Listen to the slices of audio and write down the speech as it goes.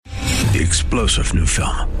The explosive new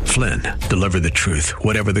film, Flynn, deliver the truth,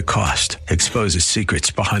 whatever the cost, exposes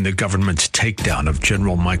secrets behind the government's takedown of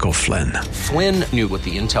General Michael Flynn. Flynn knew what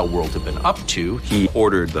the intel world had been up to. He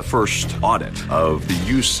ordered the first audit of the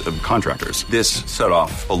use of contractors. This set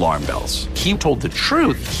off alarm bells. He told the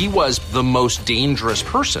truth. He was the most dangerous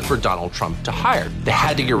person for Donald Trump to hire. They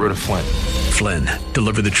had to get rid of Flynn. Flynn,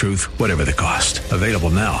 deliver the truth, whatever the cost. Available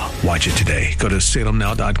now. Watch it today. Go to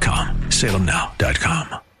salemnow.com.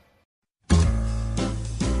 salemnow.com.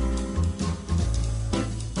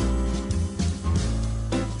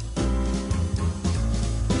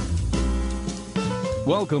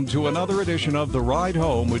 Welcome to another edition of The Ride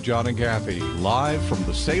Home with John and Kathy, live from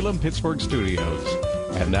the Salem-Pittsburgh studios.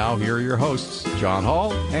 And now here are your hosts, John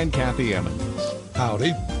Hall and Kathy Emmons.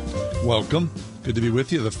 Howdy. Welcome. Good to be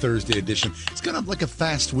with you, the Thursday edition. It's kind of like a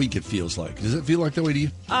fast week, it feels like. Does it feel like that way to you?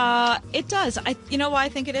 It does. You know why I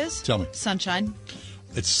think it is? Tell me. Sunshine.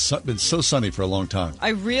 It's been so sunny for a long time. I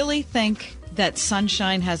really think that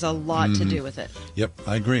sunshine has a lot to do with it. Yep,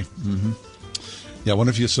 I agree. Mm-hmm. Yeah, I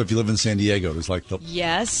wonder if you live in San Diego, does like the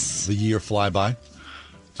year fly by?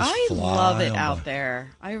 I love it out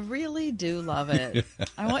there. I really do love it.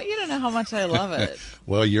 I want you to know how much I love it.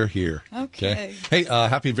 Well, you're here. Okay. Hey,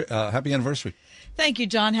 happy anniversary. Thank you,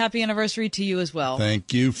 John. Happy anniversary to you as well.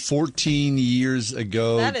 Thank you. 14 years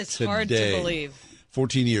ago That is today. hard to believe.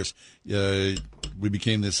 14 years. We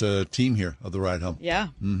became this team here of the Ride Home. Yeah.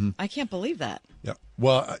 Mm-hmm. I can't believe that. Yeah.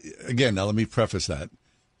 Well, again, now let me preface that.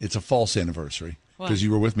 It's a false anniversary. Because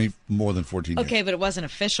you were with me more than 14 years. Okay, but it wasn't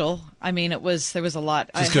official. I mean, there was a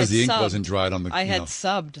lot. Just because the ink wasn't dried on the... I had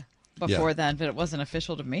subbed before then, but it wasn't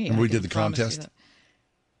official to me. And we did the contest?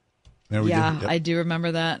 I do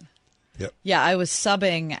remember that. Yep. Yeah, I was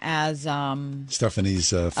subbing as...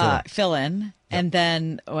 Stephanie's fill-in. Yep. And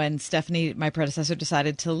then when Stephanie, my predecessor,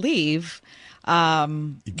 decided to leave...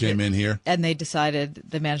 you came in here? And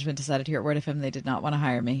the management decided here at Word FM they did not want to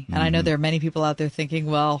hire me. And I know there are many people out there thinking,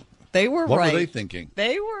 well... They were right. What were they thinking?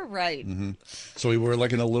 They were right. Mm-hmm. So we were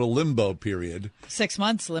like in a little limbo period. 6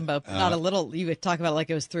 months limbo. Not a little. You would talk about it like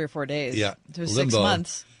it was 3 or 4 days. Yeah. It was limbo. 6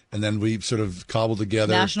 months. And then we sort of cobbled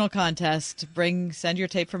together. National contest. Send your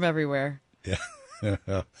tape from everywhere.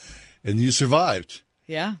 Yeah. And you survived.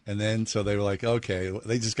 Yeah. And then so they were like, okay.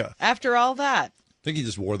 They just got. After all that. I think he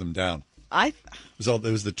just wore them down. It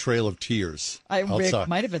was the trail of tears. It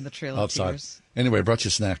might have been the trail of tears. Anyway, I brought you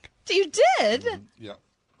a snack. You did? Yeah.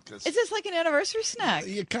 Is this like an anniversary snack?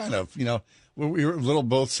 Yeah, kind of. You know, we were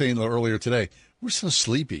both saying earlier today, we're so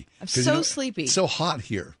sleepy. I'm so sleepy. It's so hot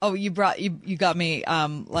here. Oh, you got me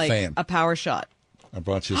a power shot. I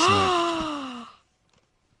brought you a snack.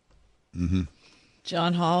 Mm-hmm.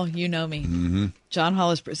 John Hall, you know me. Mm-hmm. John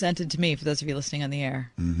Hall is presented to me, for those of you listening on the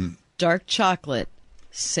air. Mm-hmm. Dark chocolate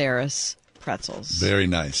Sarah's pretzels. Very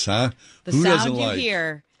nice, huh? The sound you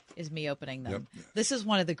hear is me opening them. Yep. This is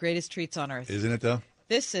one of the greatest treats on earth. Isn't it, though?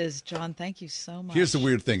 This is, John, thank you so much. Here's the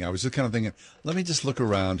weird thing. I was just kind of thinking, let me just look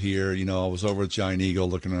around here. You know, I was over at Giant Eagle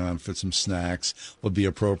looking around for some snacks would be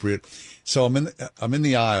appropriate. So I'm in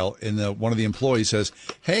the aisle, and one of the employees says,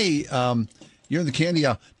 hey, you're in the candy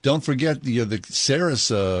aisle. Don't forget the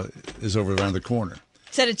Sarah's is over around the corner.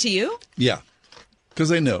 Said it to you? Yeah, because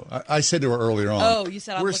they know. I said to her earlier on. Oh, you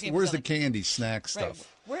said I'm where's looking for the candy snack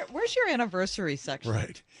stuff? Right. Where's your anniversary section?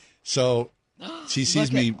 Right. So she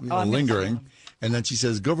sees me lingering. And then she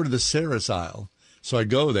says, go over to the Sarah's aisle. So I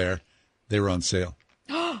go there. They were on sale.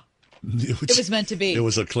 It was meant to be. It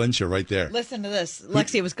was a clincher right there. Listen to this.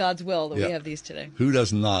 Lexi, it was God's will that we have these today. Who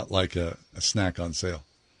does not like a snack on sale?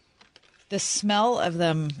 The smell of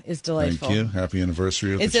them is delightful. Thank you. Happy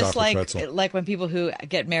anniversary of the chocolate pretzel. Is this like when people who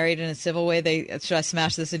get married in a civil way, should I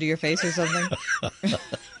smash this into your face or something?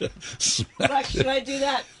 Lex, should I do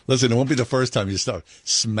that? Listen, it won't be the first time you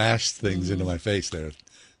smash things into my face there.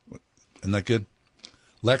 Isn't that good?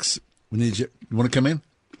 Lex, we need you. You want to come in?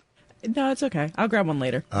 No, it's okay. I'll grab one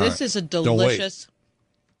later. This is a delicious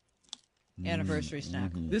anniversary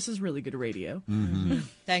snack. Mm-hmm. This is really good radio. Mm-hmm.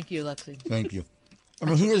 Thank you, Lexi. Thank you. I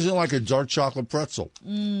mean, who doesn't like a dark chocolate pretzel?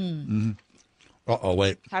 Mm-hmm. Uh-oh,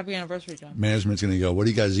 wait. Happy anniversary, John. Management's going to go, what are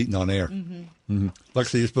you guys eating on air? Mm-hmm. Mm-hmm.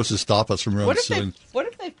 Lexi, you're supposed to stop us from your own silly... What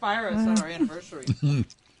if they fire us on our anniversary?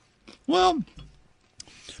 Well,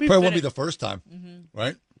 probably won't be the first time,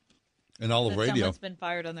 right? In all of radio. Someone's been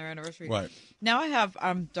fired on their anniversary. Right. Now I have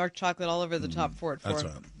dark chocolate all over the top for it. That's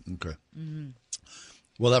right. Okay. Mm-hmm.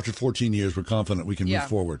 Well, after 14 years, we're confident we can move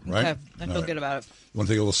forward, right? Okay. I feel good about it. You want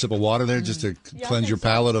to take a little sip of water there just to cleanse your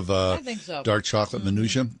palate of dark chocolate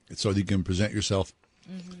minutia so you can present yourself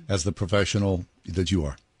as the professional that you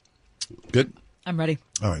are. Good? I'm ready.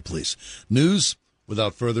 All right, please. News,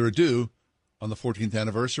 without further ado, on the 14th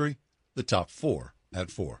anniversary the top 4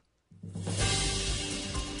 at 4.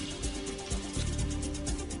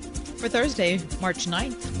 For Thursday, March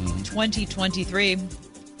 9th, 2023,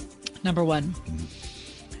 number 1.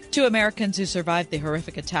 2 Americans who survived the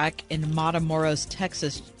horrific attack in Matamoros,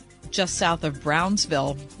 Texas, just south of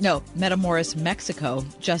Brownsville. No, Matamoros, Mexico,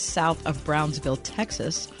 just south of Brownsville,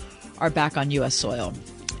 Texas, are back on U.S. soil.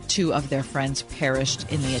 2 of their friends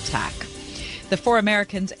perished in the attack. The 4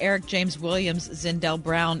 Americans, Eric James Williams, Zindell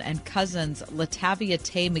Brown, and cousins Latavia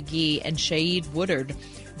Tay McGee and Shaid Woodard,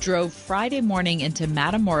 drove Friday morning into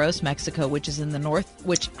Matamoros, Mexico, which is in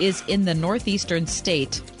the northeastern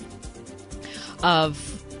state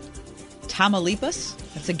of Tamaulipas.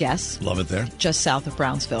 That's a guess. Love it there. Just south of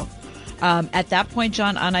Brownsville. At that point,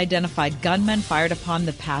 John, unidentified gunmen fired upon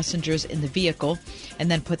the passengers in the vehicle and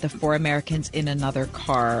then put the 4 Americans in another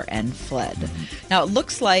car and fled. Now, it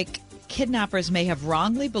looks like kidnappers may have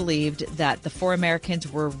wrongly believed that the 4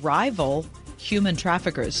 Americans were rival human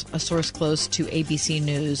traffickers, a source close to ABC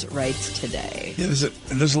News writes today. Yeah,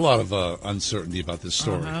 there's a lot of uncertainty about this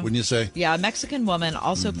story, wouldn't you say? Yeah, a Mexican woman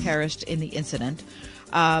also perished in the incident.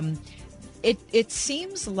 It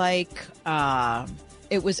seems like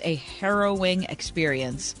it was a harrowing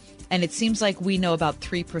experience, and it seems like we know about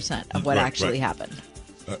 3% of what actually happened.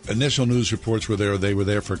 Initial news reports were they were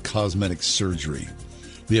there for cosmetic surgery.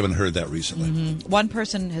 We haven't heard that recently. One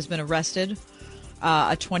person has been arrested,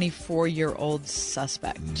 a 24-year-old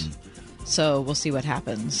suspect. So we'll see what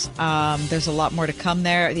happens. There's a lot more to come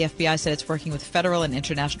there. The FBI said it's working with federal and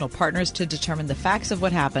international partners to determine the facts of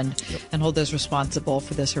what happened and hold those responsible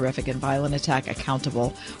for this horrific and violent attack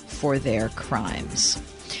accountable for their crimes.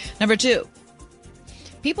 Number 2.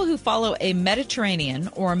 People who follow a Mediterranean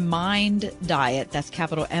or MIND diet, that's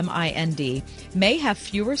capital MIND, may have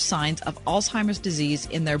fewer signs of Alzheimer's disease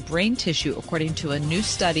in their brain tissue, according to a new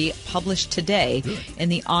study published today in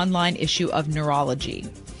the online issue of Neurology.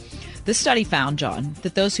 This study found, John,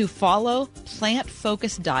 that those who follow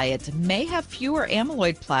plant-focused diets may have fewer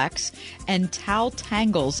amyloid plaques and tau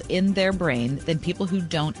tangles in their brain than people who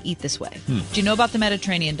don't eat this way. Do you know about the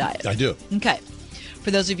Mediterranean diet? I do. Okay. For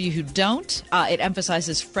those of you who don't, it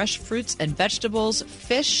emphasizes fresh fruits and vegetables,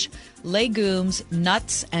 fish, legumes,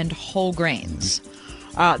 nuts, and whole grains.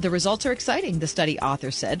 The results are exciting, the study author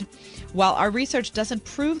said. While our research doesn't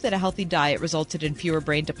prove that a healthy diet resulted in fewer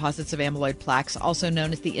brain deposits of amyloid plaques, also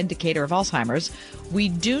known as the indicator of Alzheimer's, we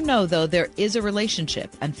do know, though, there is a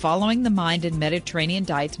relationship, and following the MIND and Mediterranean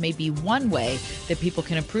diets may be one way that people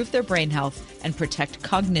can improve their brain health and protect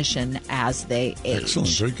cognition as they age. Excellent.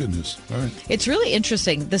 Very good news. All right. It's really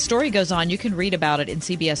interesting. The story goes on. You can read about it in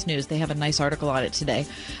CBS News. They have a nice article on it today.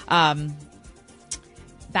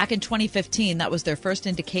 Back in 2015, that was their first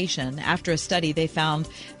indication. After a study, they found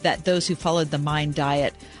that those who followed the MIND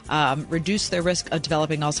diet reduced their risk of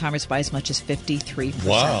developing Alzheimer's by as much as 53%.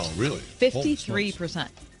 Wow, really? 53%.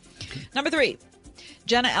 Number 3.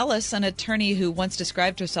 Jenna Ellis, an attorney who once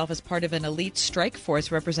described herself as part of an elite strike force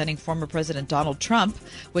representing former President Donald Trump,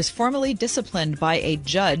 was formally disciplined by a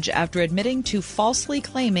judge after admitting to falsely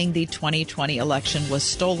claiming the 2020 election was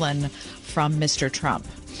stolen from Mr. Trump.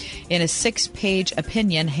 In a 6-page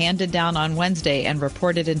opinion handed down on Wednesday and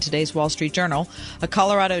reported in today's Wall Street Journal, a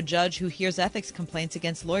Colorado judge who hears ethics complaints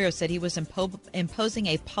against lawyers said he was imposing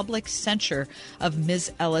a public censure of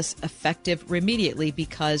Ms. Ellis effective immediately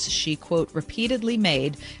because she, quote, repeatedly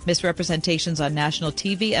made misrepresentations on national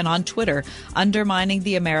TV and on Twitter, undermining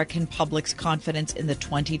the American public's confidence in the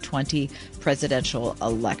 2020 presidential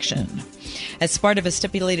election. As part of a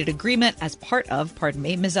stipulated agreement,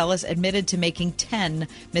 Ms. Ellis admitted to making 10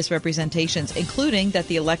 misrepresentations, including that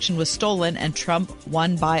the election was stolen and Trump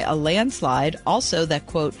won by a landslide. Also that,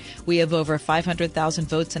 quote, we have over 500,000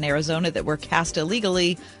 votes in Arizona that were cast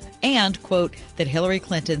illegally, and, quote, that Hillary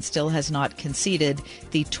Clinton still has not conceded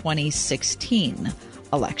the 2016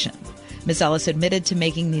 election. Ms. Ellis admitted to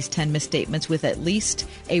making these 10 misstatements with at least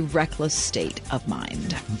a reckless state of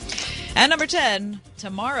mind. And number 10,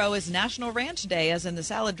 tomorrow is National Ranch Day, as in the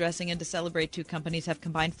salad dressing, and to celebrate, 2 companies have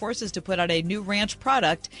combined forces to put out a new ranch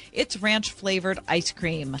product. It's ranch-flavored ice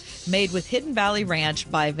cream, made with Hidden Valley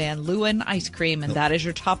Ranch by Van Leeuwen Ice Cream, and that is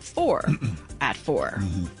your top 4 at 4.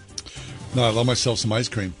 No, I love myself some ice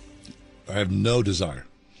cream. I have no desire.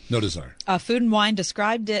 No desire. Food and Wine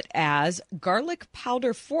described it as garlic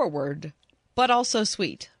powder forward, but also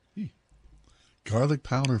sweet. Garlic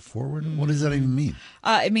powder forward? What does that even mean?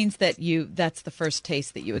 It means that that's the first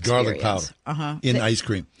taste that you experience. Garlic powder in ice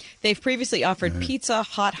cream. They've previously offered pizza,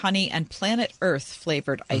 hot honey, and Planet Earth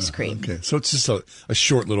flavored ice cream. Okay, so it's just a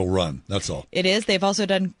short little run. That's all. It is. They've also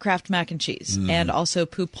done Kraft mac and cheese and also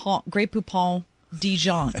Grey Poupon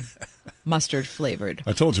Dijon. mustard flavored.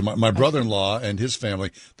 I told you, my brother-in-law and his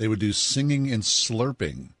family, they would do singing and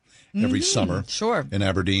slurping every summer Sure. in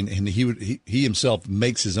Aberdeen. And he himself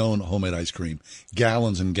makes his own homemade ice cream,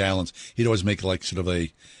 gallons and gallons. He'd always make like sort of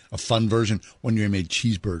a fun version. One year he made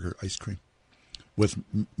cheeseburger ice cream with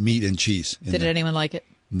meat and cheese. Did anyone like it?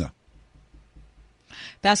 No.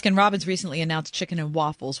 Baskin-Robbins recently announced chicken and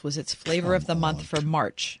waffles was its flavor of the month for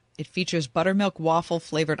March. It features buttermilk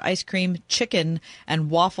waffle-flavored ice cream, chicken,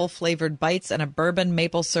 and waffle-flavored bites, and a bourbon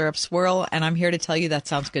maple syrup swirl. And I'm here to tell you that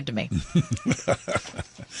sounds good to me.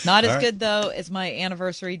 Not as good, though, as my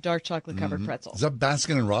anniversary dark chocolate-covered pretzel. Is that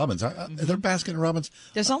Baskin-Robbins? Is there Baskin-Robbins?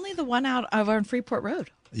 There's only the one out over on Freeport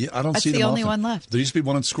Road. Yeah, I don't That's see them the only often. one left. There used to be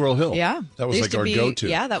one in Squirrel Hill. Yeah. That was like our go-to.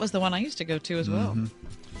 Yeah, that was the one I used to go to as well.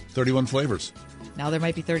 31 flavors. Now there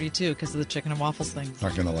might be 32 because of the chicken and waffles thing.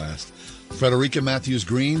 Not going to last. Frederica Matthews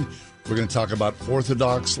Green, we're going to talk about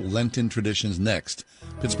Orthodox Lenten traditions next.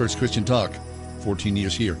 Pittsburgh's Christian Talk, 14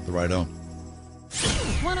 years here, the Ride Home.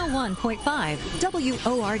 101.5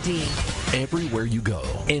 WORD. Everywhere you go,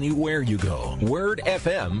 anywhere you go, Word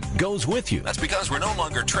FM goes with you. That's because we're no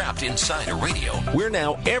longer trapped inside a radio. We're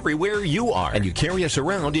now everywhere you are, and you carry us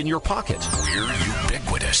around in your pocket. We're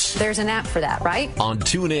ubiquitous. There's an app for that, right? On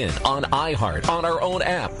TuneIn, on iHeart, on our own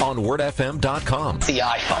app, on WordFM.com. The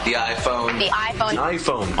iPhone. The iPhone. The iPhone.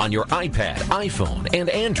 iPhone, on your iPad, iPhone, and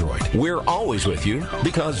Android. We're always with you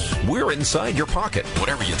because we're inside your pocket.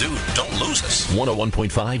 Whatever you do, don't lose us.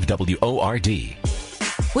 101.5 WORD.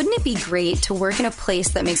 Wouldn't it be great to work in a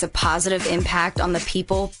place that makes a positive impact on the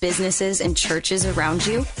people, businesses, and churches around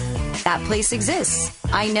you? That place exists.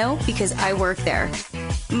 I know because I work there.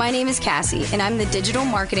 My name is Cassie, and I'm the digital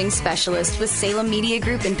marketing specialist with Salem Media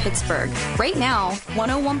Group in Pittsburgh. Right now,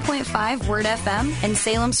 101.5 Word FM and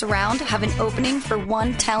Salem Surround have an opening for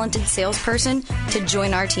one talented salesperson to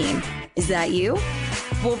join our team. Is that you?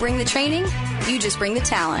 We'll bring the training. You just bring the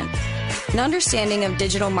talent. An understanding of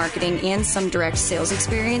digital marketing and some direct sales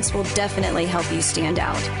experience will definitely help you stand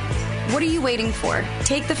out. What are you waiting for?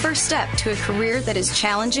 Take the first step to a career that is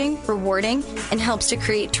challenging, rewarding, and helps to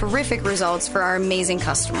create terrific results for our amazing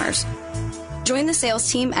customers. Join the sales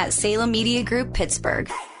team at Salem Media Group Pittsburgh.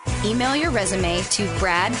 Email your resume to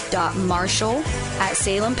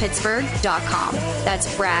brad.marshall@salempittsburgh.com.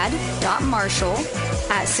 That's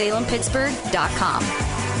brad.marshall@salempittsburgh.com.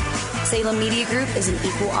 Salem Media Group is an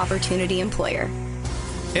equal opportunity employer.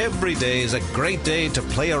 Every day is a great day to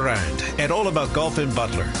play around at All About Golf in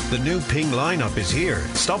Butler. The new Ping lineup is here.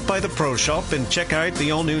 Stop by the Pro Shop and check out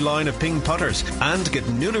the all-new line of Ping putters and get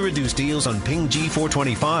newly reduced deals on Ping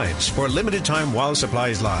G425s for a limited time while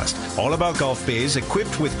supplies last. All About Golf bays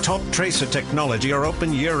equipped with top tracer technology are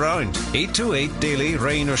open year-round. 8 to 8 daily,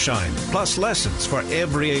 rain or shine. Plus lessons for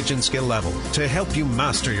every age and skill level to help you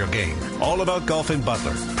master your game. All About Golf in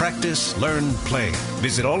Butler. Practice, learn, play.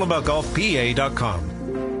 Visit allaboutgolfpa.com.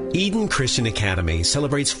 Eden Christian Academy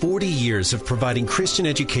celebrates 40 years of providing Christian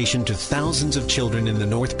education to thousands of children in the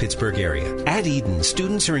North Pittsburgh area. At Eden,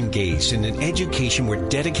 students are engaged in an education where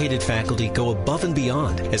dedicated faculty go above and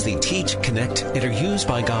beyond as they teach, connect, and are used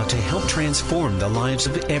by God to help transform the lives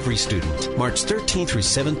of every student. March 13th through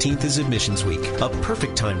 17th is Admissions Week, a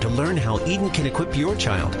perfect time to learn how Eden can equip your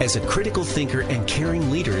child as a critical thinker and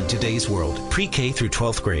caring leader in today's world, pre-K through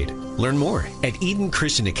 12th grade. Learn more at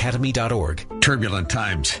EdenChristianAcademy.org. Turbulent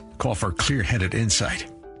times call for clear-headed insight.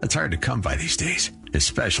 It's hard to come by these days,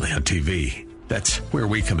 especially on TV. That's where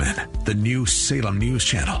we come in. The new Salem News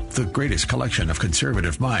Channel, the greatest collection of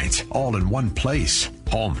conservative minds, all in one place.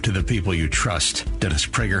 Home to the people you trust. Dennis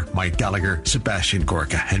Prager, Mike Gallagher, Sebastian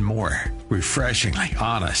Gorka, and more. Refreshingly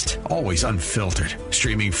honest, always unfiltered.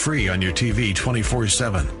 Streaming free on your TV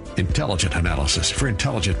 24/7. Intelligent analysis for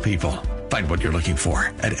intelligent people. Find what you're looking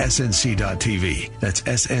for at snc.tv. That's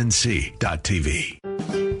snc.tv.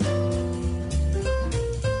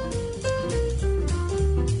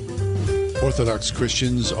 Orthodox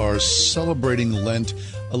Christians are celebrating Lent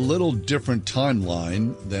a little different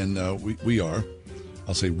timeline than we are.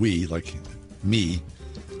 I'll say we, like me,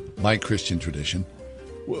 my Christian tradition,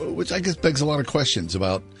 which I guess begs a lot of questions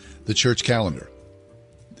about the church calendar.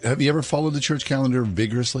 Have you ever followed the church calendar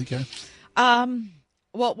vigorously, Kath?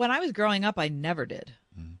 Well, when I was growing up, I never did.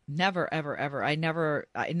 Never, ever, ever. I never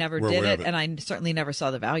did it, and I certainly never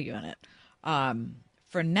saw the value in it.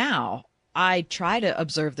 For now, I try to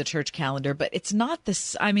observe the church calendar, but it's not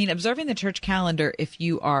this. I mean, observing the church calendar, if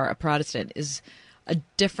you are a Protestant, is a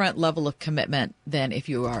different level of commitment than if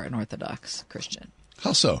you are an Orthodox Christian.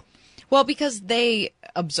 How so? Well, because they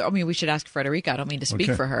observe. I mean, we should ask Frederica. I don't mean to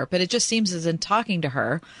speak for her, but it just seems as in talking to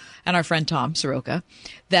her and our friend Tom Soroka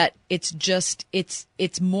that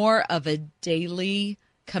it's more of a daily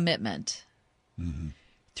commitment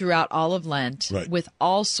throughout all of Lent with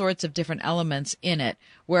all sorts of different elements in it.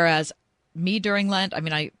 Whereas me during Lent,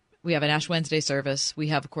 we have an Ash Wednesday service. We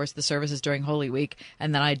have, of course, the services during Holy Week,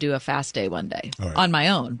 and then I do a fast day one day on my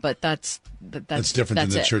own. But that's different than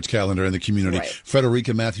the church calendar and the community. Right.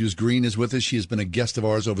 Frederica Matthews Green is with us. She has been a guest of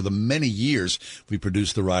ours over the many years we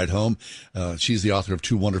produced The Ride Home. She's the author of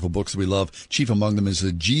 2 wonderful books that we love. Chief among them is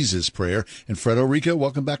The Jesus Prayer. And Frederica,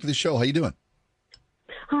 welcome back to the show. How you doing?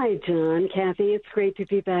 Hi, John, Kathy. It's great to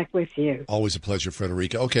be back with you. Always a pleasure,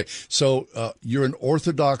 Frederica. Okay, so you're an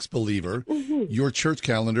Orthodox believer. Your church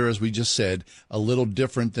calendar, as we just said, a little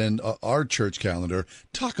different than our church calendar.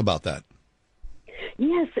 Talk about that.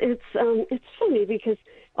 Yes, it's funny because,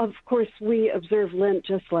 of course, we observe Lent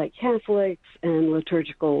just like Catholics and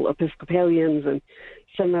liturgical Episcopalians and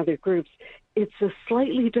some other groups. It's a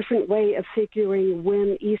slightly different way of figuring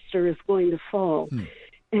when Easter is going to fall.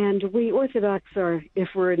 And we Orthodox are, if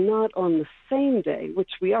we're not on the same day,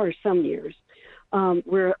 which we are some years,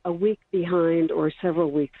 we're a week behind or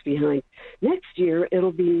several weeks behind. Next year,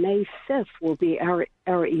 it'll be May 5th will be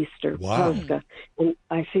our Easter, Pascha. And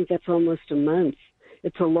I think that's almost a month.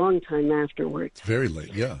 It's a long time afterwards. It's very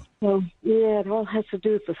late, yeah. So, yeah, it all has to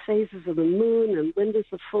do with the phases of the moon and when does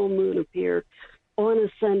the full moon appear on a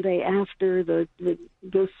Sunday after the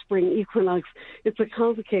spring equinox. It's a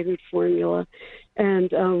complicated formula,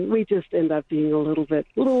 and we just end up being a little bit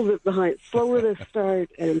behind, slower to start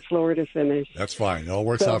and slower to finish. That's fine. It all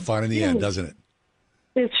works out fine in the end, doesn't it?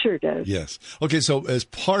 It sure does. Yes. Okay, so as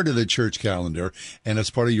part of the church calendar and as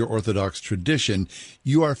part of your Orthodox tradition,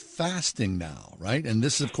 you are fasting now, right? And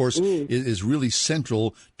this, of course, is really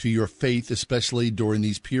central to your faith, especially during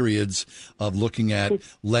these periods of looking at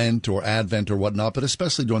Lent or Advent or whatnot, but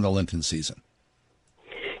especially during the Lenten season.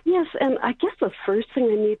 Yes, and I guess the first thing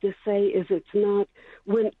I need to say is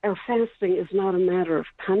when our fasting is not a matter of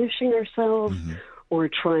punishing ourselves or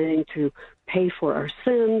trying to pay for our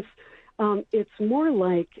sins. It's more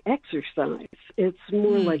like exercise. It's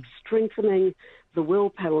more like strengthening the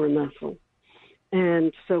willpower muscle.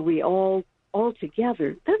 And so we all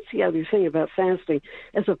together, that's the other thing about fasting.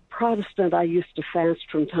 As a Protestant, I used to fast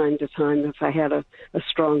from time to time if I had a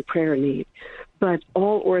strong prayer need. But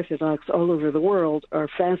all Orthodox all over the world are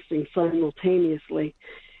fasting simultaneously.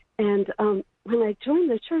 And when I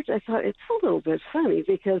joined the church, I thought it's a little bit funny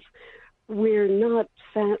because we're not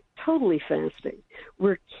totally fasting.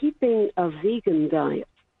 We're keeping a vegan diet.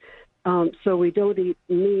 So we don't eat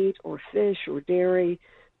meat or fish or dairy,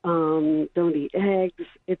 don't eat eggs.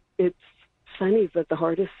 It's funny that the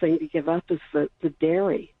hardest thing to give up is the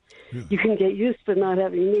dairy. Yeah. You can get used to not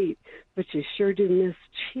having meat, but you sure do miss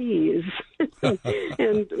cheese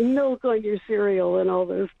and milk on your cereal and all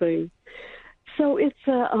those things. So it's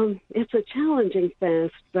a challenging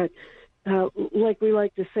fast, but like we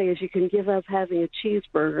like to say, is you can give up having a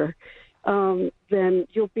cheeseburger, then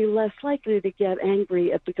you'll be less likely to get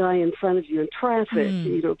angry at the guy in front of you in traffic,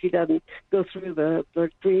 if he doesn't go through the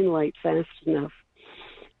green light fast enough.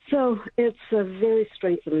 So it's very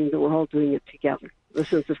strengthening that we're all doing it together. The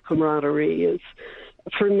sense of camaraderie is,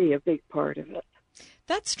 for me, a big part of it.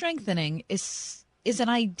 That strengthening is an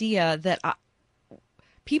idea that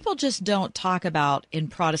people just don't talk about in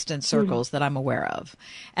Protestant circles that I'm aware of.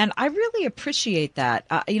 And I really appreciate that.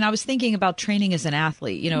 I was thinking about training as an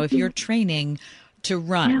athlete. If you're training to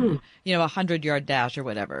run, a 100-yard dash or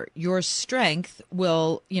whatever, your strength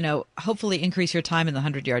will, hopefully increase your time in the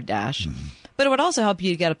 100-yard dash. But it would also help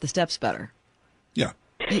you get up the steps better. Yeah.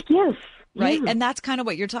 Yes. Right? Yeah. And that's kind of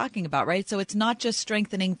what you're talking about, right? So it's not just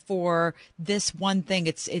strengthening for this one thing.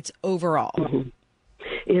 It's overall.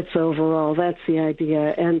 It's overall. That's the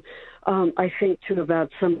idea. And I think, too,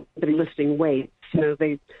 about somebody lifting weights.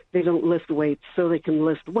 They don't lift weights so they can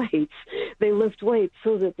lift weights. They lift weights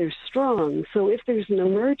so that they're strong. So if there's an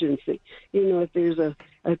emergency, if there's a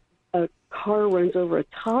car runs over a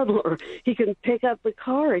toddler, he can pick up the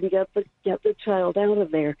car and get the child out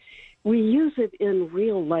of there. We use it in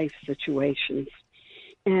real-life situations,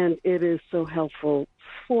 and it is so helpful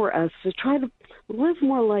for us to try to live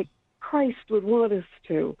more like Christ would want us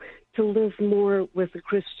to live more with a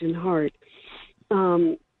Christian heart.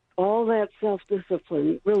 All that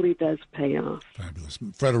self-discipline really does pay off. Fabulous.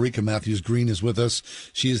 Frederica Matthews Green is with us.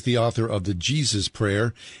 She is the author of The Jesus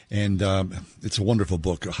Prayer, and it's a wonderful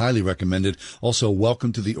book. Highly recommended. Also,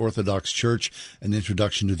 Welcome to the Orthodox Church, an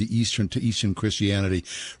introduction to Eastern Christianity.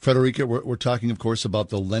 Frederica, we're talking, of course, about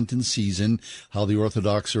the Lenten season, how the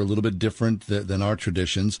Orthodox are a little bit different than our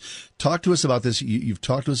traditions. Talk to us about this. You've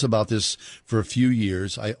talked to us about this for a few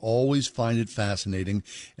years. I always find it fascinating,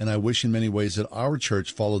 and I wish in many ways that our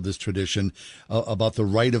church followed this tradition about the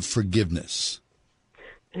rite of forgiveness.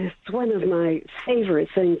 It's one of my favorite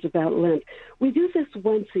things about Lent. We do this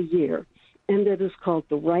once a year, and it is called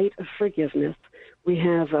the Rite of Forgiveness. We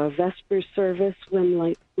have a Vesper service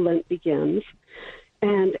when Lent begins,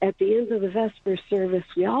 and at the end of the Vesper service,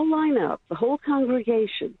 we all line up, the whole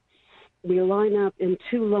congregation. We line up in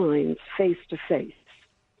two lines, face to face.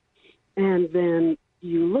 And then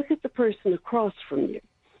you look at the person across from you,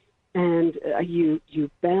 and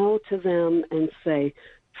you bow to them and say,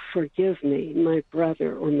 "Forgive me, my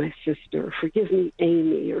brother or my sister. Forgive me,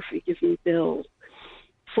 Amy, or forgive me, Bill,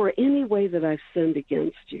 for any way that I've sinned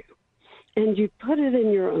against you." And you put it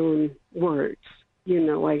in your own words. You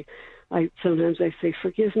know, I sometimes I say,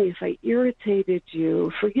 "Forgive me if I irritated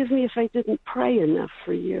you. Forgive me if I didn't pray enough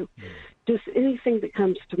for you." Just anything that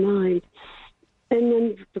comes to mind. And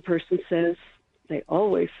then the person says, they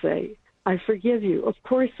always say, "I forgive you. Of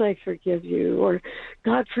course I forgive you." Or,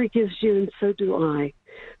 "God forgives you and so do I."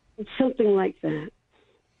 Something like that.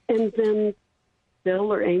 And then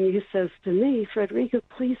Bill or Amy says to me, "Frederica,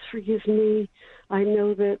 please forgive me. I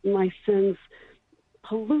know that my sins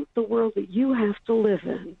pollute the world that you have to live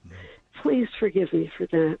in. Please forgive me for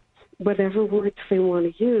that." Whatever words they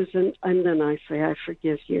want to use. And then I say, "I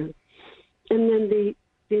forgive you." And then the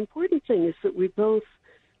important thing is that we both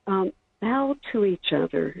bow to each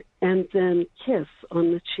other and then kiss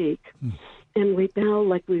on the cheek. And we bow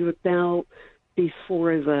like we would bow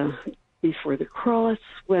before the cross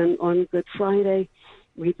when on Good Friday.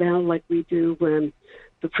 We bow like we do when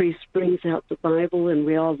the priest brings out the Bible and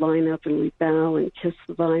we all line up and we bow and kiss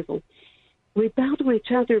the Bible. We bow to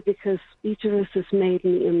each other because each of us is made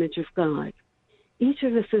in the image of God. Each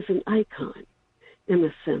of us is an icon, in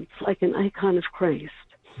a sense, like an icon of Christ.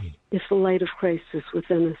 If the light of Christ is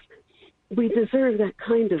within us, we deserve that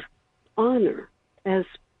kind of honor as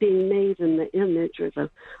being made in the image or the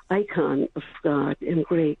icon of God in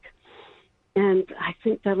Greek. And I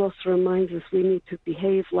think that also reminds us we need to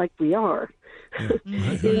behave like we are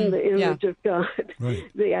in the image of God,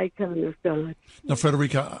 the icon of God. Now,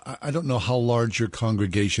 Frederica, I don't know how large your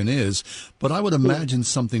congregation is, but I would imagine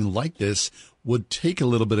something like this would take a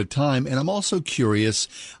little bit of time. And I'm also curious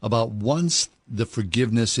about once the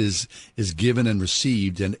forgiveness is given and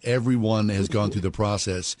received and everyone has gone through the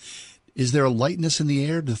process, is there a lightness in the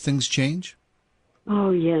air? Do things change?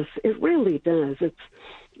 Oh, yes, it really does.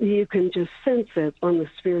 You can just sense it on the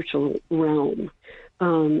spiritual realm.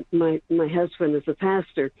 My husband, as a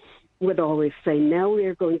pastor, would always say, "Now we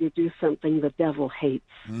are going to do something the devil hates."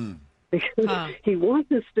 Because he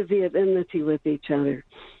wants us to be at enmity with each other.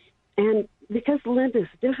 And because Lent is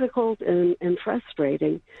difficult and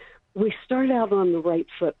frustrating, we start out on the right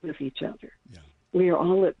foot with each other. We are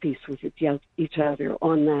all at peace with each other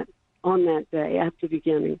on that day at the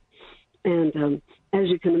beginning. And as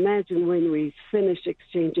you can imagine, when we finish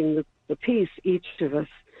exchanging the peace, each of us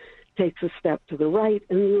takes a step to the right,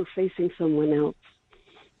 and we're facing someone else.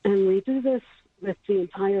 And we do this with the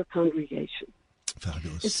entire congregation.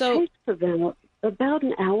 Fabulous. So it takes about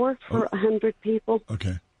an hour for 100 people.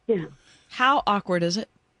 Okay. Yeah. How awkward is it?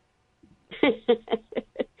 It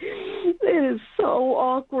is so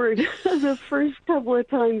awkward. The first couple of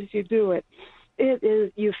times you do it,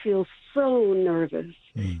 you feel so nervous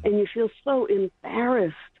and you feel so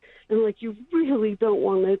embarrassed and like you really don't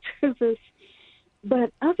want to do this.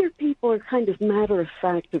 But other people are kind of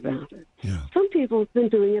matter-of-fact about it. Yeah. Some people have been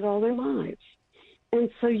doing it all their lives.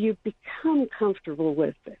 And so you become comfortable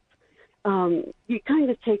with it. You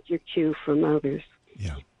kind of take your cue from others.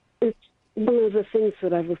 Yeah. It's one of the things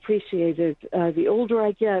that I've appreciated the older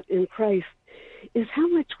I get in Christ is how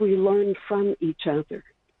much we learn from each other.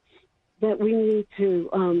 That we need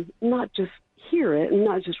to not just hear it and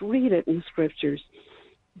not just read it in the scriptures,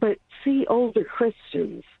 but see older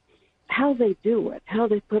Christians, how they do it, how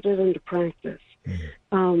they put it into practice.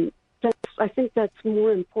 I think that's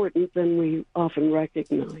more important than we often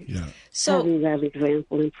recognize. Yeah. So, having that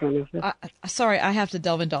example in front of us. Sorry, I have to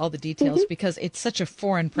delve into all the details because it's such a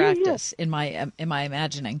foreign practice in my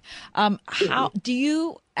imagining. How do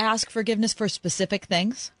you ask forgiveness for specific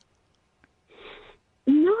things?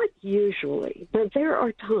 Not usually, but there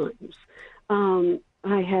are times.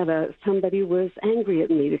 I had somebody was angry at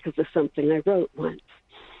me because of something I wrote once.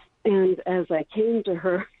 And as I came to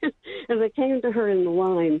her in the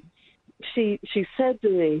line, she said to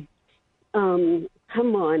me,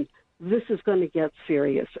 come on, this is going to get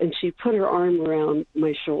serious. And she put her arm around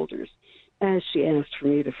my shoulders as she asked for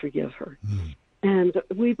me to forgive her. And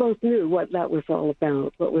we both knew what that was all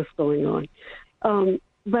about, what was going on.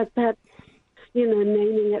 But that,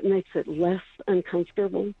 naming it makes it less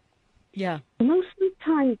uncomfortable. Yeah. Most of the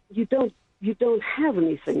time, you don't have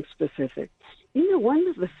anything specific. One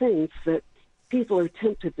of the things that people are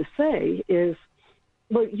tempted to say is,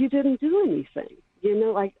 well, you didn't do anything. You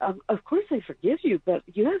know, of course I forgive you, but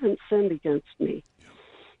you haven't sinned against me.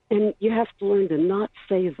 And you have to learn to not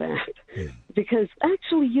say that because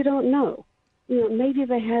actually you don't know. You know, maybe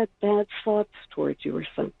they had bad thoughts towards you or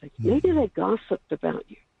something. Maybe they gossiped about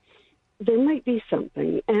you. There might be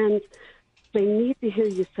something, and they need to hear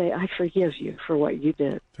you say, I forgive you for what you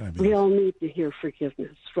did. Fabulous. We all need to hear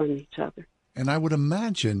forgiveness from each other. And I would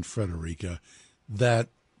imagine, Frederica, that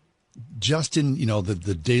just in, you know,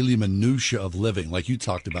 the daily minutia of living, like you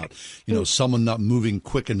talked about, you know, someone not moving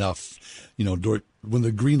quick enough, you know, when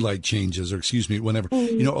the green light changes, or excuse me, whenever,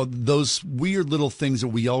 you know, those weird little things that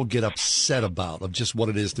we all get upset about, of just what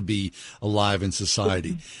it is to be alive in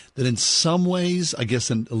society, that in some ways, I guess,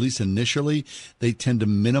 at least initially, they tend to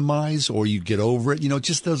minimize, or you get over it, you know,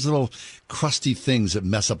 just those little crusty things that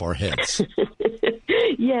mess up our heads.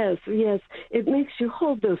 Yes. It makes you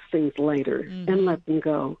hold those things later and let them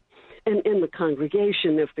go. And in the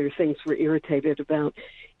congregation, if there are things we're irritated about,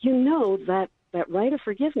 you know that right of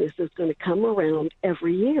forgiveness is going to come around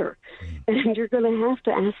every year. And you're going to have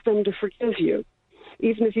to ask them to forgive you,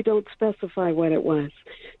 even if you don't specify what it was.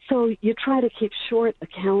 So you try to keep short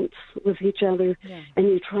accounts with each other, and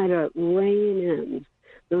you try to rein in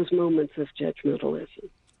those moments of judgmentalism.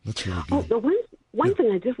 That's really good. The one thing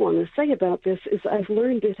I did want to say about this is I've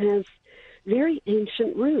learned it has very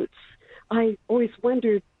ancient roots. I always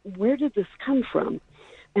wondered, where did this come from?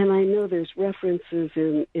 And I know there's references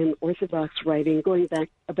in Orthodox writing going back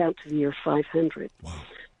about to the year 500. Wow.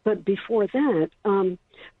 But before that,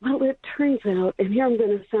 well, it turns out, and here I'm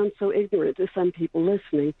going to sound so ignorant to some people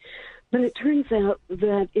listening, but it turns out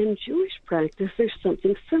that in Jewish practice, there's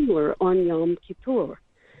something similar on Yom Kippur.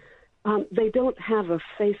 They don't have a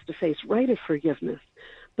face-to-face rite of forgiveness,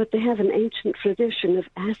 but they have an ancient tradition of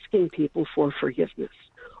asking people for forgiveness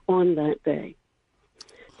on that day.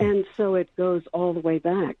 And so it goes all the way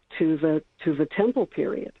back to the temple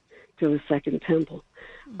period, to the Second Temple.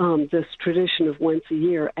 This tradition of once a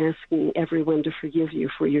year asking everyone to forgive you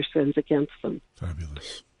for your sins against them.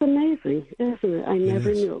 Fabulous. It's amazing, isn't it? I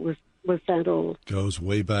never knew it was that old. Goes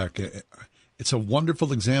way back. It's a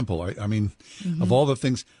wonderful example. I mean, of all the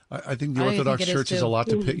things, I think the Orthodox Church has a lot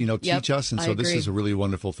to teach us, and so this is a really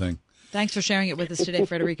wonderful thing. Thanks for sharing it with us today,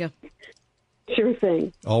 Frederica. Sure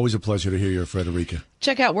thing. Always a pleasure to hear you, Frederica.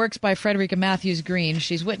 Check out works by Frederica Matthews Green.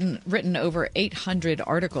 She's written over 800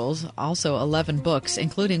 articles, also 11 books,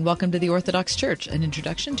 including Welcome to the Orthodox Church, an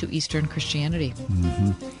introduction to Eastern Christianity.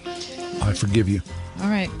 I forgive you. All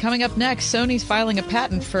right. Coming up next, Sony's filing a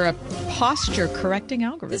patent for a posture-correcting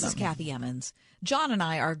algorithm. This is Kathy Emmons. John and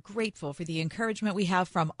I are grateful for the encouragement we have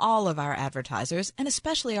from all of our advertisers, and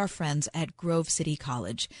especially our friends at Grove City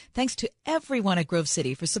College. Thanks to everyone at Grove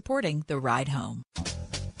City for supporting The Ride Home.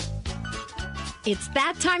 It's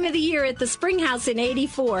that time of the year at the Springhouse in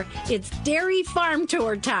 84. It's Dairy Farm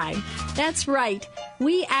Tour time. That's right.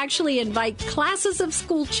 We actually invite classes of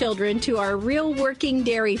school children to our real working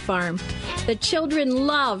dairy farm. The children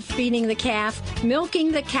love feeding the calf,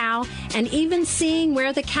 milking the cow, and even seeing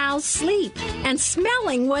where the cows sleep and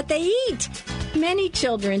smelling what they eat. Many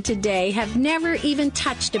children today have never even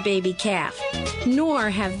touched a baby calf, nor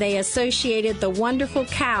have they associated the wonderful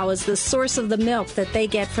cow as the source of the milk that they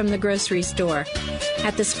get from the grocery store.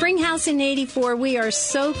 At the Springhouse in 84, we are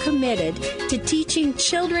so committed to teaching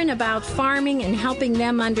children about farming and helping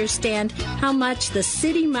them understand how much the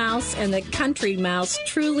city mouse and the country mouse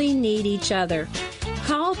truly need each other.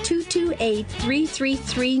 Call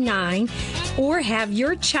 228-3339 or have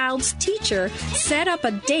your child's teacher set up a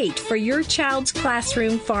date for your child's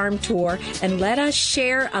classroom farm tour and let us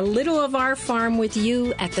share a little of our farm with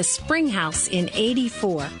you at the Springhouse in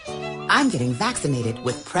 84. I'm getting vaccinated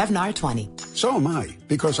with Prevnar 20. So am I,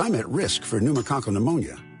 because I'm at risk for pneumococcal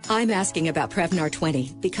pneumonia. I'm asking about Prevnar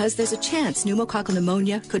 20 because there's a chance pneumococcal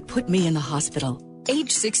pneumonia could put me in the hospital.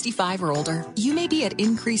 Age 65 or older, you may be at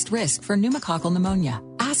increased risk for pneumococcal pneumonia.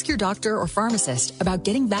 Ask your doctor or pharmacist about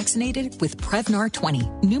getting vaccinated with Prevnar 20,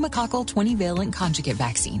 pneumococcal 20-valent conjugate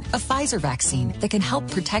vaccine, a Pfizer vaccine that can help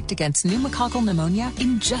protect against pneumococcal pneumonia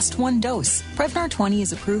in just one dose. Prevnar 20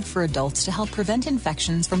 is approved for adults to help prevent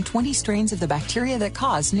infections from 20 strains of the bacteria that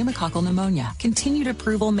cause pneumococcal pneumonia. Continued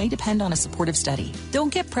approval may depend on a supportive study.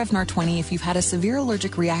 Don't get Prevnar 20 if you've had a severe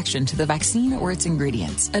allergic reaction to the vaccine or its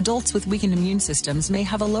ingredients. Adults with weakened immune systems may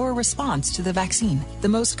have a lower response to the vaccine. The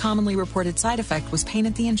most commonly reported side effect was pain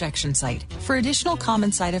at the injection site. For additional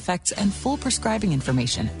common side effects and full prescribing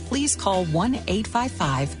information, please call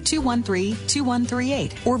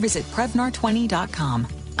 1-855-213-2138 or visit Prevnar20.com.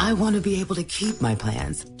 I want to be able to keep my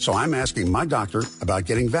plans. So I'm asking my doctor about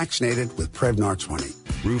getting vaccinated with Prevnar 20.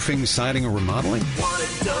 Roofing, siding, or remodeling? Want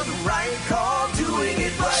it done right, call Doing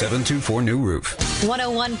It Right. 724-NEW-ROOF.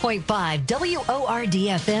 101.5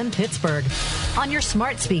 WORD-FM Pittsburgh. On your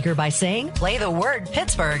smart speaker by saying, play the word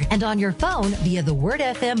Pittsburgh. And on your phone via the Word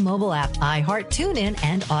FM mobile app, iHeart, TuneIn,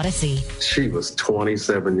 and Odyssey. She was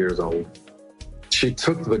 27 years old. She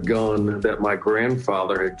took the gun that my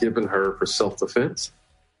grandfather had given her for self-defense.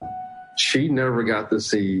 She never got to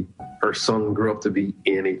see her son grow up to be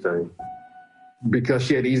anything. Because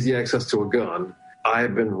she had easy access to a gun, I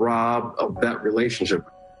have been robbed of that relationship.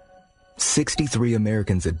 63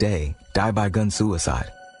 Americans a day die by gun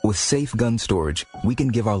suicide. With safe gun storage, we can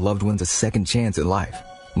give our loved ones a second chance at life.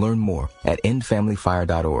 Learn more at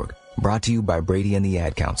endfamilyfire.org. Brought to you by Brady and the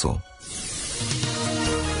Ad Council.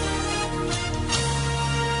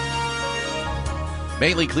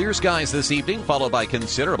 Mainly clear skies this evening, followed by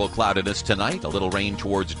considerable cloudiness tonight. A little rain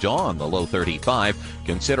towards dawn, the low 35.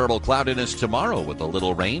 Considerable cloudiness tomorrow with a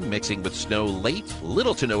little rain mixing with snow late.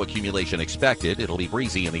 Little to no accumulation expected. It'll be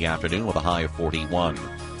breezy in the afternoon with a high of 41.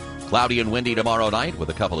 Cloudy and windy tomorrow night with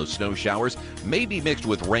a couple of snow showers, maybe mixed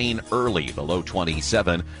with rain early, the low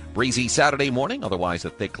 27. Breezy Saturday morning, otherwise a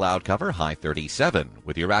thick cloud cover, high 37.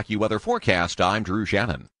 With your AccuWeather forecast, I'm Drew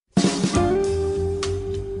Shannon.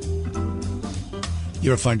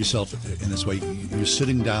 You ever find yourself in this way? You're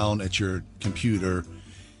sitting down at your computer.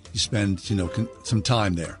 You spend, some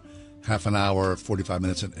time there, half an hour, 45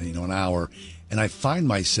 minutes, an hour. And I find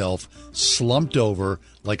myself slumped over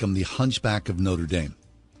like I'm the Hunchback of Notre Dame,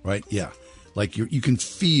 right? Yeah. Like you can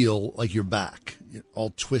feel like you're back,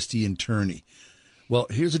 all twisty and turny. Well,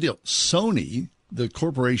 here's the deal. Sony, the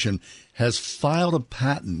corporation, has filed a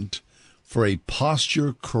patent for a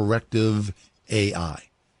posture corrective AI.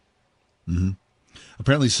 Mm-hmm.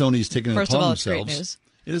 Apparently, Sony's taken it upon themselves. First of all, it's great news.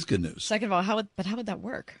 It is good news. Second of all, how would that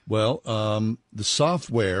work? Well, the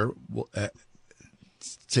software,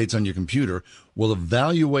 say it's on your computer, will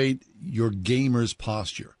evaluate your gamer's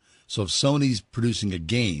posture. So if Sony's producing a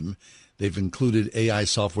game, they've included AI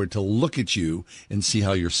software to look at you and see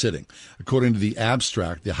how you're sitting. According to the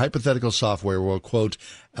abstract, the hypothetical software will, quote,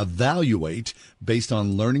 evaluate based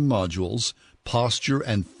on learning modules, posture,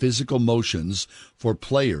 and physical motions for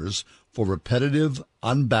players for repetitive,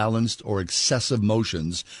 unbalanced, or excessive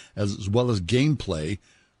motions, as well as gameplay,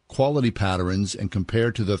 quality patterns, and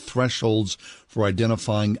compare to the thresholds for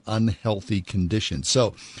identifying unhealthy conditions.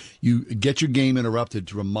 So you get your game interrupted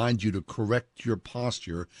to remind you to correct your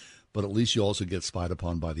posture, but at least you also get spied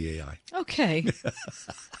upon by the AI. Okay.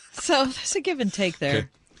 So there's a give and take there. Okay.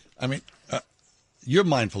 I mean, you're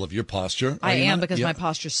mindful of your posture. I am, because my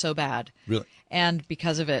posture's so bad. Really? And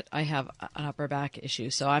because of it, I have an upper back issue.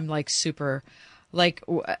 So I'm super,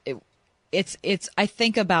 it's. I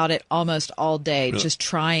think about it almost all day, really? Just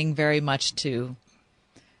trying very much to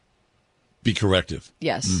be corrective.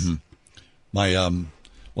 Yes. Mm-hmm. My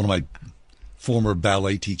one of my former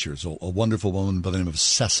ballet teachers, a wonderful woman by the name of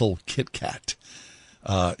Cecil Kitcat.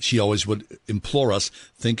 She always would implore us,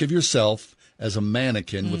 think of yourself as a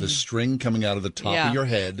mannequin with a string coming out of the top of your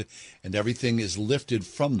head, and everything is lifted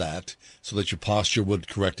from that so that your posture would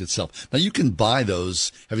correct itself. Now, you can buy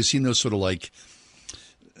those. Have you seen those sort of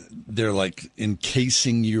they're like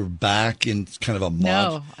encasing your back in kind of a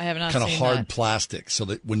No, I have not kind seen of hard that. plastic, so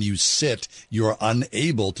that when you sit, you're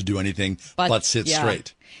unable to do anything but sit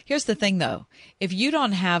straight. Here's the thing, though. If you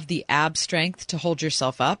don't have the ab strength to hold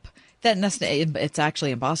yourself up, then it's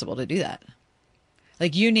actually impossible to do that.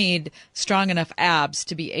 Like, you need strong enough abs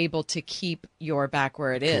to be able to keep your back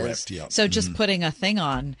where it is. Correct, yeah. So just putting a thing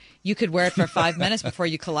on, you could wear it for 5 minutes before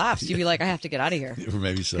you collapse. You'd be like, I have to get out of here.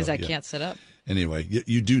 Maybe so. Because I can't sit up. Anyway,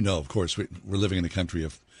 you do know, of course, we're living in a country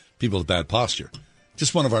of people with bad posture.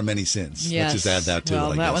 Just one of our many sins. Yes. Let's just add that to it, I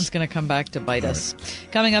guess. That one's going to come back to bite us.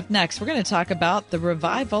 Coming up next, we're going to talk about the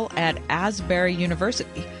revival at Asbury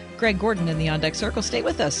University. Greg Gordon in the On Deck Circle. Stay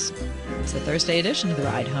with us. It's the Thursday edition of The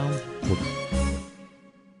Ride Home.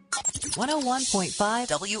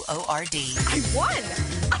 101.5 WORD. I won!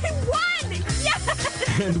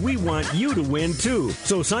 Yes! And we want you to win, too.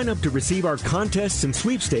 So sign up to receive our contests and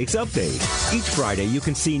sweepstakes update. Each Friday, you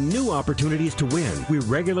can see new opportunities to win. We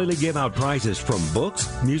regularly give out prizes from books,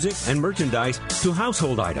 music, and merchandise to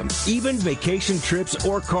household items, even vacation trips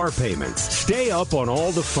or car payments. Stay up on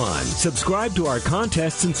all the fun. Subscribe to our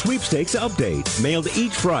contests and sweepstakes update, mailed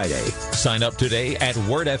each Friday. Sign up today at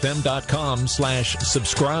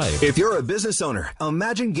wordfm.com/subscribe. If you're a business owner,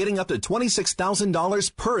 imagine getting up to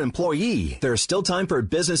 $26,000 per employee. There's still time for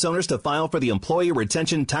business owners to file for the Employee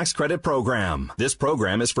Retention Tax Credit Program. This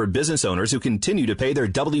program is for business owners who continue to pay their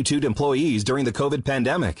W-2 employees during the COVID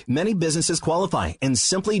pandemic. Many businesses qualify and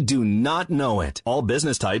simply do not know it. All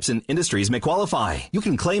business types and industries may qualify. You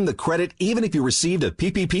can claim the credit even if you received a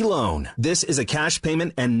PPP loan. This is a cash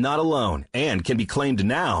payment and not a loan, and can be claimed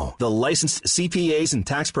now. The licensed CPAs and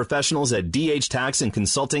tax professionals at DH Tax and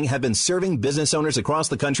Consulting have been serving business owners across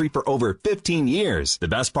the country for over 15 years. The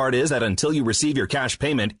best part is that until you receive your cash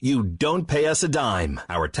payment, you don't pay us a dime.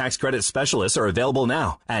 Our tax credit specialists are available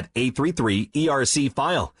now at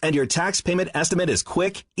 833-ERC-FILE, and your tax payment estimate is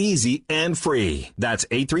quick, easy, and free. That's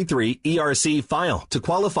 833-ERC-FILE to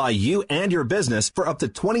qualify you and your business for up to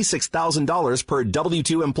 $26,000 per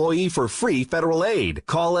W-2 employee for free federal aid.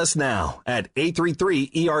 Call us now at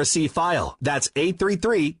 833-ERC-FILE. That's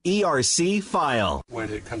 833-ERC-FILE. When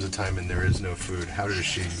it comes a time and there is no food, how does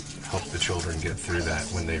she help the children get through that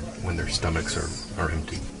when their stomachs are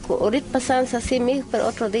empty? Ahorita pasaban así, pero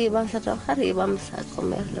otro día vamos a trabajar y vamos a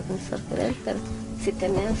comer lo que nos sorprende, pero si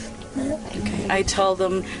tenemos. Okay. I tell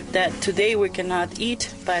them that today we cannot eat,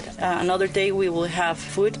 but another day we will have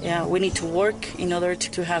food. We need to work in order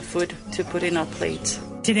to have food to put in our plates.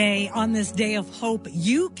 Today, on this day of hope,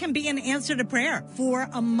 you can be an answer to prayer for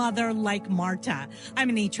a mother like Marta.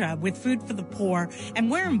 I'm Anitra with Food for the Poor,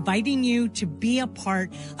 and we're inviting you to be a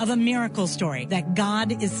part of a miracle story that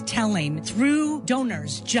God is telling through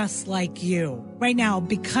donors just like you. Right now,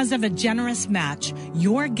 because of a generous match,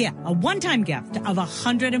 your gift, a one-time gift of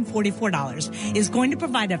 $144, is going to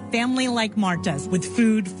provide a family like Marta's with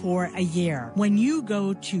food for a year. When you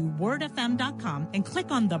go to wordfm.com and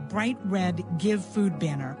click on the bright red Give Food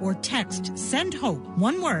banner, or text Send Hope,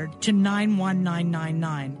 one word, to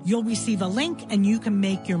 91999. You'll receive a link and you can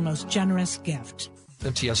make your most generous gift.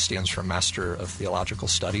 MTS stands for Master of Theological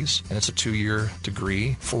Studies, and it's a 2-year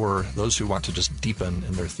degree for those who want to just deepen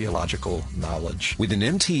in their theological knowledge. With an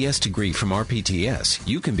MTS degree from RPTS,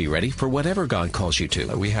 you can be ready for whatever God calls you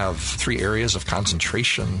to. We have 3 areas of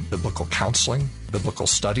concentration: biblical counseling, biblical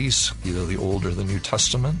studies, either the Old or the New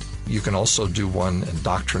Testament. You can also do one in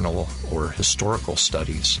doctrinal or historical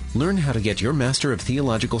studies. Learn how to get your Master of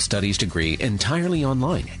Theological Studies degree entirely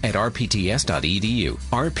online at rpts.edu.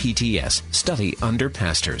 RPTS, study under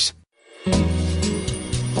pastors.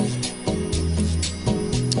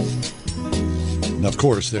 Now, of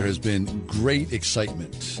course, there has been great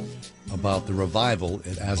excitement about the revival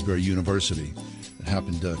at Asbury University. It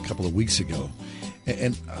happened a couple of weeks ago.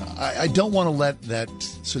 And I don't want to let that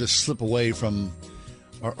sort of slip away from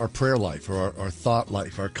our prayer life or our thought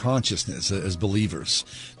life, our consciousness as believers.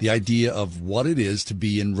 The idea of what it is to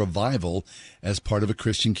be in revival as part of a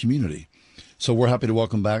Christian community. So we're happy to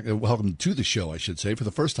welcome to the show, I should say, for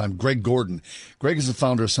the first time, Greg Gordon. Greg is the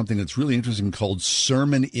founder of something that's really interesting called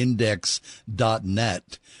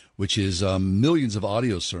sermonindex.net, which is millions of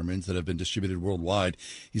audio sermons that have been distributed worldwide.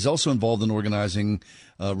 He's also involved in organizing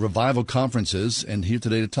revival conferences, and here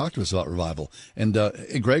today to talk to us about revival. And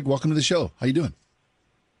hey, Greg, welcome to the show. How you doing?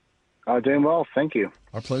 Doing well, thank you.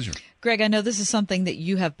 Our pleasure. Greg, I know this is something that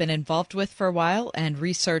you have been involved with for a while and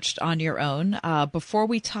researched on your own. Before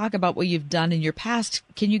we talk about what you've done in your past,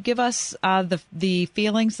 can you give us the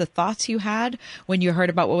feelings, the thoughts you had when you heard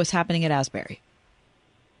about what was happening at Asbury?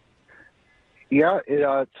 Yeah,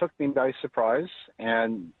 it took me by surprise.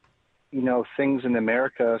 And, things in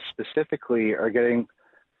America specifically are getting,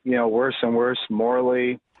 worse and worse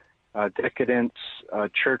morally. Decadence,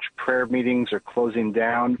 church prayer meetings are closing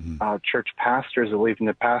down. Church pastors are leaving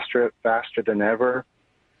the pastorate faster than ever.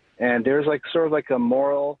 And there's sort of a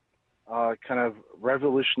moral kind of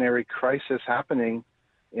revolutionary crisis happening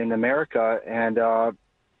in America. And all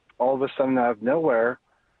of a sudden, out of nowhere,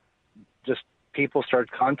 just people started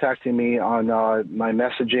contacting me on my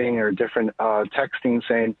messaging or different texting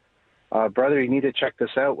saying, brother, you need to check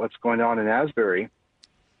this out, what's going on in Asbury.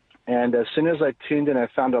 And as soon as I tuned in, I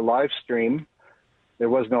found a live stream. There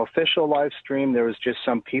was no official live stream. There was just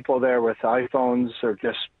some people there with iPhones or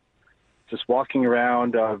just walking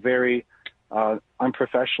around, very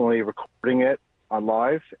unprofessionally recording it on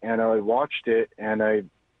live. And I watched it, and I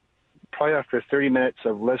probably after 30 minutes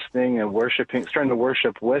of listening and worshiping, starting to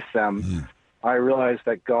worship with them, I realized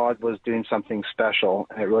that God was doing something special,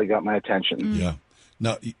 and it really got my attention. Yeah.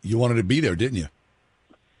 Now, you wanted to be there, didn't you?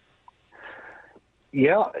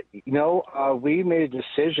 Yeah, we made a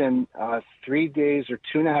decision 3 days or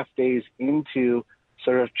 2.5 days into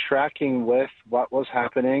sort of tracking with what was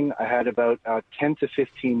happening. I had about 10 to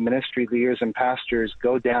 15 ministry leaders and pastors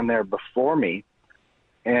go down there before me,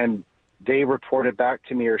 and they reported back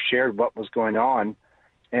to me or shared what was going on.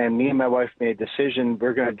 And me and my wife made a decision,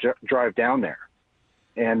 we're going to drive down there.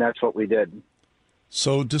 And that's what we did.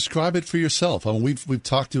 So describe it for yourself. I mean, we've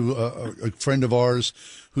talked to a friend of ours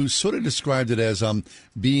who sort of described it as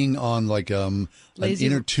being on like an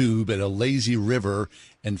inner tube at a lazy river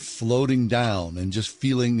and floating down and just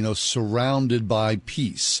feeling, surrounded by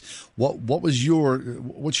peace. What's your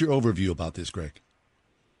overview about this, Greg?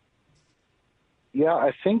 Yeah,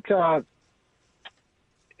 I think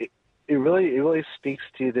it really speaks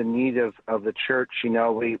to the need of the church.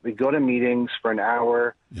 We go to meetings for an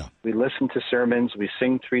hour. Yeah. We listen to sermons. We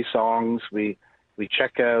sing 3 songs. We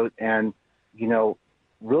check out. And,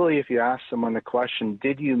 really, if you ask someone the question,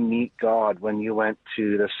 did you meet God when you went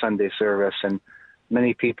to the Sunday service? And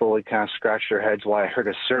many people would kind of scratch their heads, well, I heard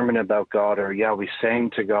a sermon about God, or, yeah, we sang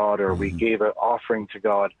to God, or we gave an offering to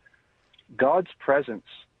God. God's presence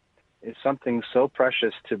is something so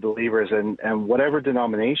precious to believers, and whatever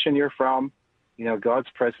denomination you're from, God's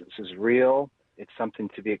presence is real. It's something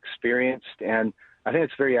to be experienced, and I think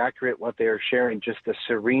it's very accurate what they are sharing, just a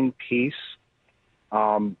serene peace,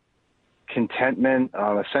 contentment,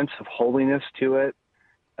 a sense of holiness to it,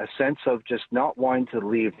 a sense of just not wanting to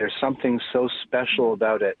leave. There's something so special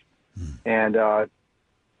about it, and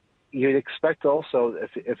you'd expect also,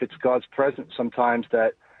 if it's God's presence, sometimes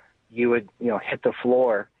that you would, hit the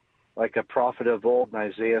floor, like a prophet of old in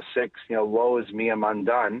Isaiah 6, woe is me, I'm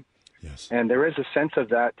undone. Yes. And there is a sense of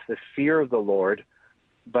that, the fear of the Lord.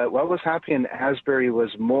 But what was happening in Asbury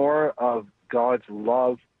was more of God's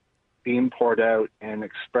love being poured out and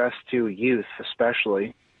expressed to youth,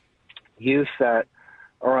 especially youth that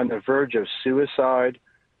are on the verge of suicide,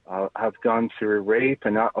 have gone through rape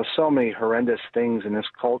and so many horrendous things in this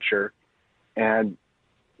culture. And,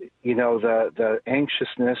 the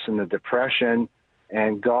anxiousness and the depression,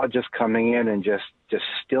 and God just coming in and just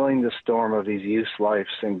stilling the storm of these youth's lives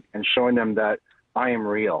and showing them that I am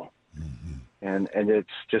real. Mm-hmm. And it's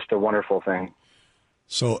just a wonderful thing.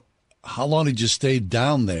 So how long did you stay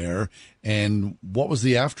down there, and what was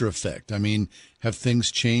the after effect? I mean, have things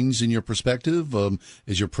changed in your perspective?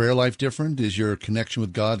 Is your prayer life different? Is your connection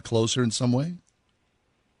with God closer in some way?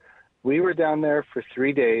 We were down there for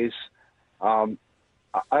 3 days. I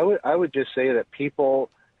would just say that people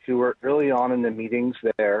who were early on in the meetings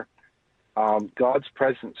there, God's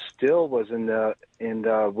presence still was in the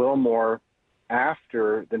Wilmore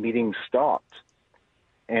after the meeting stopped.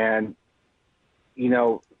 And,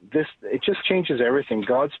 it just changes everything.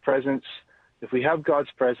 God's presence, if we have God's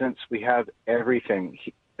presence, we have everything.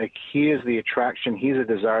 He is the attraction. He's a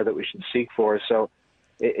desire that we should seek for. So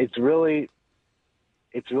it's really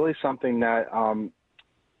something that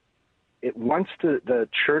once the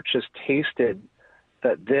church has tasted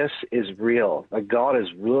that this is real, that God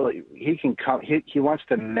is really, he can come, he wants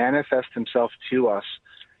to manifest himself to us.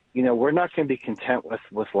 We're not going to be content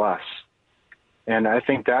with less. And I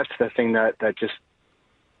think that's the thing that just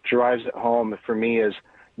drives it home for me is,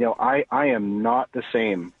 I am not the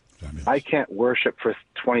same. I can't worship for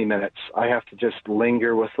 20 minutes. I have to just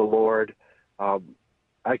linger with the Lord.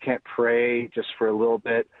 I can't pray just for a little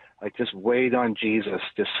bit. Like, just wait on Jesus.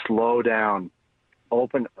 Just slow down.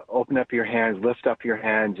 Open up your hands, lift up your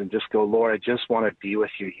hands, and just go, Lord, I just want to be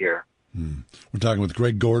with you here. We're talking with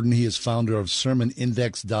Greg Gordon. He is founder of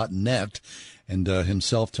SermonIndex.net, and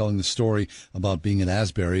himself telling the story about being in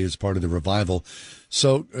Asbury as part of the revival.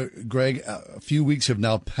 So, Greg, a few weeks have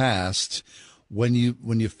now passed. When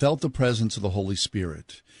you felt the presence of the Holy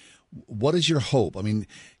Spirit, what is your hope? I mean,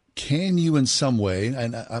 can you in some way,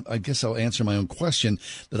 and I guess I'll answer my own question,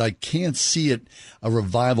 that I can't see a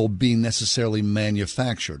revival being necessarily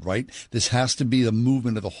manufactured, right? This has to be the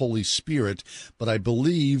movement of the Holy Spirit, but I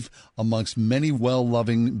believe amongst many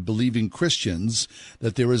well-loving, believing Christians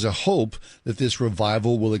that there is a hope that this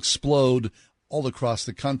revival will explode all across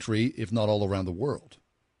the country, if not all around the world.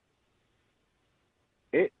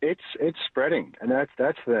 It's spreading, and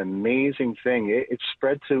that's the amazing thing. It's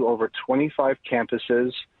spread to over 25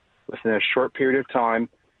 campuses within a short period of time.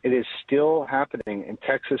 It is still happening in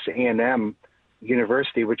Texas A&M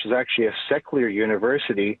University, which is actually a secular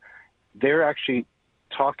university. They're actually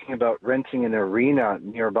talking about renting an arena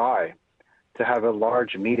nearby to have a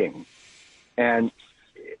large meeting. And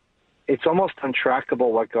it's almost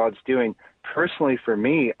untrackable what God's doing. Personally, for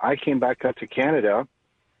me, I came back up to Canada,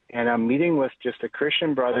 and I'm meeting with just a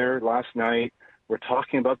Christian brother last night. We're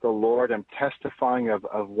talking about the Lord. I'm testifying of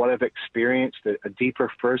what I've experienced, a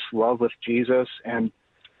deeper first love with Jesus. And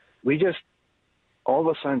we just, all of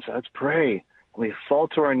a sudden, let's pray. We fall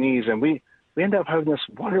to our knees, and we end up having this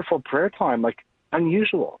wonderful prayer time, like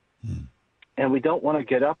unusual. And we don't want to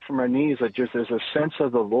get up from our knees. Like, just there's a sense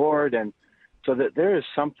of the Lord, and so that there is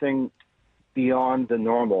something beyond the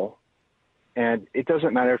normal. And it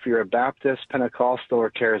doesn't matter if you're a Baptist, Pentecostal,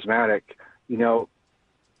 or charismatic.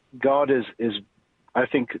 God is I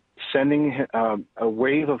think, sending a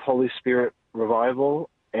wave of Holy Spirit revival,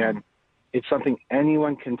 and it's something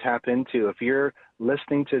anyone can tap into. If you're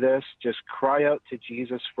listening to this, just cry out to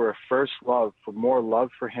Jesus for a first love, for more love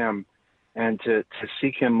for him, and to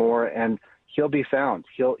seek him more, and he'll be found.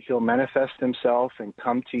 He'll manifest himself and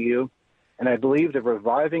come to you. And I believe the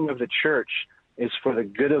reviving of the church is for the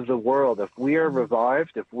good of the world. If we are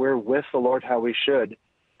revived, if we're with the Lord how we should,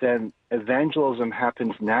 then evangelism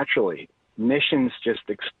happens naturally. Missions just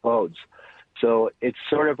explodes. So it's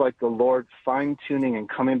sort of like the Lord fine-tuning and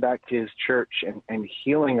coming back to his church and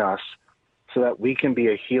healing us so that we can be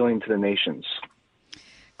a healing to the nations.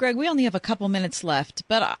 Greg, we only have a couple minutes left,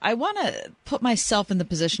 but I want to put myself in the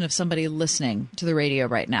position of somebody listening to the radio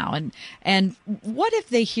right now. And what if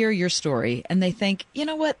they hear your story and they think, you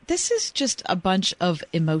know what, this is just a bunch of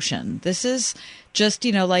emotion. This is just,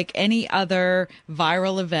 like any other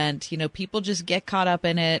viral event. People just get caught up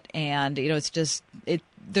in it, and, it's just,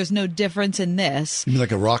 there's no difference in this. You mean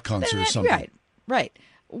like a rock concert or something? Right.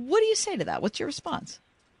 What do you say to that? What's your response?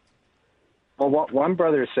 Well, one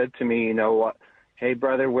brother said to me, hey,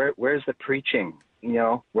 brother, where's the preaching?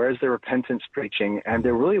 Where's the repentance preaching? And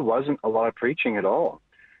there really wasn't a lot of preaching at all.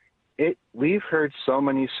 We've heard so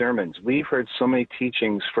many sermons. We've heard so many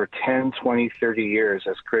teachings for 10, 20, 30 years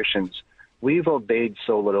as Christians. We've obeyed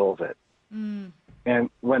so little of it. Mm. And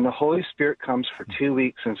when the Holy Spirit comes for 2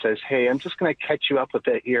 weeks and says, hey, I'm just going to catch you up a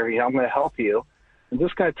bit here. I'm going to help you. I'm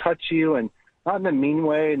just going to touch you, and not in a mean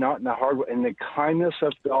way, not in a hard way. And the kindness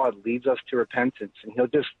of God leads us to repentance. And he'll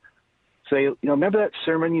just say, remember that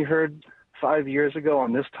sermon you heard 5 years ago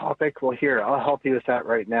on this topic? Well, here, I'll help you with that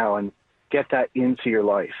right now, and get that into your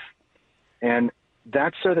life. And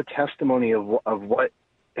that's sort of the testimony of what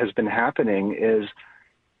has been happening is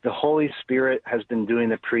the Holy Spirit has been doing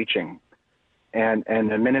the preaching and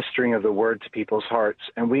the ministering of the word to people's hearts.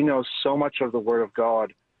 And we know so much of the word of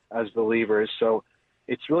God as believers. So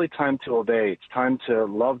it's really time to obey. It's time to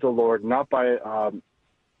love the Lord, not by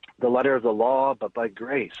the letter of the law, but by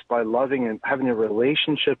grace, by loving and having a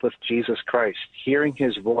relationship with Jesus Christ, hearing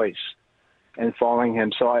his voice and following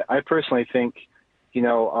him. So I personally think,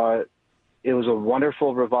 it was a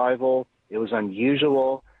wonderful revival. It was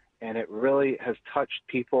unusual, and it really has touched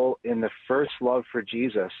people in the first love for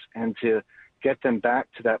Jesus, and to get them back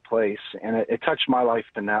to that place. And it touched my life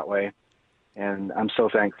in that way, and I'm so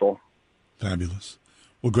thankful. Fabulous.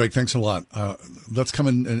 Well, Greg, thanks a lot. Let's come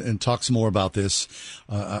in and talk some more about this.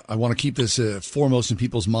 I want to keep this foremost in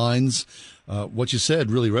people's minds. What you said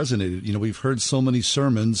really resonated. We've heard so many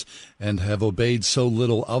sermons and have obeyed so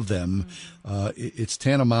little of them. It's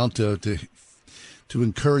tantamount to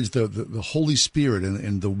encourage the Holy Spirit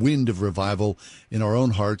and the wind of revival in our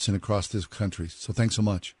own hearts and across this country. So thanks so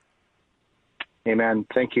much. Amen.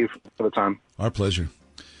 Thank you for the time. Our pleasure.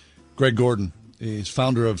 Greg Gordon is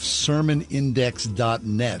founder of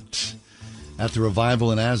sermonindex.net at the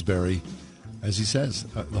revival in Asbury. As he says,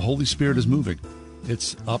 the Holy Spirit is moving.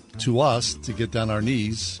 It's up to us to get down our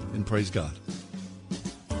knees and praise God.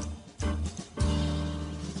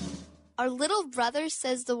 Our little brother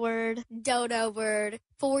says the word dodo bird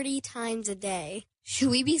 40 times a day. Should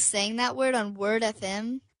we be saying that word on Word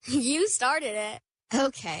FM? You started it.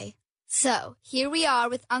 Okay. So, here we are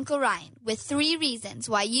with Uncle Ryan with 3 reasons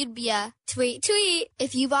why you'd be a tweet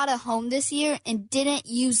if you bought a home this year and didn't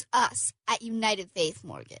use us at United Faith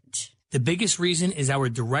Mortgage. The biggest reason is our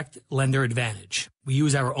direct lender advantage. We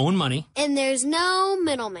use our own money. And there's no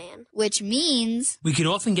middleman. Which means we can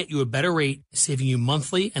often get you a better rate, saving you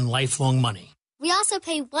monthly and lifelong money. We also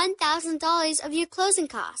pay $1,000 of your closing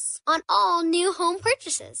costs on all new home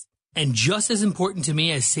purchases. And just as important to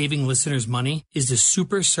me as saving listeners money is the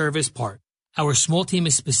super service part. Our small team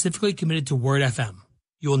is specifically committed to Word FM.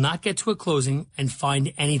 You will not get to a closing and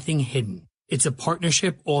find anything hidden. It's a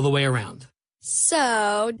partnership all the way around.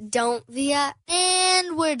 So, don't via,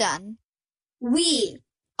 and we're done. We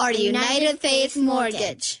are United Faith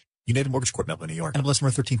Mortgage. United Mortgage Corp, Melville, New York. NMLS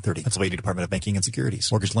number 1330. Pennsylvania Department of Banking and Securities.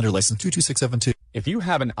 Mortgage lender license 22672. If you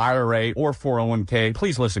have an IRA or 401k,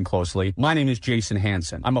 please listen closely. My name is Jason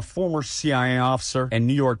Hansen. I'm a former CIA officer and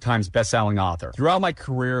New York Times bestselling author. Throughout my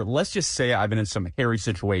career, let's just say I've been in some hairy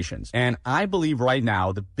situations. And I believe right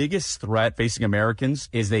now the biggest threat facing Americans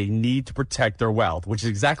is they need to protect their wealth, which is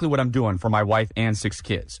exactly what I'm doing for my wife and 6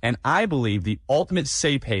 kids. And I believe the ultimate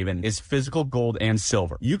safe haven is physical gold and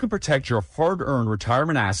silver. You can protect your hard-earned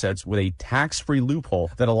retirement assets with a tax-free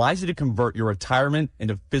loophole that allows you to convert your retirement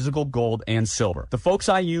into physical gold and silver. silver. The folks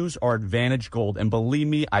I use are Advantage Gold, and believe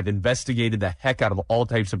me, I've investigated the heck out of all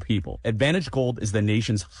types of people. Advantage Gold is the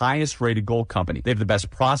nation's highest rated gold company. They have the best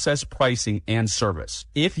process, pricing, and service.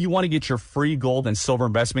 If you want to get your free gold and silver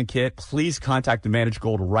investment kit, please contact Advantage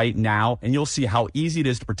Gold right now, and you'll see how easy it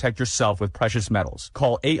is to protect yourself with precious metals.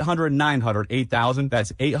 Call 800-900-8000.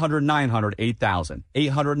 That's 800-900-8000.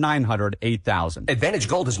 800-900-8000. Advantage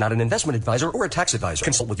Gold is not an investment advisor or a tax advisor.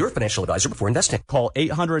 Consult with your financial advisor before investing. Call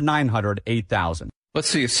 800-900-8000. Let's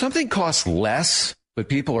see, if something costs less, but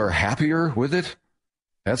people are happier with it,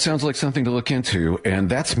 that sounds like something to look into, and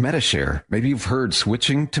that's Medi-Share. Maybe you've heard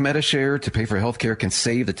switching to Medi-Share to pay for healthcare can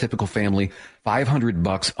save the typical family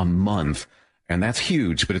 $500 a month, and that's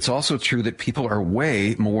huge, but it's also true that people are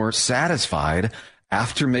way more satisfied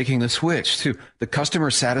after making the switch, too. The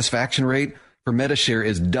customer satisfaction rate for Medi-Share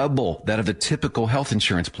is double that of the typical health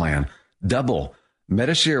insurance plan. Double.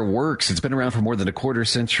 Medi-Share works. It's been around for more than a quarter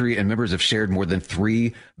century, and members have shared more than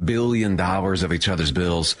 $3 billion of each other's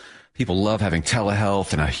bills. People love having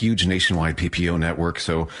telehealth and a huge nationwide PPO network.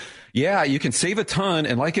 So, yeah, you can save a ton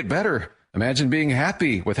and like it better. Imagine being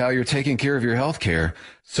happy with how you're taking care of your health care.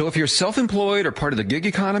 So if you're self-employed or part of the gig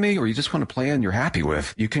economy, or you just want a plan you're happy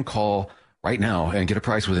with, you can call right now and get a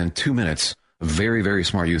price within 2 minutes. Very, very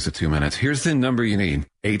smart use of 2 minutes. Here's the number you need.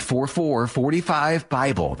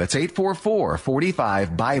 844-45-BIBLE. That's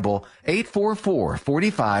 844-45-BIBLE.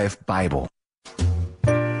 844-45-BIBLE.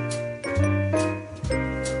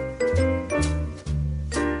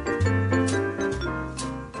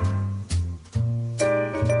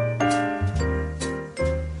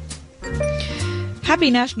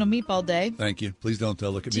 Happy National Meatball Day. Thank you. Please don't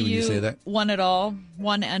look at me when you say that. One and all.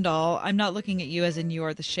 I'm not looking at you as in you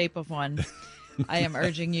are the shape of one. I am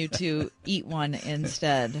urging you to eat one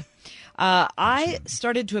instead. I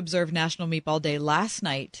started to observe National Meatball Day last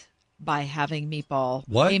night by having a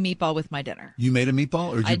meatball with my dinner. You made a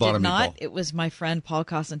meatball, or did you bought a meatball? I did not. It was my friend Paul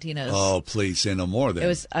Cosentino's. Oh, please say no more then. It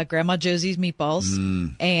was Grandma Josie's meatballs,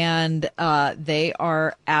 and they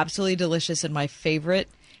are absolutely delicious and my favorite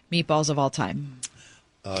meatballs of all time.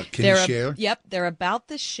 Can you share? Yep, they're about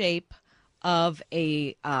the shape of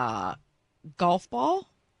a golf ball.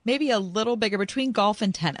 Maybe a little bigger, between golf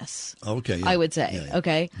and tennis. Okay. Yeah. I would say. Yeah, yeah.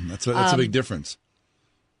 Okay. That's a big difference.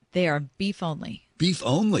 They are beef only. Beef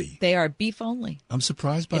only? They are beef only. I'm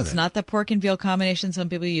surprised by that. It's not the pork and veal combination some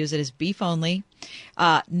people use. It is beef only.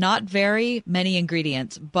 Not very many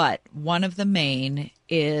ingredients, but one of the main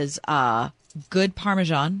is good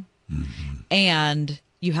Parmesan, and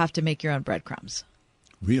you have to make your own breadcrumbs.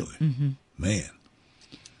 Really? Mm-hmm. Man.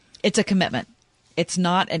 It's a commitment. It's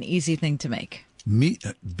not an easy thing to make.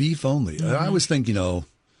 Beef only. I always think,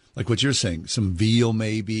 like what you're saying, some veal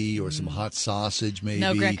maybe, or some hot sausage maybe.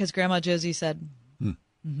 No, because Grandma Josie said.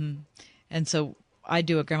 And so I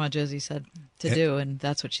do what Grandma Josie said to do, and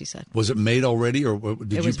that's what she said. Was it made already, or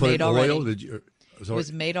did you put it in oil? It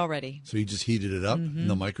was made already. So you just heated it up in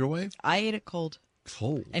the microwave? I ate it cold.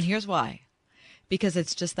 Cold. And here's why. Because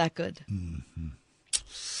it's just that good.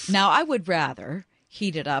 Now, I would rather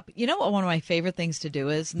heat it up. You know what one of my favorite things to do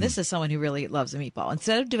is, and this is someone who really loves a meatball,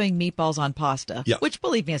 instead of doing meatballs on pasta, which,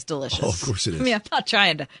 believe me, is delicious. Oh, of course it is. I mean, I'm not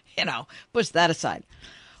trying to, push that aside.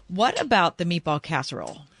 What about the meatball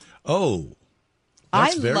casserole? Oh,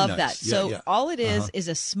 I love nice. that. So all it is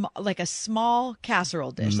a small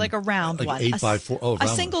casserole dish, like a round like one. 8x4. Oh, a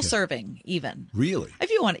single serving, even. Really?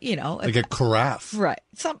 If you want, like a carafe. Right.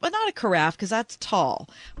 But not a carafe, because that's tall.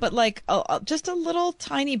 But like just a little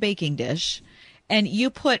tiny baking dish. And you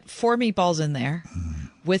put 4 meatballs in there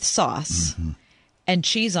with sauce and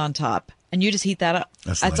cheese on top, and you just heat that up.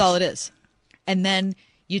 That's nice. All it is. And then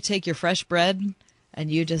you take your fresh bread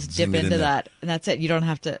and you just dip into that, and that's it. You don't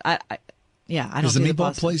have to. I don't. Is the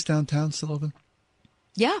meatball place downtown still open?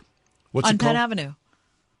 Yeah. What's it called? On Penn Avenue.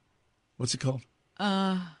 What's it called?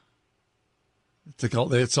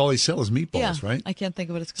 It's all they sell is meatballs, right? I can't think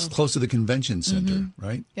of what it's called. It's close to the convention center,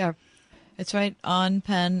 right? Yeah. It's right on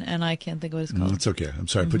Penn, and I can't think of what it's called. It's okay. I'm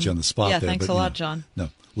sorry I put you on the spot there. Yeah, thanks a lot, John. No.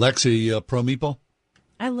 Lex, are you pro meatball?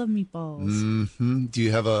 I love meatballs. Do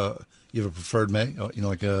you have a preferred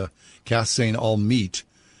like a cast saying all meat?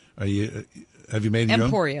 Have you made your own?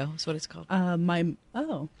 Emporio is what it's called. My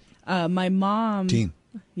mom. Teen.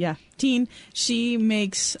 Yeah, Teen. She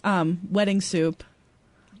makes wedding soup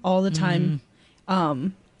all the time.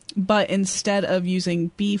 But instead of using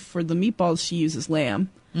beef for the meatballs, she uses lamb.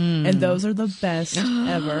 And those are the best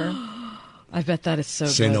ever. I bet that is so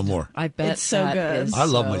good. Say no more. I bet it's so good. I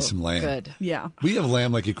love some lamb. Good. Yeah. We have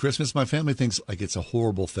lamb like at Christmas. My family thinks like it's a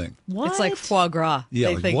horrible thing. What? It's like foie gras. Yeah.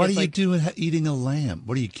 Like, what are you doing eating a lamb?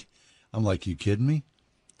 I'm like, you kidding me?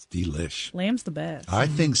 Delish. Lamb's the best. I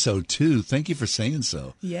think so, too. Thank you for saying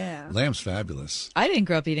so. Yeah. Lamb's fabulous. I didn't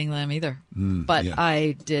grow up eating lamb either, but yeah.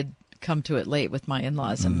 I did come to it late with my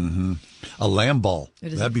in-laws. And A lamb ball.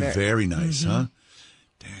 It is That'd be very Mm-hmm. nice, huh?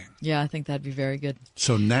 yeah, I think that'd be very good.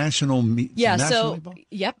 So National Meat. Yeah, National so, Meatball?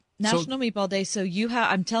 yep, National Meatball Day. So you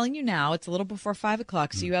have, I'm telling you now, it's a little before 5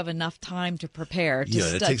 o'clock, so you have enough time to prepare.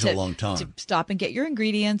 Yeah, it takes a long time. To stop and get your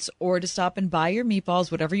ingredients or to stop and buy your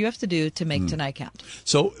meatballs, whatever you have to do to make tonight count.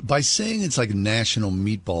 So by saying it's like National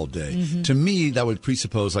Meatball Day, Mm-hmm. to me, that would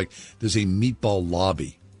presuppose like there's a meatball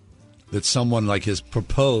lobby that someone like has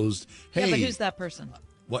proposed. Hey, Yeah, but who's that person?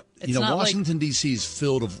 What It's not like- Washington D.C. is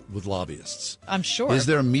filled with lobbyists. I'm sure. Is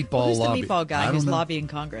there a meatball Who's lobby? the meatball I guy don't who's know. lobbying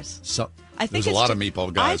Congress? So, I think there's a it's lot ju- of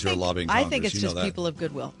meatball guys who are lobbying Congress. I think it's you know just that. people of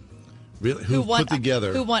goodwill Really? Who want put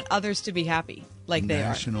together who want others to be happy like they are.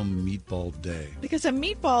 National Meatball Day. Because a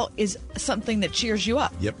meatball is something that cheers you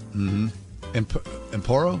up. Yep. Mm-hmm.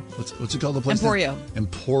 Emporo? What's it called? The place? Emporio.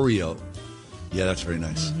 Emporio. Yeah, that's very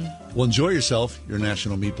nice. Well, enjoy yourself. Your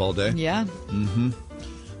National Meatball Day. Yeah. Mm-hmm.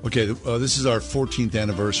 Okay, this is our 14th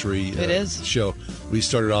anniversary It is. show. We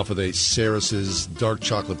started off with a Sarris's dark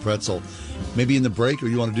chocolate pretzel. Maybe in the break, or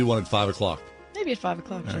you want to do one at 5 o'clock? Maybe at 5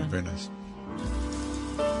 o'clock. All right, John. very nice.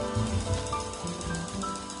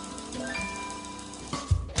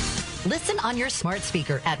 Listen on your smart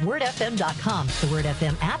speaker at wordfm.com, the Word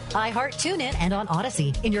FM app, iHeart, TuneIn, and on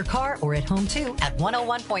Odyssey. In your car or at home, too, at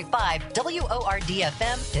 101.5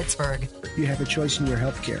 WORD-FM, Pittsburgh. You have a choice in your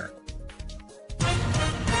health care.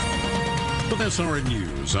 With SRN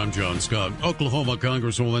News, I'm John Scott. Oklahoma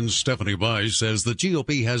Congresswoman Stephanie Bice says the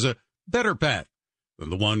GOP has a better path than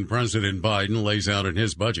the one President Biden lays out in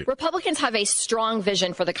his budget. Republicans have a strong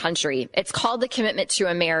vision for the country. It's called the Commitment to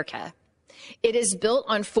America. It is built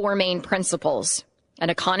on 4 main principles: an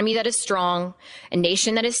economy that is strong, a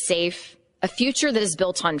nation that is safe, a future that is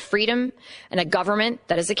built on freedom, and a government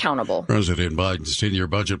that is accountable. President Biden's 10-year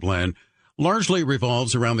budget plan largely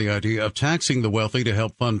revolves around the idea of taxing the wealthy to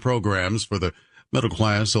help fund programs for the middle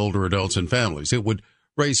class, older adults, and families. It would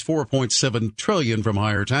raise $4.7 trillion from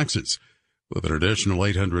higher taxes, with an additional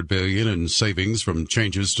 $800 billion in savings from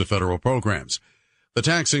changes to federal programs. The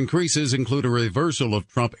tax increases include a reversal of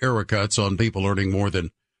Trump-era cuts on people earning more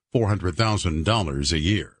than $400,000 a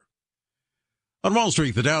year. On Wall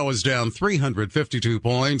Street, the Dow is down 352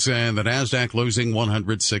 points and the Nasdaq losing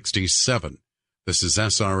 167. This is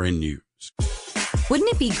SRN News. Wouldn't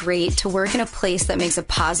it be great to work in a place that makes a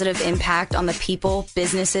positive impact on the people,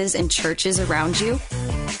 businesses, and churches around you?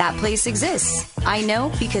 That place exists. I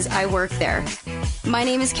know because I work there. My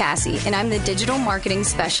name is Cassie, and I'm the digital marketing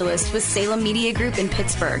specialist with Salem Media Group in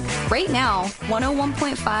Pittsburgh. Right now,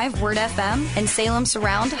 101.5 Word FM and Salem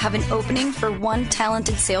Surround have an opening for one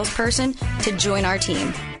talented salesperson to join our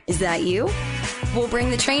team. Is that you? We'll bring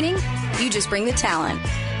the training. You just bring the talent.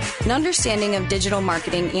 An understanding of digital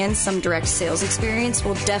marketing and some direct sales experience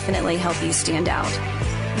will definitely help you stand out.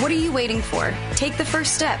 What are you waiting for? Take the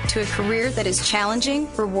first step to a career that is challenging,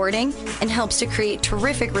 rewarding, and helps to create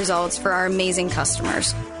terrific results for our amazing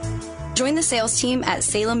customers. Join the sales team at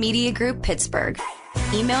Salem Media Group, Pittsburgh.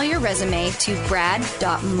 Email your resume to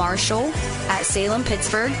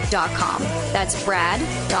brad.marshall@salempittsburgh.com. That's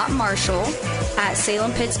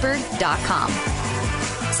brad.marshall@salempittsburgh.com.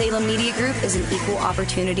 Salem Media Group is an equal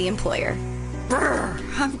opportunity employer. Brr,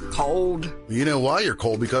 I'm cold. You know why you're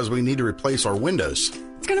cold? Because we need to replace our windows.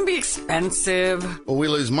 It's going to be expensive. Well, we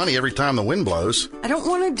lose money every time the wind blows. I don't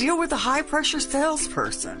want to deal with a high-pressure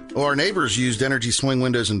salesperson. Well, our neighbors used Energy Swing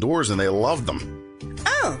windows and doors, and they loved them.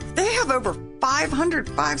 Oh, they have over 500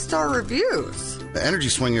 five-star reviews. The Energy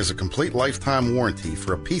Swing is a complete lifetime warranty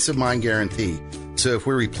for a peace of mind guarantee. So if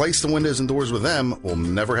we replace the windows and doors with them, we'll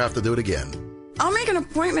never have to do it again. I'll make an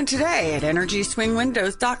appointment today at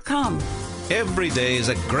EnergySwingWindows.com. Every day is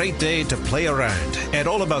a great day to play around at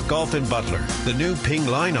All About Golf in Butler. The new Ping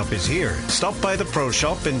lineup is here. Stop by the Pro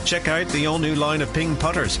Shop and check out the all-new line of Ping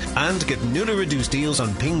putters and get newly reduced deals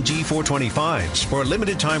on Ping G425s for a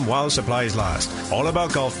limited time while supplies last. All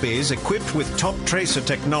About Golf bays equipped with top tracer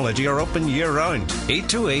technology are open year-round. 8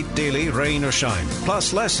 to 8 daily, rain or shine.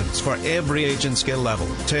 Plus lessons for every age and skill level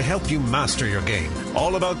to help you master your game.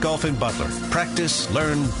 All About Golf in Butler. Practice,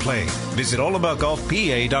 learn, play. Visit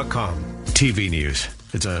allaboutgolfpa.com. TV news.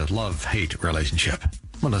 It's a love-hate relationship.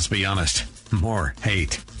 Well, let's be honest. More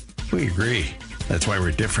hate. We agree. That's why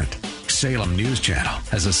we're different. Salem News Channel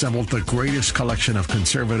has assembled the greatest collection of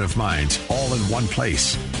conservative minds all in one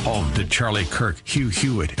place. Home to Charlie Kirk, Hugh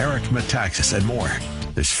Hewitt, Eric Metaxas, and more.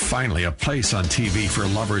 There's finally a place on TV for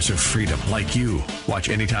lovers of freedom like you. Watch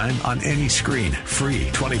anytime on any screen. Free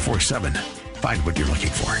 24/7. Find what you're looking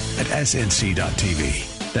for at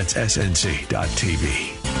snc.tv. That's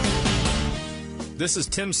snc.tv. This is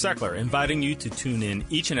Tim Seckler inviting you to tune in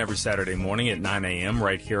each and every Saturday morning at 9 a.m.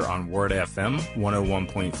 right here on Word FM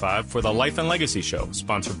 101.5 for the Life and Legacy Show,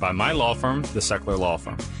 sponsored by my law firm, the Seckler Law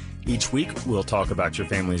Firm. Each week, we'll talk about your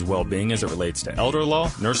family's well-being as it relates to elder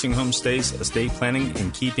law, nursing home stays, estate planning,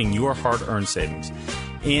 and keeping your hard-earned savings.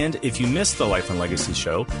 And if you missed the Life and Legacy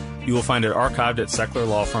Show, you will find it archived at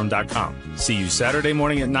SecklerLawFirm.com. See you Saturday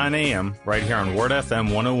morning at 9 a.m. right here on Word FM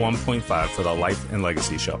 101.5 for the Life and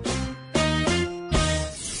Legacy Show.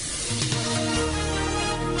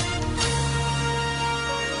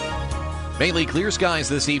 Mainly clear skies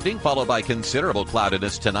this evening, followed by considerable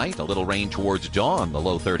cloudiness tonight. A little rain towards dawn, the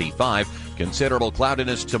low 35. Considerable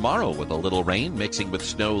cloudiness tomorrow with a little rain mixing with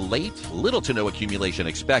snow late. Little to no accumulation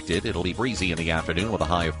expected. It'll be breezy in the afternoon with a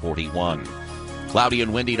high of 41. Cloudy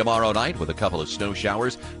and windy tomorrow night with a couple of snow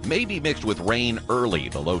showers, maybe mixed with rain early,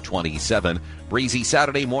 the low 27. Breezy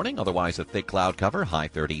Saturday morning, otherwise a thick cloud cover, high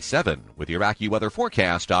 37. With your AccuWeather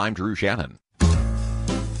forecast, I'm Drew Shannon.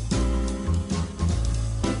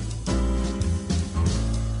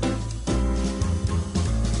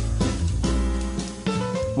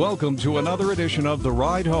 Welcome to another edition of The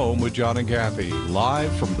Ride Home with John and Kathy,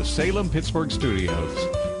 live from the Salem-Pittsburgh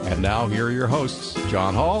studios. And now here are your hosts,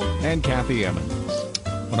 John Hall and Kathy Emmons.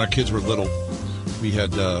 When our kids were little, we had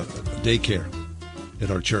daycare at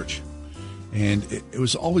our church. And it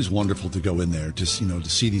was always wonderful to go in there, just, to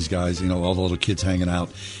see these guys, all the little kids hanging out,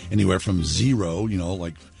 anywhere from 0,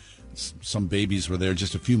 like some babies were there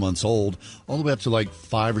just a few months old, all the way up to like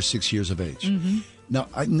 5 or 6 years of age. Mm-hmm. Now,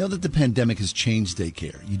 I know that the pandemic has changed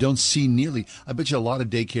daycare. You don't see nearly, I bet you a lot of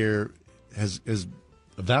daycare has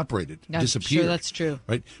evaporated, disappeared. Sure, that's true.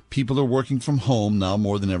 Right? People are working from home now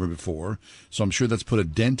more than ever before, so I'm sure that's put a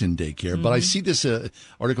dent in daycare. Mm-hmm. But I see this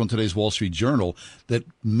article in today's Wall Street Journal that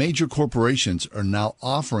major corporations are now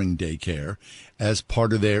offering daycare as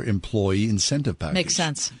part of their employee incentive package. Makes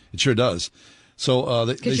sense. It sure does. So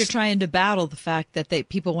because you're trying to battle the fact that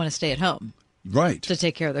people want to stay at home. Right. To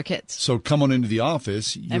take care of their kids. So come on into the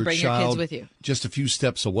office, and bring your kids with you. Just a few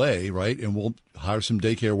steps away, right? And we'll hire some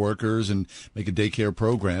daycare workers and make a daycare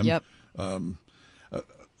program. Yep.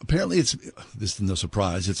 Apparently, this is no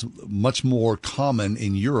surprise, it's much more common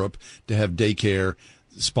in Europe to have daycare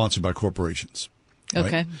sponsored by corporations. Right?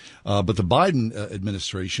 Okay. But the Biden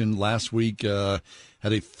administration last week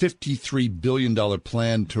had a $53 billion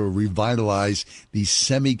plan to revitalize the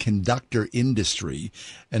semiconductor industry.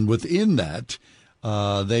 And within that,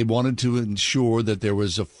 they wanted to ensure that there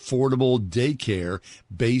was affordable daycare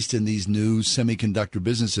based in these new semiconductor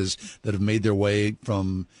businesses that have made their way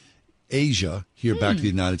from Asia here back to the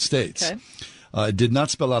United States. Okay. It did not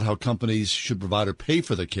spell out how companies should provide or pay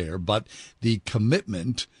for the care, but the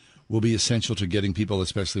commitment will be essential to getting people,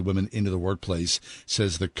 especially women, into the workplace,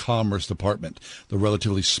 says the Commerce Department. Though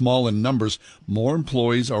relatively small in numbers, more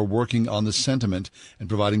employees are working on the sentiment and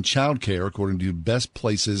providing child care, according to Best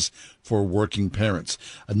Places for Working Parents,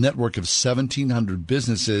 a network of 1,700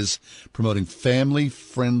 businesses promoting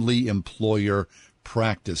family-friendly employer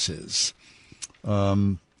practices.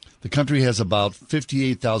 The country has about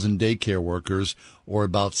 58,000 daycare workers, or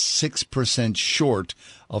about 6% short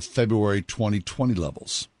of February 2020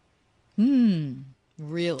 levels.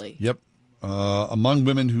 Really? Yep. Among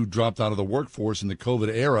women who dropped out of the workforce in the COVID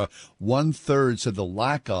era, 1/3 said the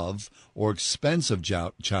lack of or expense of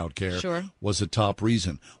child care was the top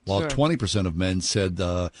reason, while 20% of men said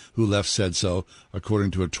who left said so,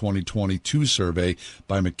 according to a 2022 survey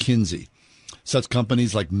by McKinsey. Such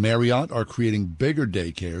companies like Marriott are creating bigger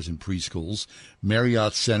daycares and preschools.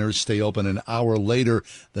 Marriott centers stay open an hour later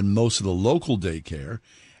than most of the local daycare,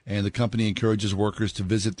 and the company encourages workers to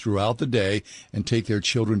visit throughout the day and take their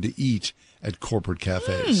children to eat at corporate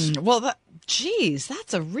cafes. Well,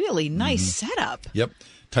 that's a really nice setup. Yep.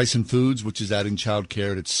 Tyson Foods, which is adding child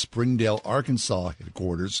care at its Springdale, Arkansas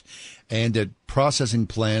headquarters and at processing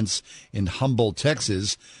plants in Humboldt,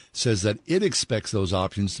 Texas, says that it expects those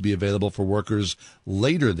options to be available for workers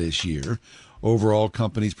later this year. Overall,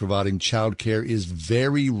 companies providing child care is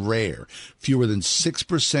very rare. Fewer than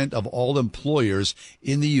 6% of all employers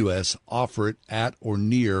in the U.S. offer it at or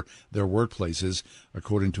near their workplaces,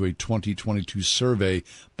 according to a 2022 survey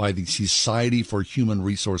by the Society for Human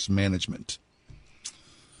Resource Management.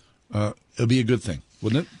 It'll be a good thing,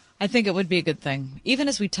 wouldn't it? I think it would be a good thing. Even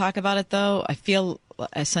as we talk about it, though, I feel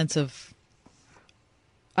a sense of,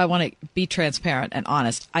 I want to be transparent and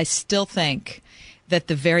honest. I still think that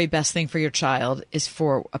the very best thing for your child is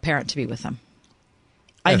for a parent to be with them.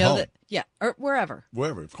 I know that, or wherever.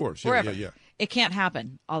 Wherever, of course. Yeah, wherever. Yeah. It can't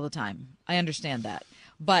happen all the time. I understand that.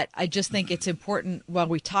 But I just think it's important while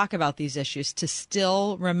we talk about these issues to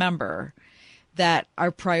still remember that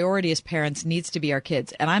our priority as parents needs to be our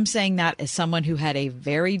kids. And I'm saying that as someone who had a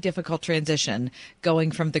very difficult transition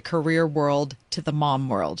going from the career world to the mom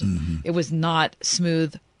world. Mm-hmm. It was not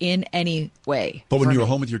smooth in any way. But when you were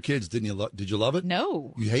home with your kids, did you love it?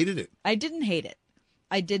 No. You hated it? I didn't hate it.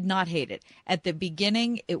 I did not hate it. At the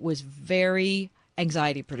beginning, it was very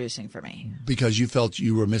anxiety producing for me. Because you felt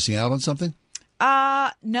you were missing out on something?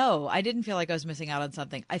 No, I didn't feel like I was missing out on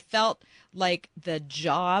something. I felt like the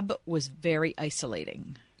job was very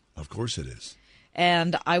isolating. Of course it is.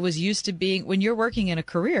 And I was used to being, when you're working in a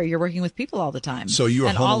career, you're working with people all the time. So you were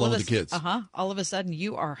home alone with the kids. All of a sudden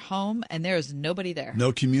you are home and there is nobody there.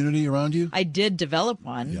 No community around you? I did develop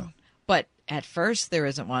one, but at first there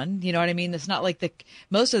isn't one. You know what I mean? It's not like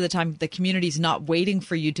most of the time the community's not waiting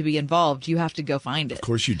for you to be involved. You have to go find it. Of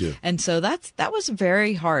course you do. And so that was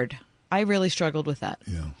very hard. I really struggled with that.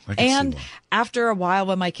 Yeah, and after a while,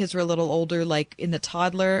 when my kids were a little older, like in the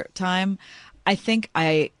toddler time, I think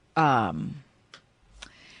I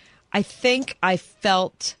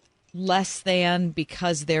felt less than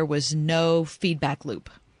because there was no feedback loop.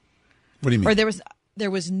 What do you mean? Or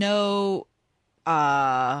there was no.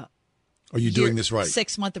 Are you doing this right?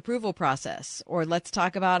 6-month approval process, or let's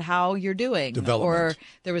talk about how you're doing. Development. Or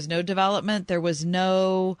there was no development. There was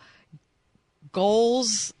no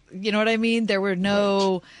goals. You know what I mean? There were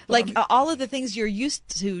no, all of the things you're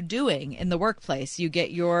used to doing in the workplace. You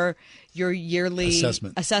get your yearly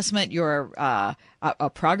assessment, your a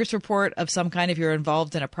progress report of some kind if you're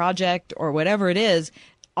involved in a project or whatever it is.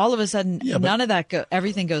 All of a sudden, none of that,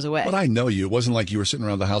 everything goes away. But I know you. It wasn't like you were sitting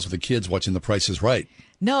around the house with the kids watching The Price is Right.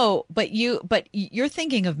 No, but you're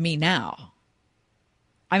thinking of me now.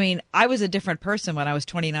 I mean, I was a different person when I was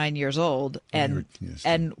 29 years old and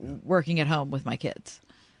working at home with my kids.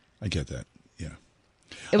 I get that. Yeah.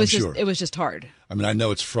 It was just hard. I mean, I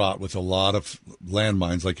know it's fraught with a lot of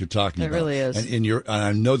landmines like you're talking about. It really is. And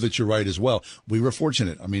I know that you're right as well. We were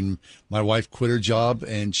fortunate. I mean, my wife quit her job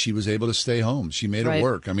and she was able to stay home. She made it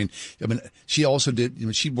work. I mean, she also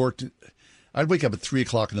did, she worked. I'd wake up at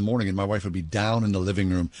 3:00 in the morning and my wife would be down in the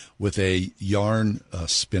living room with a yarn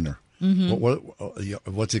spinner.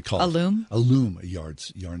 Mm-hmm. What's it called? A loom? A loom, a yarn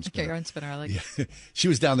spinner. Okay, yarn spinner, I like it. She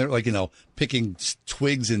was down there, picking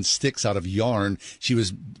twigs and sticks out of yarn. She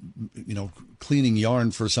was, cleaning yarn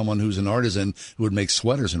for someone who's an artisan who would make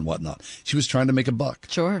sweaters and whatnot. She was trying to make a buck.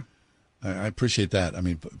 Sure. I appreciate that. I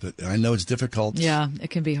mean, but I know it's difficult. Yeah, it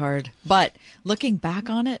can be hard. But looking back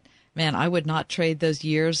on it, man, I would not trade those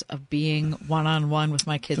years of being one-on-one with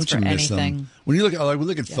my kids for anything. When you look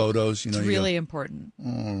at photos, it's really important. Oh,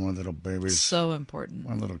 my little babies. So important.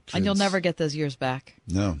 My little kids. And you'll never get those years back.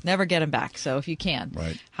 No. Never get them back. So if you can,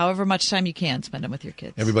 however much time you can, spend them with your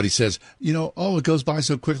kids. Everybody says, it goes by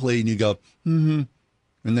so quickly. And you go, mm-hmm.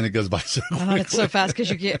 And then it goes by so quickly. It's so fast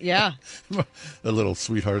because you get, The little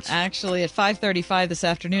sweethearts. Actually, at 5:35 this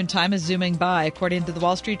afternoon, time is zooming by. According to the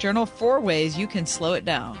Wall Street Journal, 4 ways you can slow it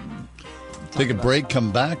down. Take a break,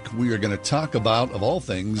 come back. We are going to talk about, of all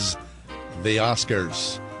things, the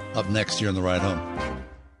Oscars. Up next here on The Ride Home.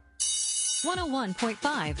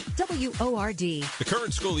 101.5 WORD. The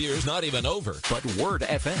current school year is not even over, but Word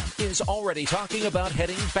FM is already talking about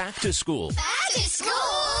heading back to school. Back to school!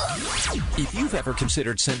 If you've ever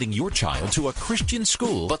considered sending your child to a Christian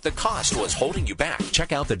school, but the cost was holding you back,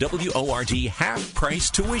 check out the WORD half-price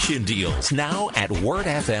tuition deals now at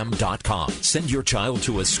wordfm.com. Send your child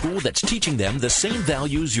to a school that's teaching them the same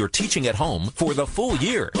values you're teaching at home for the full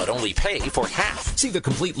year, but only pay for half. See the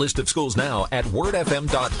complete list of schools now at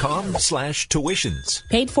wordfm.com/tuitions.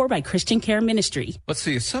 Paid for by Christian Care Ministry. Let's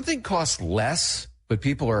see, if something costs less, but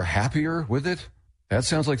people are happier with it, that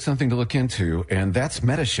sounds like something to look into, and that's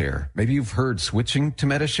Medishare. Maybe you've heard switching to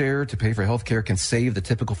Medishare to pay for healthcare can save the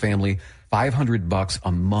typical family $500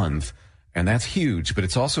 a month, and that's huge, but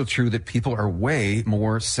it's also true that people are way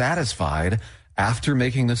more satisfied after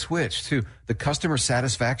making the switch, too. The customer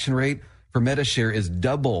satisfaction rate for Medishare is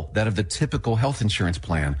double that of the typical health insurance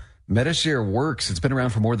plan. Medishare works. It's been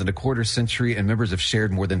around for more than a quarter century, and members have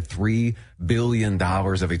shared more than $3 billion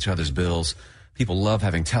of each other's bills. People love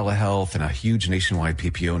having telehealth and a huge nationwide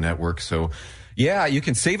PPO network. So, yeah, you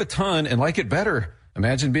can save a ton and like it better.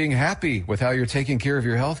 Imagine being happy with how you're taking care of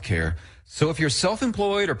your health care. So if you're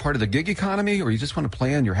self-employed or part of the gig economy, or you just want a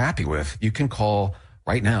plan you're happy with, you can call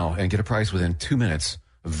right now and get a price within 2 minutes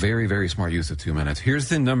A very, very smart use of 2 minutes. Here's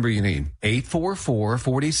the number you need.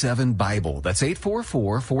 844-47-BIBLE. That's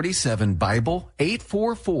 844-47-BIBLE.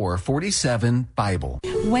 844-47-BIBLE.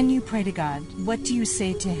 When you pray to God, what do you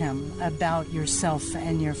say to him about yourself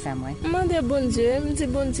and your family? I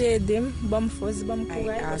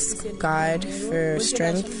ask God for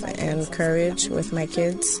strength and courage with my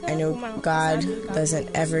kids. I know God doesn't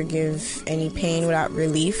ever give any pain without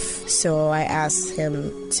relief, so I ask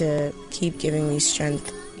him to keep giving me strength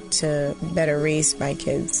to better raise my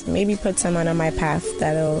kids. Maybe put someone on my path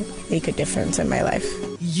that'll make a difference in my life.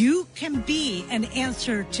 You can be an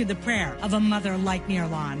answer to the prayer of a mother like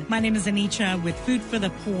Nirlan. My name is Anicha with Food for the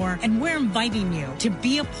Poor, and we're inviting you to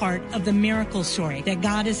be a part of the miracle story that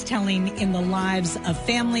God is telling in the lives of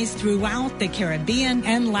families throughout the Caribbean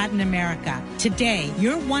and Latin America. Today,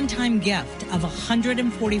 your one-time gift of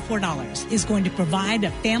 $144 is going to provide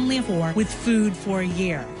a family of 4 with food for a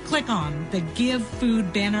year. Click on the Give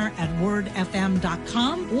Food banner at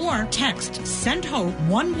wordfm.com or text Send Hope,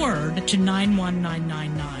 one word, to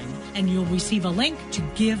 91999. And you'll receive a link to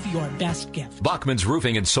give your best gift. Bachman's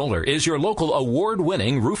Roofing and Solar is your local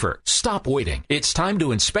award-winning roofer. Stop waiting. It's time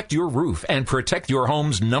to inspect your roof and protect your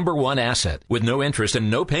home's #1 asset. With no interest and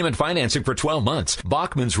no payment financing for 12 months,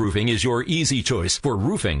 Bachman's Roofing is your easy choice for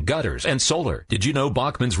roofing, gutters, and solar. Did you know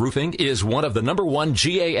Bachman's Roofing is one of the #1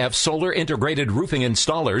 GAF solar integrated roofing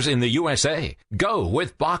installers in the USA? Go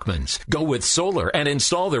with Bachman's. Go with solar and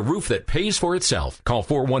install the roof that pays for itself. Call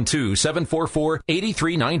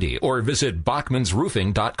 412-744-8390 or visit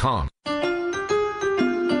bachmansroofing.com.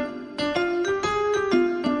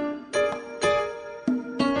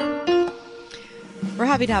 We're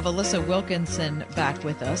happy to have Alyssa Wilkinson back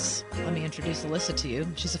with us. Let me introduce Alyssa to you.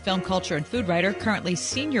 She's a film culture and food writer, currently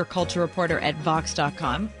senior culture reporter at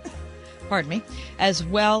Vox.com. Pardon me, as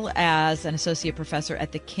well as an associate professor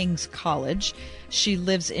at the King's College. She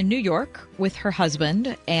lives in New York with her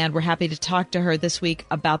husband, and we're happy to talk to her this week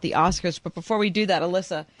about the Oscars. But before we do that,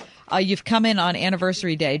 Alyssa, you've come in on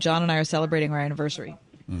anniversary day. John and I are celebrating our anniversary.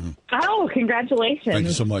 Mm-hmm. Oh, congratulations. Thank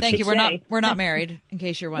you so much. Thank you. We're not married, in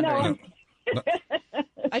case you're wondering. No.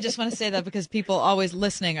 I just want to say that because people always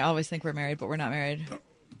listening always think we're married, but we're not married.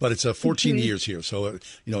 But it's 14 years here, so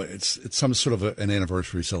it's some sort of an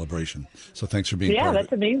anniversary celebration. So thanks for being part of it. Yeah,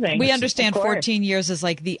 that's amazing. We understand 14 years is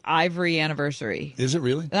like the Ivory anniversary. Is it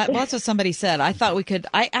really? That's what somebody said. I thought we could.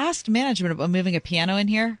 I asked management about moving a piano in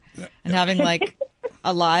here and having like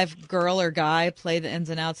a live girl or guy play the ins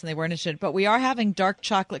and outs, and they weren't interested. But we are having dark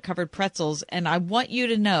chocolate covered pretzels, and I want you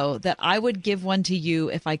to know that I would give one to you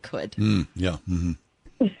if I could. Yeah. Mm-hmm.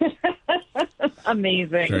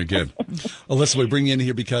 Amazing. Very good. Alyssa, we bring you in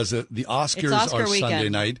here because the Oscars are Sunday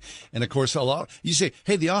night. And, of course, you say,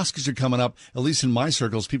 hey, the Oscars are coming up. At least in my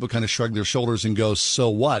circles, people kind of shrug their shoulders and go, so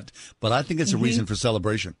what? But I think it's a reason for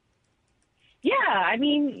celebration. Yeah. I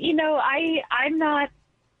mean, I'm not,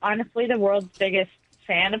 honestly, the world's biggest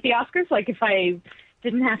fan of the Oscars. Like, if I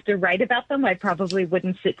didn't have to write about them, I probably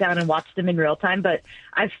wouldn't sit down and watch them in real time. But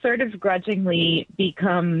I've sort of grudgingly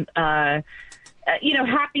become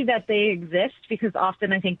happy that they exist, because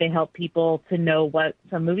often I think they help people to know what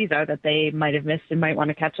some movies are that they might have missed and might want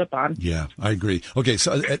to catch up on. Yeah, I agree. Okay,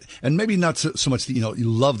 so and maybe not so much you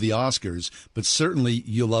love the Oscars, but certainly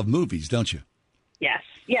you love movies, don't you? Yes,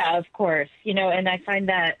 yeah, of course. And I find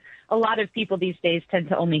that a lot of people these days tend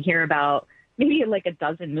to only hear about maybe like a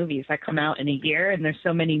dozen movies that come out in a year, and there's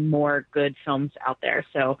so many more good films out there.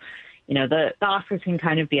 So the Oscars can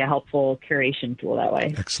kind of be a helpful curation tool that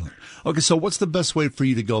way. Excellent. Okay, so what's the best way for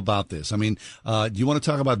you to go about this? I mean, do you want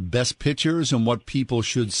to talk about best pictures and what people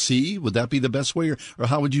should see? Would that be the best way, or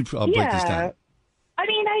how would you break this down? I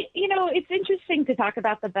mean, it's interesting to talk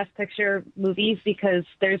about the best picture movies because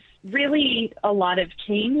there's really a lot of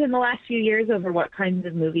change in the last few years over what kinds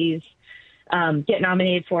of movies get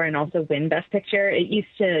nominated for and also win best picture. It used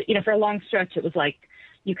to, for a long stretch, it was like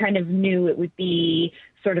you kind of knew it would be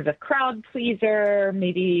sort of a crowd pleaser,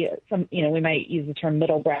 maybe some, we might use the term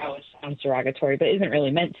middlebrow, which sounds derogatory, but isn't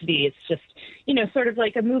really meant to be. It's just, sort of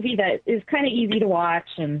like a movie that is kind of easy to watch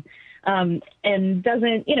and doesn't,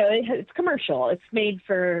 it's commercial. It's made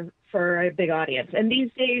for a big audience. And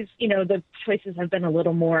these days, the choices have been a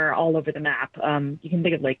little more all over the map. You can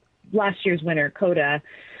think of like last year's winner, Coda,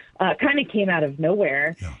 kind of came out of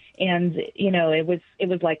nowhere. Yeah. And, it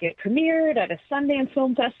was like it premiered at a Sundance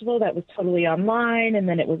Film Festival that was totally online, and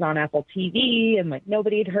then it was on Apple TV, and like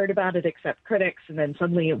nobody had heard about it except critics, and then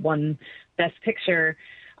suddenly it won Best Picture.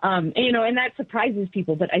 And that surprises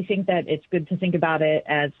people, but I think that it's good to think about it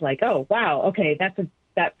as like, oh, wow, okay, that's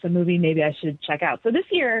a movie maybe I should check out. So this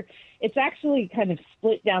year, it's actually kind of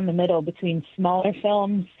split down the middle between smaller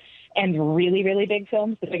films and really, really big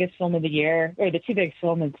films. The biggest film of the year, or the two biggest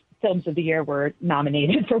films of the year were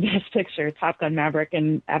nominated for Best Picture, Top Gun Maverick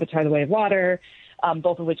and Avatar: The Way of Water,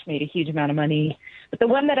 both of which made a huge amount of money. But the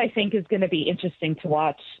one that I think is going to be interesting to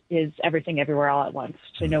watch is Everything Everywhere All at Once,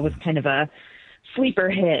 which I know was kind of a sleeper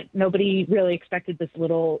hit. Nobody really expected this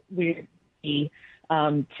little weird to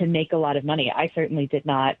make a lot of money. I certainly did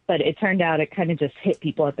not, but it turned out it kind of just hit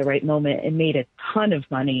people at the right moment and made a ton of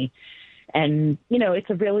money. And, you know, it's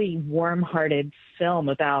a really warm-hearted film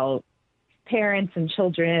about parents and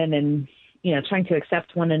children and, you know, trying to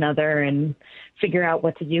accept one another and figure out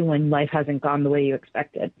what to do when life hasn't gone the way you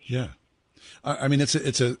expected. Yeah. I mean, it's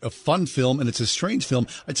a fun film, and it's a strange film.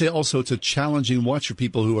 I'd say also it's a challenging watch for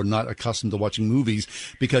people who are not accustomed to watching movies,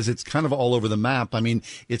 because it's kind of all over the map. I mean,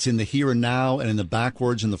 it's in the here and now and in the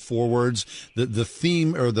backwards and the forwards. The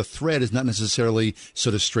theme or the thread is not necessarily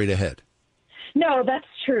sort of straight ahead. No, that's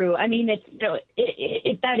true. I mean, it's, you know,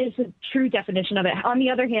 that is a true definition of it. On the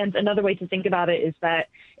other hand, another way to think about it is that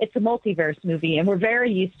it's a multiverse movie, and we're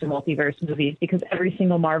very used to multiverse movies because every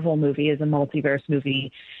single Marvel movie is a multiverse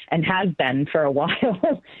movie and has been for a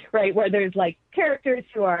while, right? Where there's like characters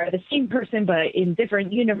who are the same person but in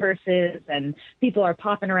different universes, and people are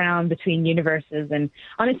popping around between universes. And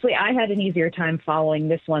honestly, I had an easier time following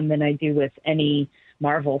this one than I do with any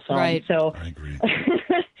Marvel film. Right. So I agree.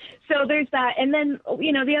 So there's that. And then,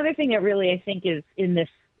 you know, the other thing that really I think is in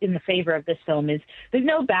the favor of this film is there's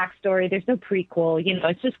no backstory. There's no prequel. You know,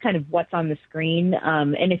 it's just kind of what's on the screen.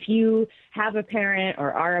 And if you have a parent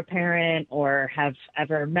or are a parent or have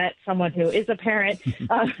ever met someone who is a parent,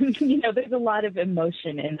 you know, there's a lot of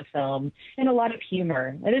emotion in the film and a lot of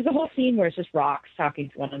humor. And there's a whole scene where it's just rocks talking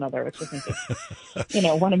to one another, which I think is, you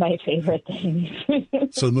know, one of my favorite things.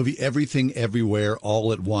 So the movie Everything Everywhere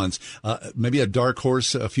All at Once, maybe a dark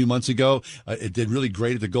horse a few months ago. It did really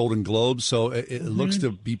great at the Golden Globes. So it looks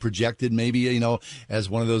to be projected maybe, you know, as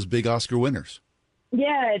one of those big Oscar winners.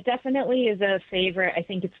 Yeah, it definitely is a favorite. I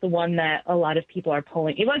think it's the one that a lot of people are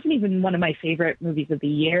pulling. It wasn't even one of my favorite movies of the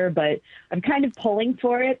year, but I'm kind of pulling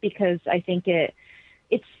for it because I think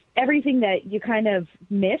it's everything that you kind of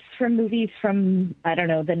miss from movies from, I don't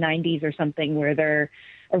know, the 90s or something, where they're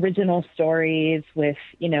original stories with,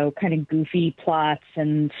 you know, kind of goofy plots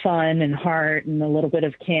and fun and heart and a little bit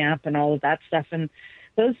of camp and all of that stuff. And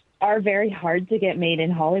those are very hard to get made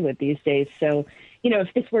in Hollywood these days. So, you know,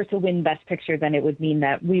 if this were to win Best Picture, then it would mean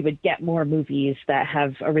that we would get more movies that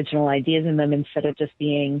have original ideas in them instead of just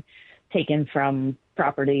being taken from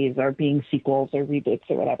properties or being sequels or reboots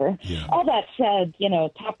or whatever. Yeah. All that said, you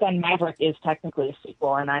know, Top Gun Maverick is technically a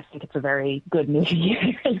sequel, and I think it's a very good movie.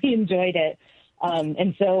 I really enjoyed it.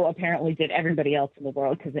 And so apparently did everybody else in the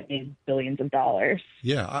world because it made billions of dollars.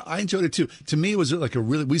 Yeah, I enjoyed it too. To me, it was like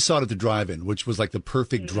we saw it at the drive-in, which was like the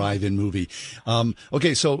perfect drive-in movie.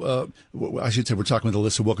 Okay, so I should say we're talking with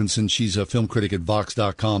Alyssa Wilkinson. She's a film critic at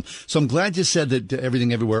Vox.com. So I'm glad you said that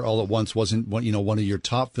Everything Everywhere All at Once wasn't one of your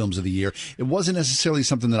top films of the year. It wasn't necessarily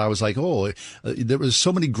something that I was like, there was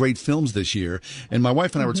so many great films this year. And my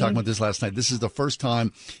wife and I were talking about this last night. This is the first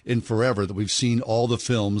time in forever that we've seen all the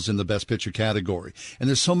films in the Best Picture category. And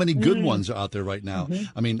there's so many good ones out there right now.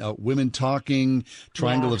 I mean, Women Talking,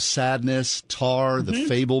 Triangle of Sadness, Tar, The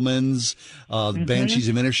Fabelmans, The Banshees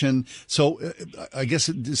of Inisherin. So I guess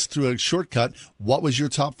just through a shortcut, what was your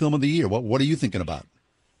top film of the year? What are you thinking about?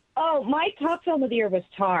 Oh, my top film of the year was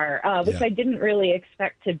Tar, which I didn't really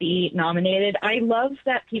expect to be nominated. I love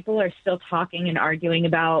that people are still talking and arguing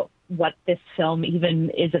about what this film even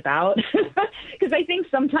is about, because I think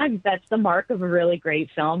sometimes that's the mark of a really great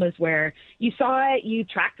film, is where you saw it, you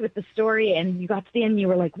tracked with the story, and you got to the end and you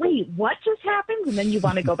were like, wait, what just happened? And then you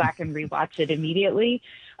want to go back and rewatch it immediately.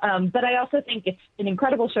 But I also think it's an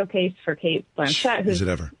incredible showcase for Cate Blanchett, who's,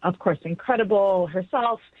 of course, incredible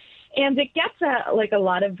herself. And it gets at like a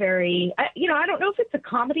lot of very, I don't know if it's a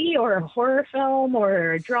comedy or a horror film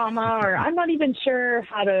or a drama, or I'm not even sure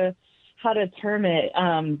how to term it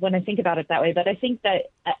when I think about it that way. But I think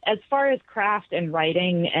that as far as craft and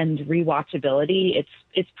writing and rewatchability,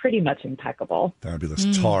 it's pretty much impeccable. Fabulous.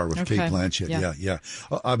 Tar with Cate Blanchett. Yeah.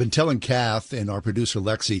 I've been telling Kath and our producer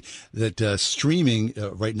Lexi that streaming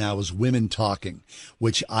right now is Women Talking,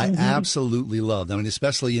 which I absolutely love. I mean,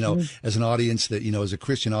 especially, as an audience that, as a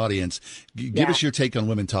Christian audience, give us your take on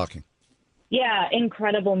Women Talking. Yeah,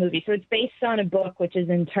 incredible movie. So it's based on a book, which is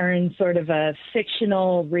in turn sort of a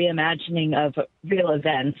fictional reimagining of real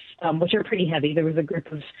events, which are pretty heavy. There was a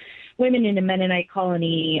group of women in a Mennonite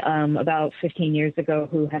colony about 15 years ago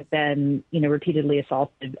who had been, repeatedly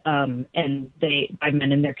assaulted by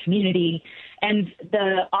men in their community. And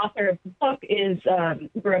the author of the book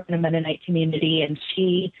grew up in a Mennonite community, and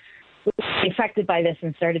she affected by this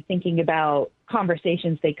and started thinking about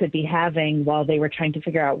conversations they could be having while they were trying to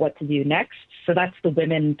figure out what to do next. So that's the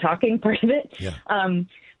women talking part of it. Yeah.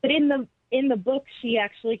 But in the book, she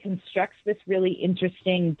actually constructs this really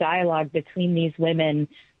interesting dialogue between these women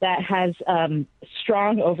that has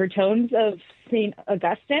strong overtones of St.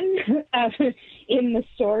 Augustine in the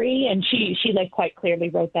story, and she like quite clearly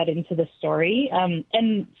wrote that into the story.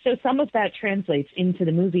 And so some of that translates into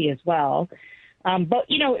the movie as well. But,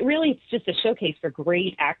 really it's just a showcase for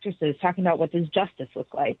great actresses talking about what does justice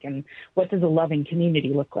look like and what does a loving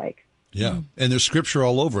community look like. Yeah, and there's scripture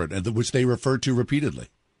all over it, which they refer to repeatedly.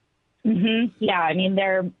 Mm-hmm. Yeah, I mean,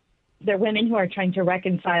 they're women who are trying to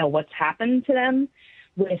reconcile what's happened to them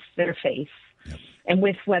with their faith and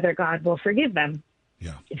with whether God will forgive them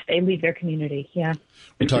if they leave their community. Yeah.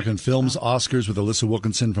 We're talking films, Oscars with Alyssa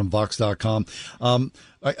Wilkinson from Vox.com.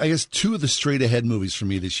 I guess two of the straight ahead movies for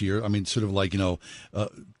me this year, I mean, sort of like,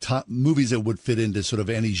 top movies that would fit into sort of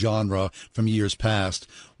any genre from years past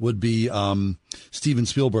would be Steven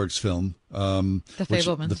Spielberg's film, The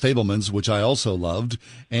Fabelmans, which I also loved,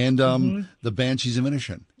 and The Banshees of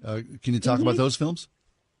Inisherin. Can you talk about those films?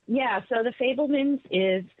 Yeah, so The Fabelmans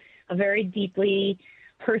is a very deeply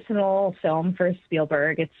personal film for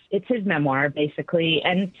Spielberg. It's his memoir, basically.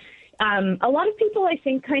 And a lot of people, I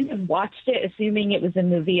think, kind of watched it assuming it was a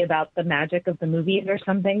movie about the magic of the movies or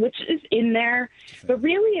something, which is in there. But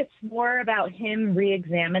really, it's more about him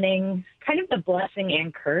re-examining kind of the blessing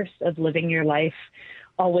and curse of living your life,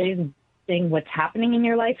 always seeing what's happening in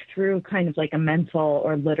your life through kind of like a mental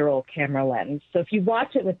or literal camera lens. So if you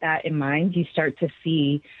watch it with that in mind, you start to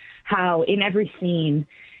see how in every scene,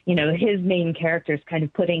 his main character is kind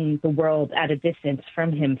of putting the world at a distance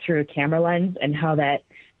from him through a camera lens and how that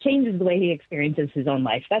changes the way he experiences his own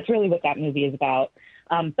life. That's really what that movie is about.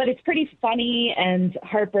 But it's pretty funny and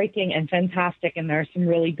heartbreaking and fantastic, and there are some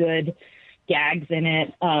really good gags in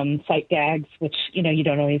it, sight gags, which, you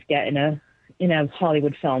don't always get in a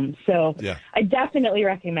Hollywood film. So I definitely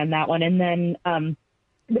recommend that one. And then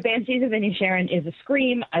The Banshees of Inisherin is a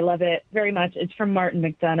scream. I love it very much. It's from Martin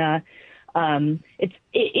McDonagh. It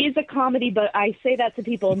is a comedy, but I say that to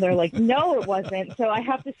people and they're like, no, it wasn't. So I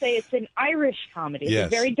have to say it's an Irish comedy. Yes.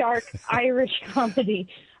 It's a very dark Irish comedy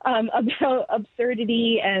about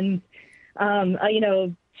absurdity and,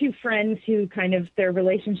 two friends who kind of their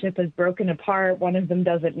relationship is broken apart. One of them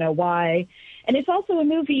doesn't know why. And it's also a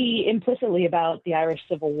movie implicitly about the Irish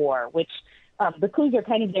Civil War, which the clues are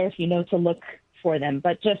kind of there if you know to look for them.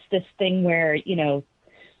 But just this thing where,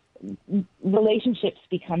 relationships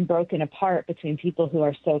become broken apart between people who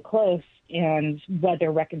are so close, and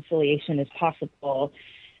whether reconciliation is possible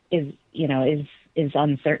is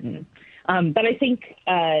uncertain. But I think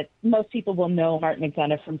most people will know Martin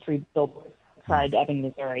McDonagh from Three Billboards Outside Ebbing,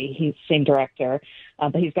 Missouri. He's the same director,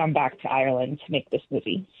 but he's gone back to Ireland to make this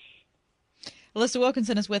movie. Alyssa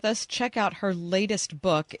Wilkinson is with us. Check out her latest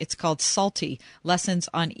book. It's called Salty, Lessons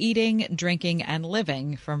on Eating, Drinking, and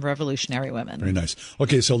Living from Revolutionary Women. Very nice.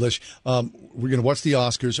 Okay, so Lish, we're going to watch the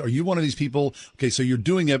Oscars. Are you one of these people? Okay, so you're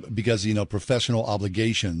doing it because, professional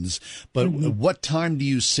obligations, but what time do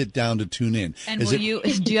you sit down to tune in? And do you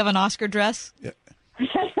have an Oscar dress? Yeah.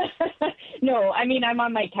 No, I mean, I'm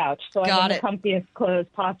on my couch, so I'm in the comfiest clothes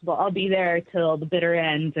possible. I'll be there till the bitter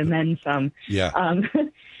end and then some. Yeah. I'm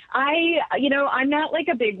not like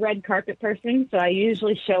a big red carpet person, so I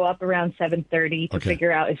usually show up around 7:30 to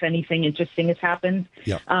figure out if anything interesting has happened.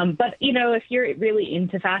 Yeah. But, if you're really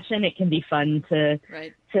into fashion, it can be fun to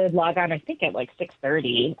log on, I think, at like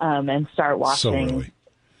 6:30 and start watching. So early.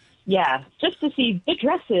 Yeah, just to see the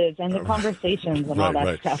dresses and the conversations and all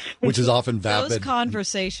that stuff. Which is often vapid. Those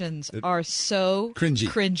conversations are so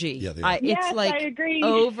cringy. Yeah, they are. Yes, like I agree.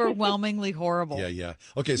 Overwhelmingly horrible. Yeah.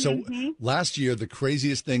 Okay, so last year, the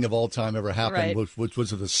craziest thing of all time ever happened, which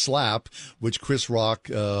was the slap, which Chris Rock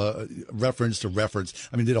referenced.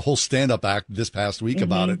 I mean, did a whole stand-up act this past week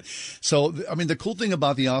about it. So, I mean, the cool thing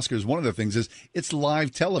about the Oscars, one of the things is it's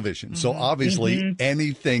live television. So obviously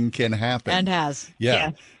anything can happen. And has.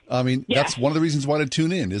 Yeah. I mean, that's one of the reasons why to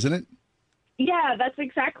tune in, isn't it? Yeah, that's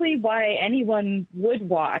exactly why anyone would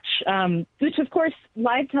watch, which, of course,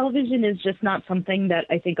 live television is just not something that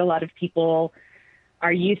I think a lot of people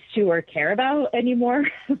are used to or care about anymore,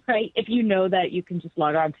 right? If you know that you can just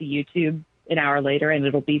log on to YouTube an hour later and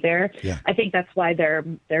it'll be there. Yeah. I think that's why their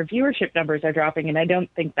viewership numbers are dropping, and I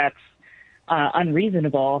don't think that's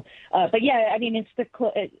unreasonable. But, yeah, I mean,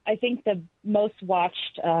 I think the most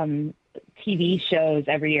watched TV shows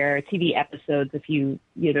every year, TV episodes, if you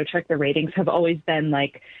check the ratings, have always been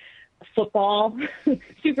like football,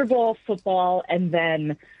 Super Bowl football, and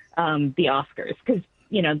then the Oscars, because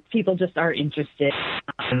people just are interested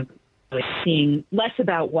seeing less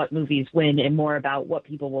about what movies win and more about what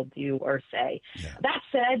people will do or say. Yeah. That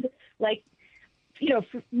said, like,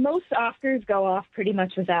 most Oscars go off pretty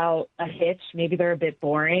much without a hitch. Maybe they're a bit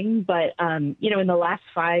boring, but, in the last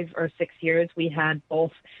 5 or 6 years, we had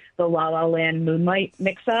both the La La Land Moonlight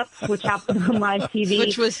mix-up, which happened on live TV.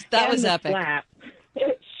 Which was epic. Slap.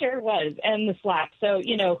 It sure was, and the slap. So,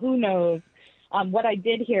 who knows? What I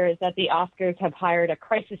did hear is that the Oscars have hired a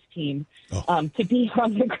crisis team to be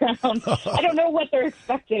on the ground. I don't know what they're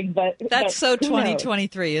expecting, but that's so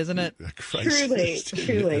 2023, isn't it? Truly.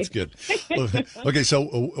 That's good. Okay,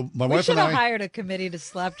 so my wife should and have hired a committee to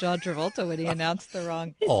slap John Travolta when he announced the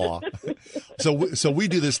wrong. Aw. So we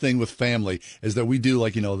do this thing with family is that we do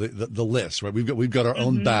the list, right? We've got our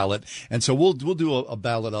own ballot, and so we'll do a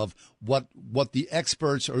ballot of what the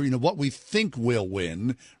experts or what we think will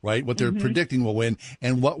win, right? What they're predicting will win,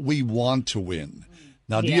 and what we want to win.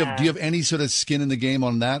 Now, do you have any sort of skin in the game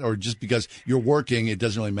on that, or just because you're working, it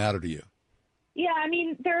doesn't really matter to you? Yeah, I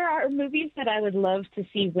mean, there are movies that I would love to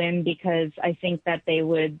see win because I think that it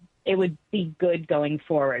would be good going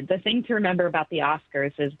forward. The thing to remember about the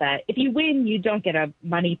Oscars is that if you win, you don't get a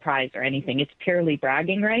money prize or anything. It's purely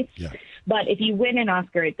bragging rights. Yeah. But if you win an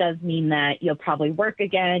Oscar, it does mean that you'll probably work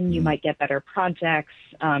again. You might get better projects.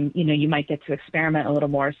 You might get to experiment a little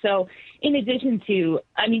more. So in addition to,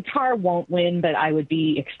 Tar won't win, but I would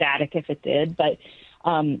be ecstatic if it did. But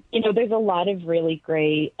there's a lot of really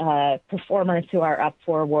great performers who are up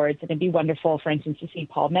for awards, and it'd be wonderful, for instance, to see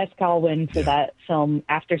Paul Mescal win for that film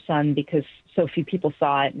After Sun because so few people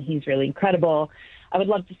saw it, and he's really incredible. I would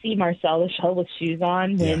love to see Marcel the Shell with Shoes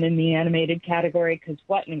On win in the animated category because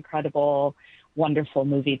what an incredible, wonderful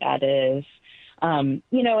movie that is. And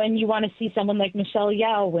you want to see someone like Michelle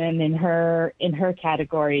Yeoh win in her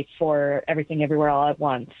category for Everything Everywhere All at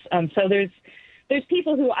Once. So there's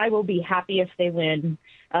people who I will be happy if they win.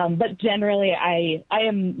 But generally, I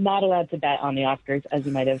am not allowed to bet on the Oscars, as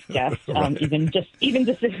you might have guessed, even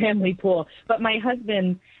just a family pool. But my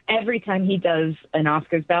husband, every time he does an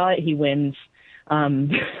Oscars ballot, he wins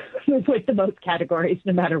with the most categories,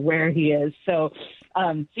 no matter where he is. So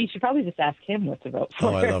you should probably just ask him what to vote for.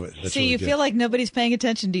 Oh, I love it. That's See, you feel like nobody's paying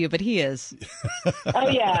attention to you, but he is. Oh,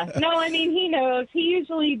 yeah. No, he knows.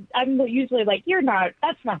 I'm usually like,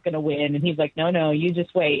 that's not going to win. And he's like, no, you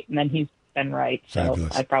just wait. And then he's been right. So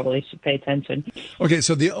Fabulous. I probably should pay attention. Okay,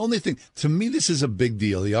 so the only thing, to me, this is a big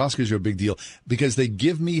deal. The Oscars are a big deal because they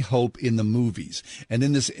give me hope in the movies. And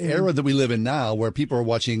in this era that we live in now where people are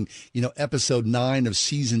watching, episode 9 of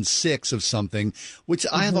season 6 of something, which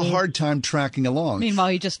I have a hard time tracking along.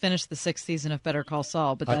 Meanwhile, you just finished the 6th season of Better Call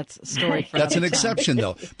Saul, but that's a story for That's an another time. exception,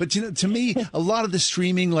 though. But, to me, a lot of the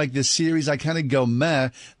streaming, like this series, I kind of go,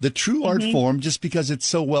 meh. The true art form, just because it's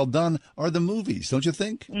so well done, are the movies, don't you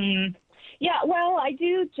think? Yeah, well, I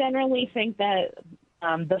do generally think that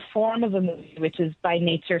the form of a movie, which is by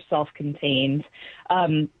nature self-contained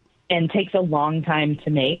and takes a long time to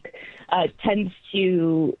make, tends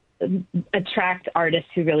to attract artists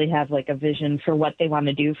who really have like a vision for what they want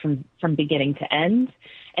to do from beginning to end.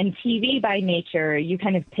 And TV, by nature, you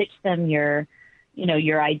kind of pitch them your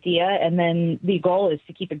idea, and then the goal is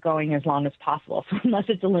to keep it going as long as possible. So unless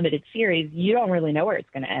it's a limited series, you don't really know where it's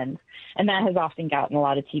going to end. And that has often gotten a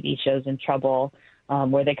lot of TV shows in trouble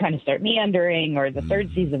where they kind of start meandering, or the third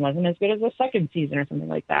season wasn't as good as the second season or something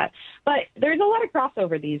like that. But there's a lot of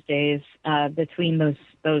crossover these days between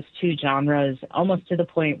those two genres, almost to the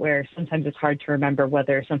point where sometimes it's hard to remember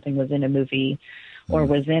whether something was in a movie or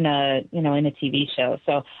was in a TV show.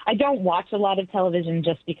 So I don't watch a lot of television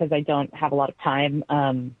just because I don't have a lot of time,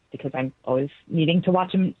 because I'm always needing to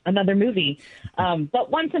watch another movie.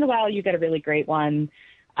 But once in a while you get a really great one.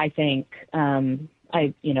 I think,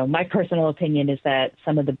 my personal opinion is that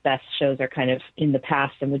some of the best shows are kind of in the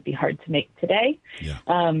past and would be hard to make today. Yeah.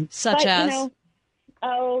 Such as?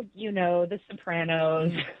 The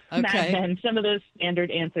Sopranos, Mad Men, some of those standard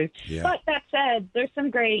answers. Yeah. But that said, there's some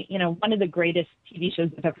great, one of the greatest TV shows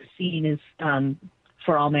I've ever seen is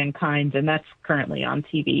For All Mankind, and that's currently on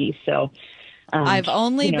TV. So I've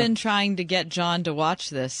only been trying to get John to watch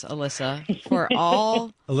this, Alyssa, for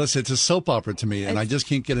all. Alyssa, it's a soap opera to me, and I just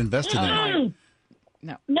can't get invested in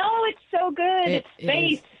it. No, it's so good. It's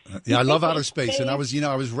space. Yeah, I love outer space, and I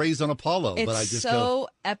was raised on Apollo, but I just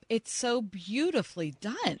it's so beautifully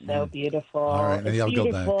done. So beautiful. All right, maybe I'll go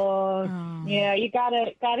back. Oh. Yeah, you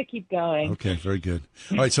gotta keep going. Okay, very good.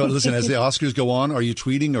 All right, so listen, as the Oscars go on, are you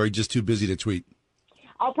tweeting, or are you just too busy to tweet?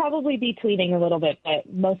 I'll probably be tweeting a little bit, but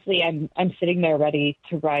mostly I'm sitting there ready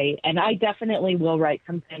to write. And I definitely will write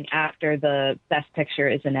something after the Best Picture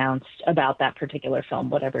is announced about that particular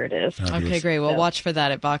film, whatever it is. Okay, great. We'll watch for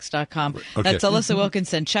that at Vox.com. Okay. That's Alyssa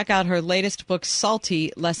Wilkinson. Check out her latest book,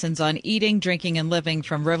 Salty, Lessons on Eating, Drinking, and Living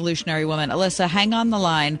from Revolutionary Women. Alyssa, hang on the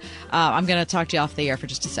line. I'm going to talk to you off the air for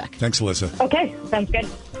just a sec. Thanks, Alyssa. Okay, sounds good.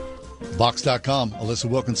 Vox.com, Alyssa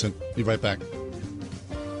Wilkinson. Be right back.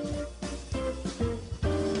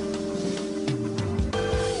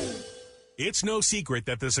 It's no secret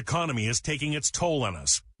that this economy is taking its toll on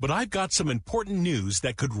us. But I've got some important news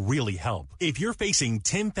that could really help. If you're facing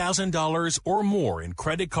 $10,000 or more in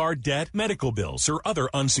credit card debt, medical bills, or other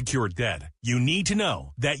unsecured debt, you need to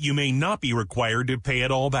know that you may not be required to pay it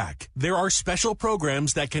all back. There are special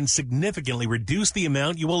programs that can significantly reduce the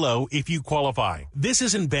amount you will owe if you qualify. This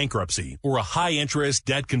isn't bankruptcy or a high-interest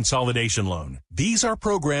debt consolidation loan. These are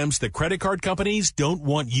programs that credit card companies don't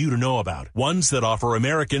want you to know about. Ones that offer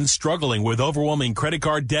Americans struggling with overwhelming credit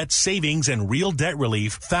card debt savings and real debt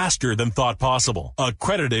relief faster than thought possible.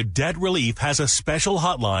 Accredited Debt Relief has a special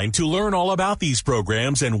hotline to learn all about these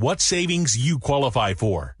programs and what savings you qualify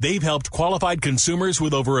for. They've helped qualified consumers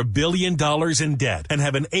with over $1 billion in debt and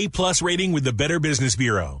have an A+ rating with the Better Business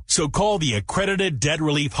Bureau. So call the Accredited Debt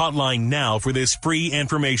Relief hotline now for this free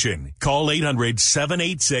information. Call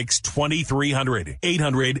 800-786-2300.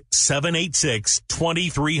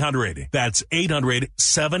 800-786-2300. That's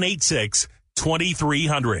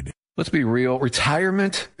 800-786-2300. Let's be real.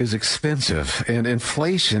 Retirement is expensive, and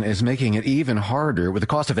inflation is making it even harder with the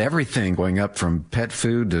cost of everything going up from pet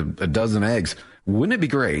food to a dozen eggs. Wouldn't it be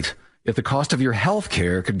great if the cost of your health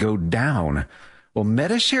care could go down? Well,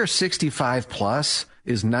 Medishare 65 Plus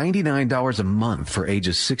is $99 a month for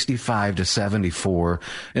ages 65 to 74.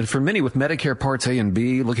 And for many with Medicare Parts A and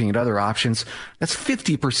B, looking at other options, that's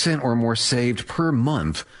 50% or more saved per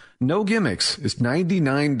month. No gimmicks. It's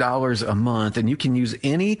 $99 a month, and you can use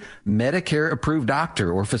any Medicare-approved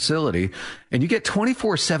doctor or facility, and you get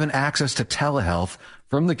 24/7 access to telehealth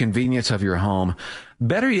from the convenience of your home.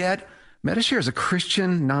 Better yet, Medishare is a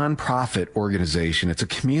Christian nonprofit organization. It's a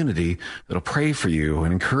community that'll pray for you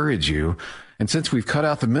and encourage you. And since we've cut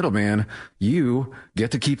out the middleman, you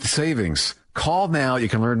get to keep the savings. Call now. You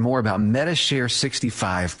can learn more about Medishare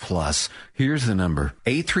 65 Plus. Here's the number.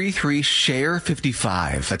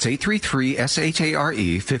 833-SHARE-55. That's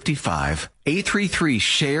 833-SHARE-55.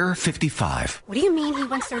 833-SHARE-55. What do you mean he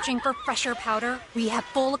went searching for fresher powder? We have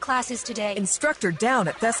full classes today. Instructor down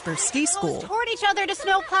at Vesper Ski School. Toward each other to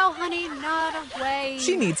snowplow, honey, not away.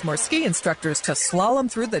 She needs more ski instructors to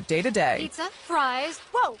slalom through the day-to-day. Pizza, fries.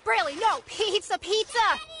 Whoa, Braley, no, pizza.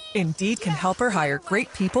 Indeed can help her hire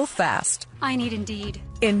great people fast. I need Indeed.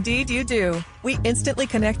 Indeed you do. We instantly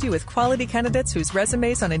connect you with quality candidates whose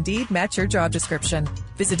resumes on Indeed match your job description.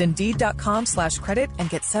 Visit Indeed.com/credit and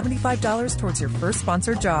get $75 towards your first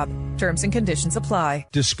sponsored job. Terms and conditions apply.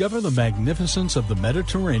 Discover the magnificence of the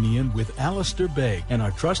Mediterranean with Alistair Begg and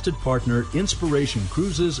our trusted partner, Inspiration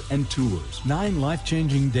Cruises and Tours. 9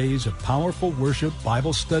 life-changing days of powerful worship,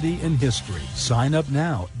 Bible study, and history. Sign up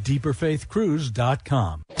now.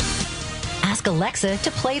 DeeperFaithCruise.com. Ask Alexa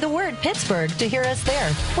to play the word Pittsburgh to hear us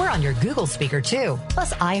there. We're on your Google speaker, too.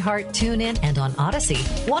 Plus iHeart, TuneIn, and on Odyssey.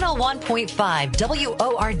 101.5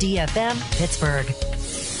 WORD-FM, Pittsburgh.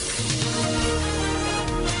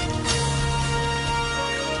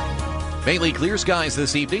 Mainly clear skies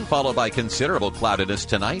this evening, followed by considerable cloudiness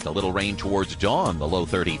tonight. A little rain towards dawn, the low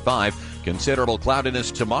 35. Considerable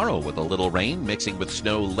cloudiness tomorrow with a little rain mixing with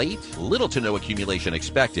snow late. Little to no accumulation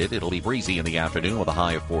expected. It'll be breezy in the afternoon with a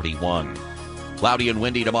high of 41. Cloudy and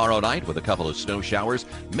windy tomorrow night with a couple of snow showers,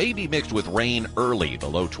 maybe mixed with rain early, the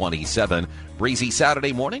low 27. Breezy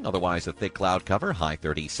Saturday morning, otherwise a thick cloud cover, high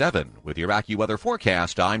 37. With your AccuWeather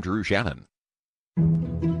forecast, I'm Drew Shannon.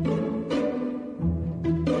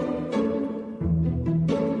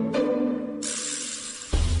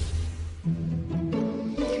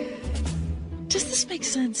 Does this make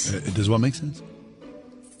sense? Does what make sense?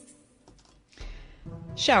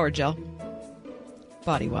 Shower gel.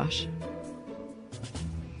 Body wash.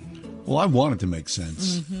 Well, I want it to make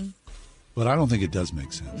sense, but I don't think it does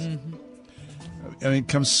make sense. I mean, it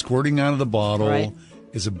comes squirting out of the bottle, Right.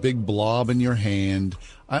 is a big blob in your hand.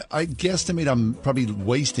 I guesstimate I'm probably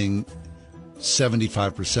wasting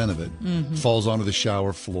 75% of it. Falls onto the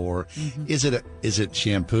shower floor. Is it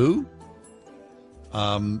shampoo?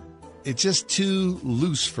 It's just too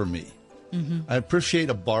loose for me. I appreciate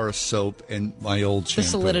a bar of soap and my old shampoo. The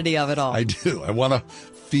solidity of it all. I do. I want to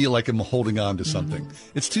feel like I'm holding on to something.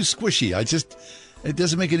 It's too squishy. It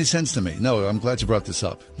doesn't make any sense to me. No, I'm glad you brought this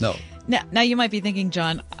up. No. Now you might be thinking,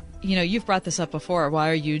 John, you've brought this up before. Why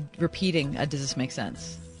are you repeating a does this make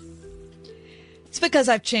sense? It's because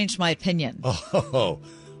I've changed my opinion. Oh,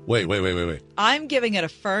 wait. I'm giving it a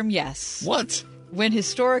firm yes. What? When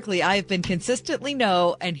historically I've been consistently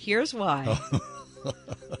no, and here's why.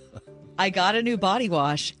 I got a new body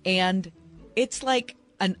wash, and it's like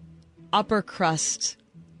an upper crust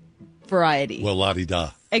variety. Well,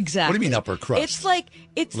 la-di-da. Exactly. What do you mean upper crust? It's like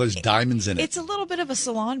there's diamonds in it. It's a little bit of a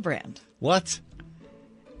salon brand. What?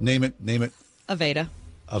 Name it. Aveda.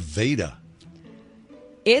 Aveda.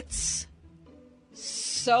 It's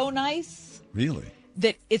so nice. Really?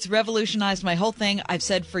 That it's revolutionized my whole thing. I've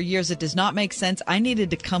said for years it does not make sense. I needed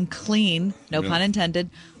to come clean, no pun intended,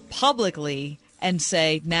 publicly and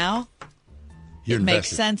say now it makes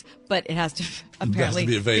sense, but it has to apparently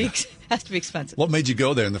has to be expensive. What made you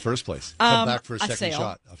go there in the first place? Come back for a second sale.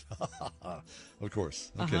 shot. Of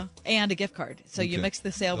course. Okay. And a gift card. So you mix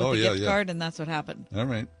the sale with the gift card, and that's what happened. All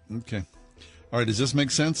right. Okay. All right. Does this make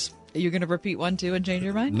sense? Are you going to repeat 1, 2, and change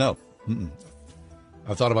your mind? No.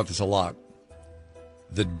 I've thought about this a lot.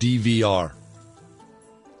 The DVR.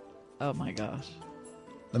 Oh, my gosh.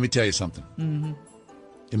 Let me tell you something. Mm-hmm.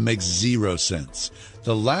 It makes zero sense.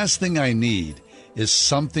 The last thing I need is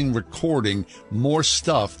something recording more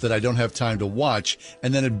stuff that I don't have time to watch,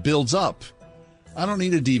 and then it builds up. I don't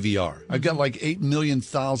need a DVR. I've got like 8 million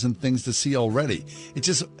thousand things to see already. It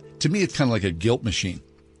just, to me, it's kind of like a guilt machine.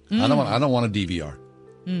 I don't want a DVR.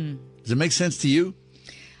 Does it make sense to you?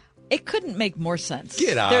 It couldn't make more sense.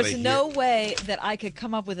 Get out of here. There's no way that I could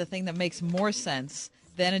come up with a thing that makes more sense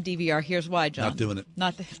than a DVR. Here's why, John. Not doing it.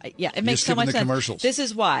 It makes so much sense. Commercials. This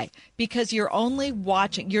is why. Because you're only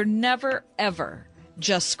watching. You're never, ever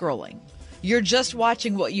just scrolling. You're just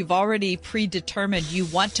watching what you've already predetermined you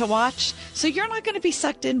want to watch. So you're not going to be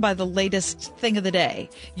sucked in by the latest thing of the day.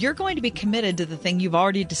 You're going to be committed to the thing you've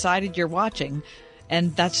already decided you're watching.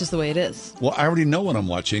 And that's just the way it is. Well, I already know what I'm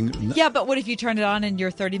watching. Yeah, but what if you turn it on and you're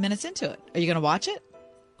 30 minutes into it? Are you going to watch it?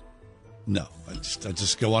 No, I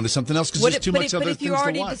just go on to something else because there's too much other things to watch.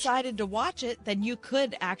 But if you already decided to watch it, then you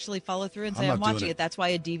could actually follow through and say, I'm watching it. That's why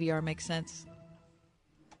a DVR makes sense.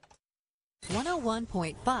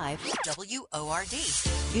 101.5 WORD.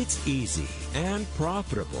 It's easy and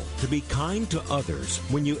profitable to be kind to others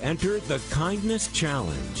when you enter the Kindness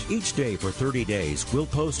Challenge. Each day for 30 days, we'll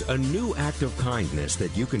post a new act of kindness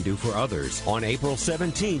that you can do for others. On April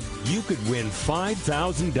 17th, you could win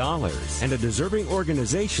 $5,000, and a deserving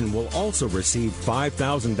organization will also receive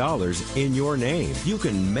 $5,000 in your name. You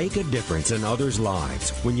can make a difference in others' lives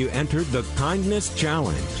when you enter the Kindness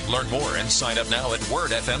Challenge. Learn more and sign up now at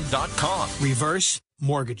wordfm.com. Reverse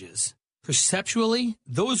mortgages. Perceptually,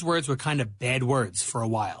 those words were kind of bad words for a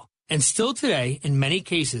while. And still today, in many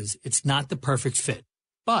cases, it's not the perfect fit.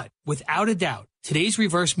 But without a doubt, today's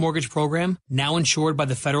reverse mortgage program, now insured by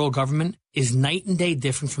the federal government, is night and day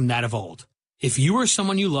different from that of old. If you or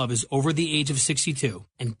someone you love is over the age of 62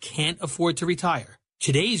 and can't afford to retire,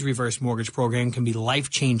 today's reverse mortgage program can be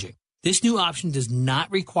life-changing. This new option does not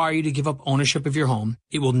require you to give up ownership of your home.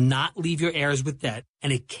 It will not leave your heirs with debt,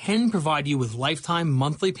 and it can provide you with lifetime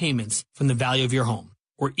monthly payments from the value of your home,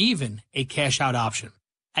 or even a cash-out option.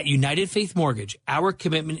 At United Faith Mortgage, our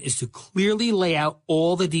commitment is to clearly lay out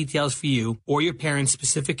all the details for you or your parents'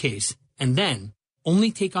 specific case, and then only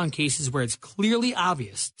take on cases where it's clearly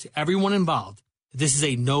obvious to everyone involved that this is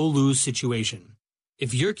a no-lose situation.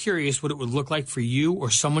 If you're curious what it would look like for you or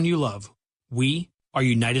someone you love, we are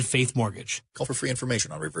United Faith Mortgage. Call for free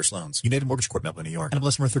information on reverse loans. United Mortgage Corp, Melbourne, New York.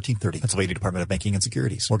 NMLS number 1330. Pennsylvania Department of Banking and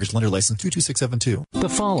Securities. Mortgage lender license 22672. The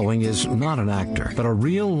following is not an actor, but a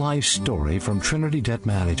real-life story from Trinity Debt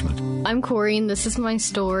Management. I'm Corey, and this is my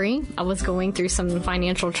story. I was going through some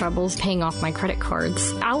financial troubles paying off my credit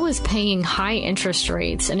cards. I was paying high interest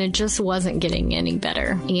rates, and it just wasn't getting any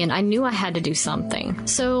better. And I knew I had to do something.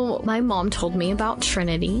 So my mom told me about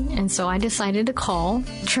Trinity, and so I decided to call.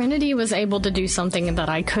 Trinity was able to do something that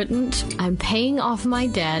I couldn't. I'm paying off my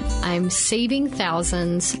debt. I'm saving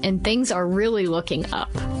thousands, and things are really looking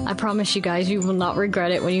up. I promise you guys, you will not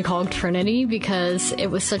regret it when you call Trinity, because it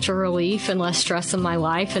was such a relief and less stress in my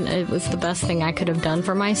life, and it was the best thing I could have done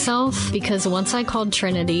for myself, because once I called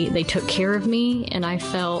Trinity, they took care of me, and I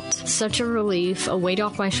felt such a relief, a weight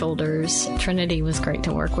off my shoulders. Trinity was great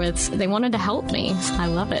to work with. They wanted to help me. I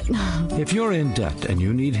love it. If you're in debt and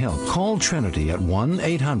you need help, call Trinity at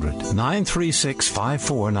 1-800-936-5496.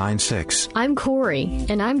 I'm Corey,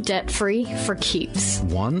 and I'm debt-free for keeps.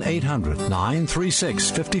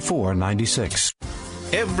 1-800-936-5496.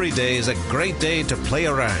 Every day is a great day to play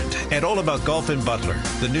around at All About Golf in Butler.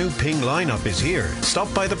 The new Ping lineup is here.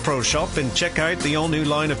 Stop by the Pro Shop and check out the all-new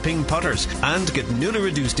line of Ping putters and get newly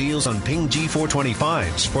reduced deals on Ping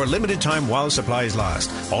G425s for a limited time while supplies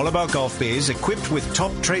last. All About Golf bays equipped with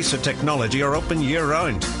top tracer technology are open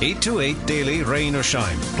year-round. 8 to 8 daily, rain or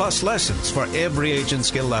shine. Plus lessons for every age and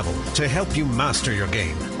skill level to help you master your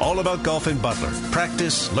game. All About Golf in Butler.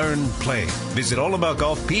 Practice, learn, play. Visit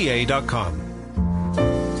allaboutgolfpa.com.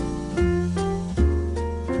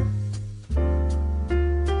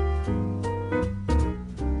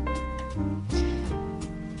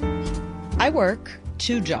 I work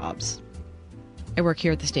 2 jobs. I work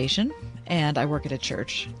here at the station, and I work at a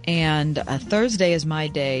church. And Thursday is my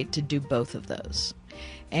day to do both of those.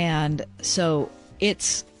 And so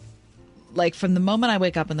it's like from the moment I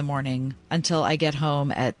wake up in the morning until I get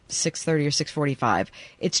home at 6:30 or 6:45,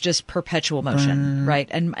 it's just perpetual motion, right?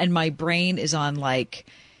 And my brain is on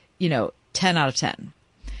 10 out of 10.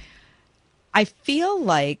 I feel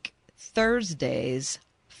like Thursdays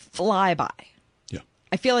fly by.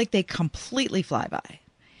 I feel like they completely fly by.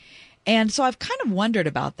 And so I've kind of wondered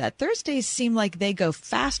about that. Thursdays seem like they go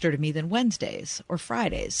faster to me than Wednesdays or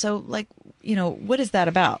Fridays. So, what is that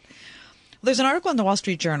about? There's an article in the Wall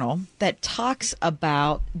Street Journal that talks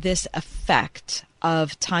about this effect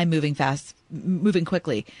of time moving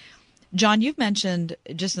quickly. John, you've mentioned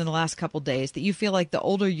just in the last couple of days that you feel like the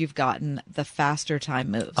older you've gotten, the faster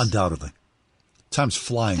time moves. Undoubtedly. Time's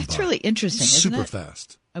flying by. That's really interesting, isn't it? Super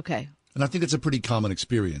fast. Okay. And I think it's a pretty common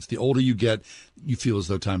experience. The older you get, you feel as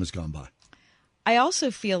though time has gone by. I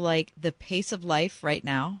also feel like the pace of life right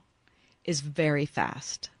now is very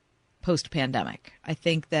fast post-pandemic. I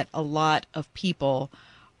think that a lot of people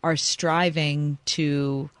are striving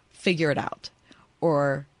to figure it out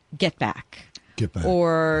or get back.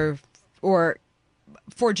 Or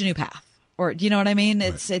forge a new path. Or, you know what I mean?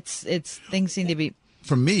 Right. It's things seem to be.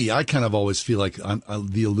 For me, I kind of always feel like I'm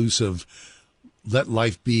the elusive, let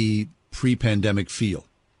life be pre-pandemic feel.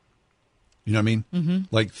 You know what I mean? Mm-hmm.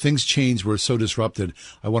 Like things change. We're so disrupted.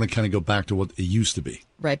 I want to kind of go back to what it used to be.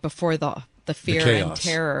 Right. Before the fear and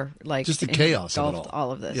terror, just the chaos of it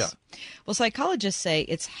all of this. Yeah. Well, psychologists say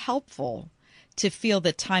it's helpful to feel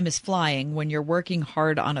that time is flying when you're working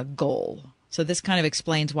hard on a goal. So this kind of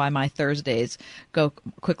explains why my Thursdays go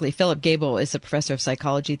quickly. Philip Gable is a professor of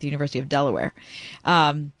psychology at the University of Delaware.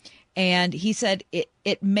 And he said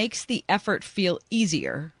it makes the effort feel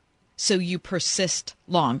easier, so you persist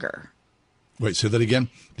longer. Wait, say that again?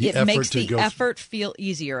 It makes the effort feel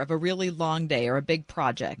easier of a really long day or a big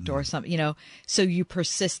project or something, so you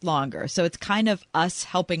persist longer. So it's kind of us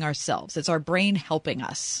helping ourselves. It's our brain helping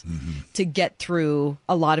us to get through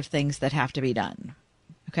a lot of things that have to be done.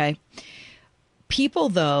 Okay? People,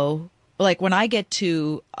 though, like when I get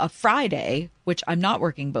to a Friday, which I'm not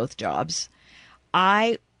working both jobs,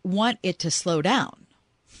 I want it to slow down.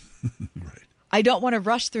 Right. I don't want to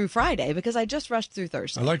rush through Friday because I just rushed through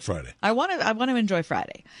Thursday. I like Friday. I want to enjoy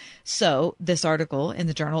Friday. So this article in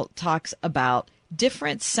the journal talks about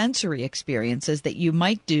different sensory experiences that you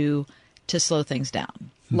might do to slow things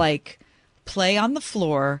down, like play on the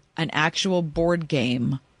floor an actual board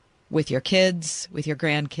game with your kids, with your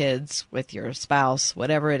grandkids, with your spouse,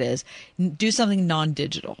 whatever it is. Do something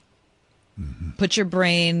non-digital. Put your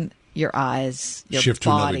brain, your eyes, your Shift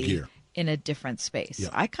body to another gear. In a different space. Yeah.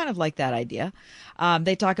 I kind of like that idea.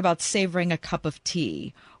 They talk about savoring a cup of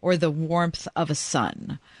tea or the warmth of a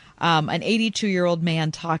sun. An 82-year-old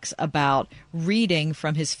man talks about reading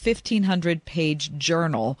from his 1,500-page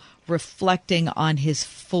journal, reflecting on his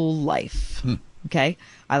full life. Okay,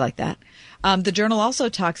 I like that. The journal also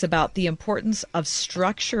talks about the importance of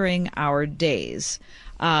structuring our days.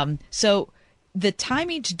 So the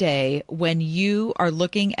time each day when you are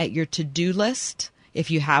looking at your to-do list, if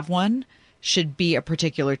you have one, should be a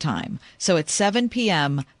particular time. So at 7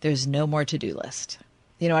 p.m., there's no more to-do list.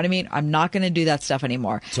 You know what I mean? I'm not going to do that stuff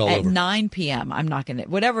anymore. It's all at over. 9 p.m., I'm not going to.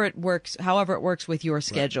 Whatever it works, however it works with your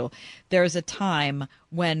schedule, right. There's a time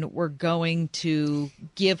when we're going to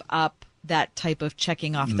give up that type of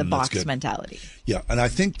checking off the box mentality. Yeah, and I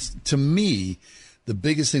think to me, the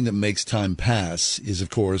biggest thing that makes time pass is, of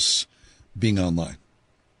course, being online.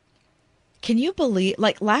 Can you believe,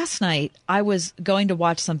 like last night, I was going to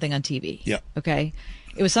watch something on TV. Yeah. Okay.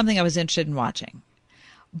 It was something I was interested in watching.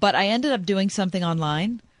 But I ended up doing something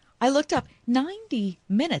online. I looked up, 90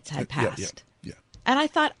 minutes had passed. Yeah. And I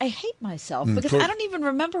thought, I hate myself because I don't even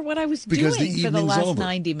remember what I was doing for the last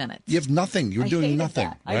 90 minutes. You have nothing. You're doing nothing.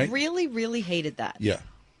 That. Right? I really, really hated that. Yeah.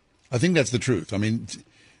 I think that's the truth. I mean,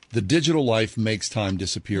 The digital life makes time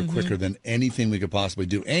disappear quicker than anything we could possibly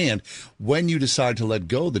do. And when you decide to let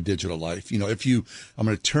go of the digital life, I'm going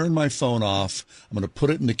to turn my phone off, I'm going to put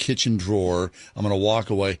it in the kitchen drawer, I'm going to walk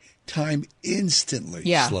away, time instantly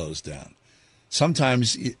slows down.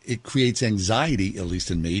 Sometimes it creates anxiety, at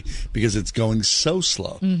least in me, because it's going so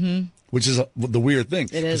slow. Which is the weird thing.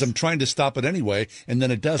 It is. Because I'm trying to stop it anyway, and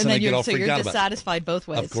then it does, and I get all freaked out about it. You're dissatisfied both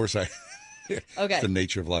ways. Of course I Okay. It's the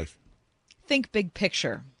nature of life. Think big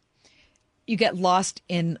picture. You get lost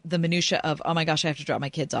in the minutia of, oh my gosh, I have to drop my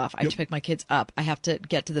kids off. I have to pick my kids up. I have to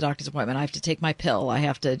get to the doctor's appointment. I have to take my pill. I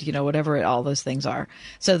have to, whatever all those things are.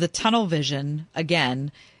 So the tunnel vision,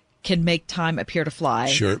 again, can make time appear to fly.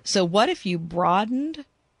 Sure. So what if you broadened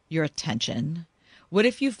your attention? What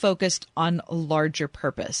if you focused on a larger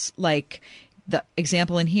purpose? Like the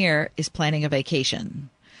example in here is planning a vacation.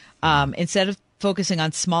 Instead of focusing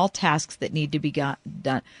on small tasks that need to be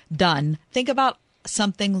done, think about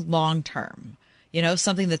something long term,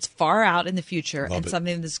 something that's far out in the future and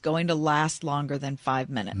something that's going to last longer than 5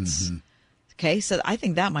 minutes. Okay, so I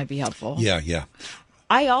think that might be helpful. Yeah.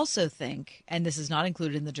 I also think, and this is not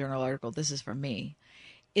included in the journal article, this is from me,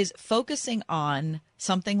 is focusing on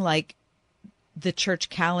something like the church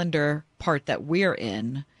calendar part that we're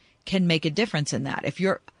in can make a difference in that.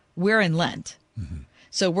 We're in Lent.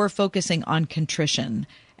 So we're focusing on contrition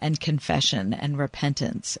and confession and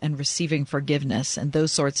repentance and receiving forgiveness and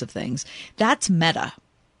those sorts of things. That's meta.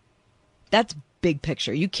 That's big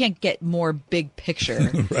picture. You can't get more big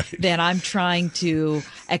picture than I'm trying to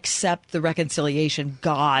accept the reconciliation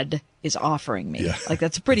God is offering me. Yeah. Like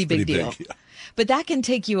that's a pretty big deal. Big, yeah. But that can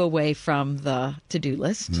take you away from the to-do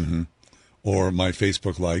list. Or my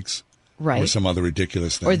Facebook likes. Right. Or some other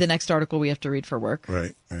ridiculous thing. Or the next article we have to read for work.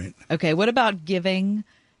 Right. Okay, what about giving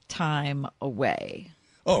time away?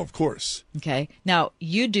 Oh, of course. Okay. Now,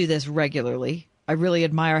 you do this regularly. I really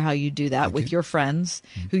admire how you do that with your friends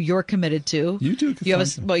who you're committed to. You do. You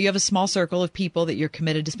have a small circle of people that you're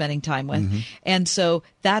committed to spending time with. And so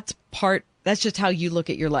that's just how you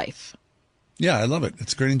look at your life. Yeah, I love it.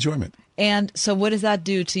 It's great enjoyment. And so what does that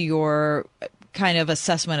do to your kind of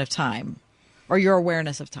assessment of time or your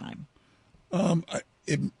awareness of time?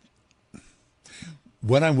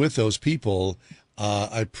 When I'm with those people,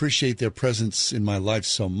 I appreciate their presence in my life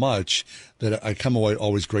so much that I come away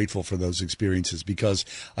always grateful for those experiences because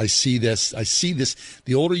I see this.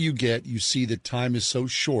 The older you get, you see that time is so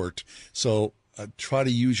short. So try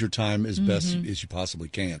to use your time as best as you possibly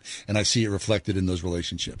can. And I see it reflected in those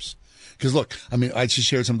relationships. Because look, I just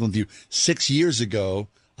shared something with you. 6 years ago,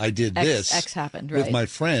 I did this. X happened, right? With my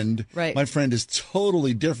friend. Right. My friend is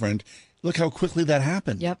totally different. Look how quickly that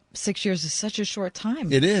happened. Yep. 6 years is such a short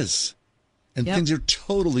time. It is. And things are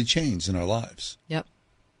totally changed in our lives. Yep.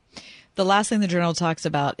 The last thing the journal talks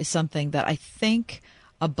about is something that I think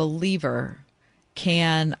a believer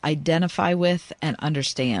can identify with and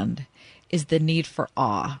understand is the need for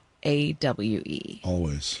awe, A-W-E.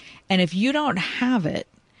 Always. And if you don't have it,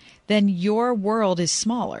 then your world is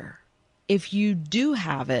smaller. If you do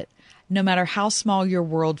have it, no matter how small your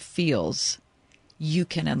world feels, you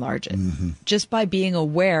can enlarge it just by being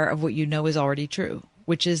aware of what you know is already true,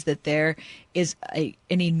 which is that there is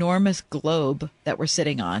an enormous globe that we're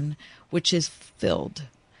sitting on, which is filled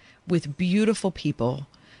with beautiful people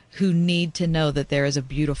who need to know that there is a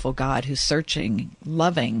beautiful God who's searching,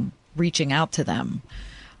 loving, reaching out to them,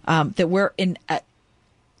 that we're in an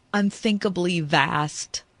unthinkably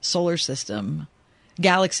vast solar system,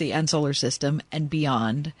 galaxy and solar system and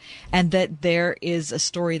beyond, and that there is a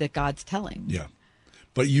story that God's telling. Yeah.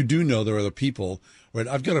 But you do know there are other people, right?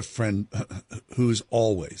 I've got a friend who's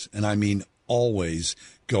always, and I mean always,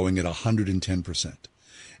 going at 110%.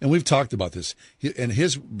 And we've talked about this. And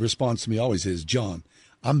his response to me always is, John,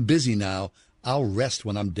 I'm busy now. I'll rest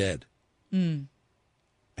when I'm dead. And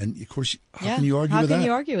of course, how can you argue with that? How can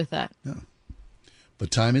you argue with that? Yeah. But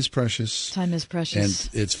time is precious. Time is precious.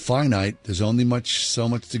 And it's finite. There's only so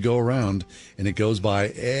much to go around, and it goes by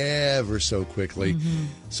ever so quickly.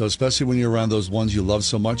 So especially when you're around those ones you love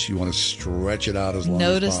so much, you want to stretch it out as long as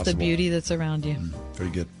possible. Notice the beauty that's around you. Very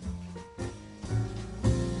good.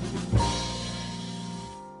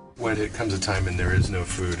 When it comes a time and there is no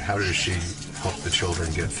food, how does she help the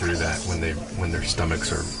children get through that when their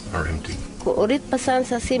stomachs are empty? Ahorita pasan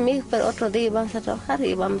así mismo, pero otro día vamos a trabajar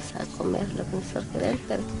y vamos a comer lo que nosotros queremos,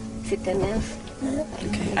 pero si tenemos.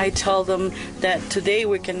 Okay. I tell them that today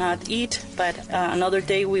we cannot eat, but another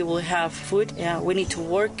day we will have food. We need to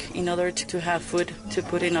work in order to have food to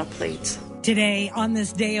put in our plates. Today, on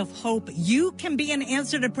this day of hope, you can be an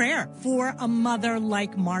answer to prayer for a mother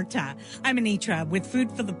like Marta. I'm Anitra with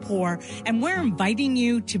Food for the Poor, and we're inviting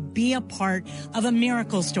you to be a part of a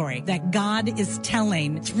miracle story that God is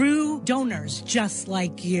telling through donors just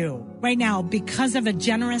like you. Right now, because of a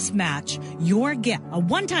generous match, your gift, a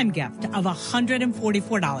one-time gift of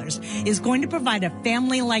 $144, is going to provide a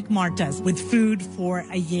family like Marta's with food for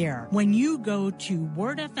a year. When you go to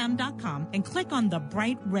wordfm.com and click on the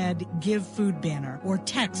bright red Give Food banner or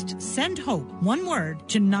text Send Hope, one word,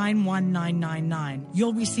 to 91999.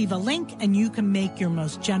 You'll receive a link and you can make your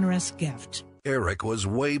most generous gift. Eric was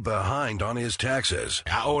way behind on his taxes.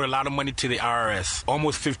 I owed a lot of money to the IRS,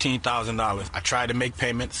 almost $15,000. I tried to make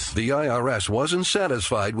payments. The IRS wasn't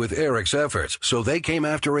satisfied with Eric's efforts, so they came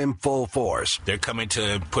after him full force. They're coming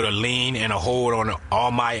to put a lien and a hold on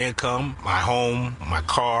all my income, my home, my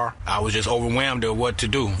car. I was just overwhelmed at what to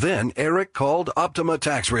do. Then Eric called Optima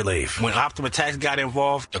Tax Relief. When Optima Tax got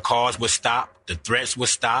involved, the calls would stop, the threats would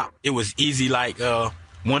stop. It was easy like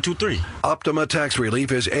 1, 2, 3. Optima Tax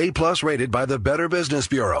Relief is A+ rated by the Better Business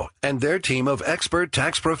Bureau, and their team of expert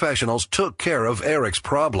tax professionals took care of Eric's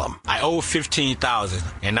problem. I owe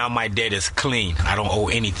 $15,000, and now my debt is clean. I don't owe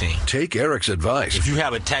anything. Take Eric's advice. If you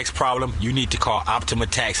have a tax problem, you need to call Optima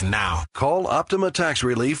Tax now. Call Optima Tax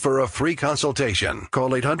Relief for a free consultation.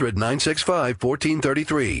 Call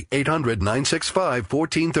 800-965-1433.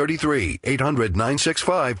 800-965-1433.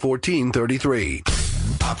 800-965-1433.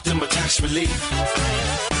 Optima Tax Relief.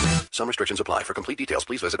 Some restrictions apply. For complete details,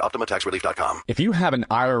 please visit OptimaTaxRelief.com. If you have an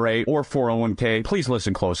IRA or 401k, please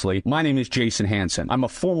listen closely. My name is Jason Hansen. I'm a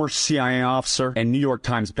former CIA officer and New York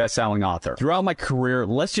Times bestselling author. Throughout my career,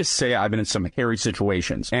 let's just say I've been in some hairy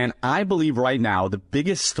situations. And I believe right now the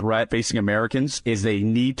biggest threat facing Americans is they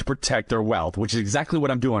need to protect their wealth, which is exactly what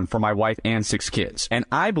I'm doing for my wife and 6 kids. And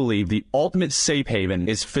I believe the ultimate safe haven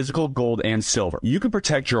is physical gold and silver. You can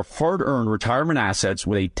protect your hard-earned retirement assets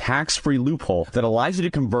with a tax-free loophole that allows you to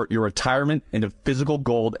convert your retirement into physical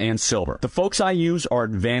gold and silver. The folks I use are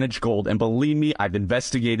Advantage Gold, and believe me, I've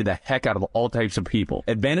investigated the heck out of all types of people.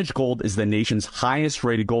 Advantage Gold is the nation's highest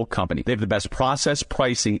rated gold company. They have the best process,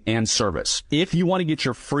 pricing, and service. If you want to get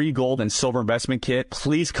your free gold and silver investment kit,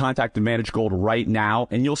 please contact Advantage Gold right now,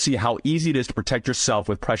 and you'll see how easy it is to protect yourself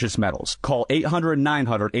with precious metals. Call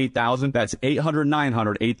 800-900-8000. That's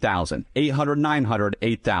 800-900-8000.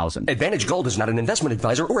 800-900-8000. Advantage Gold is not an investment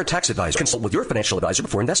advisor or a tax advisor. Consult with your financial advisor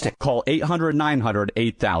before investing. Call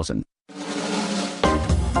 800-900-8000.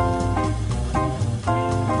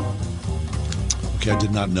 Okay, I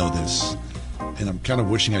did not know this, and I'm kind of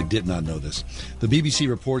wishing I did not know this. The BBC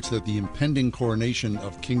reports that the impending coronation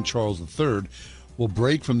of King Charles III will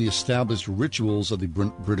break from the established rituals of the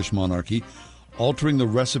British monarchy, altering the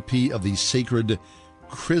recipe of the sacred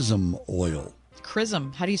chrism oil.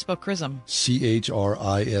 Chrism. How do you spell chrism?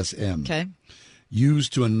 CHRISM. Okay.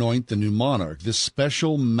 Used to anoint the new monarch. This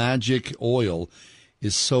special magic oil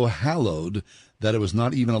is so hallowed that it was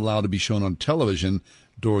not even allowed to be shown on television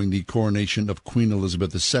during the coronation of Queen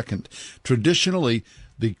Elizabeth II. Traditionally,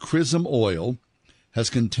 the chrism oil has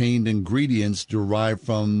contained ingredients derived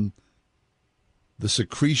from the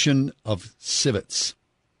secretion of civets.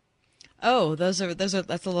 Oh, that's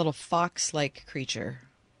a little fox-like creature.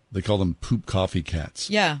 They call them poop coffee cats.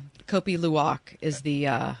 Yeah, Kopi Luwak is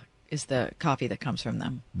the coffee that comes from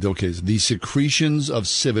them. Okay, so the secretions of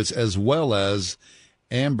civets as well as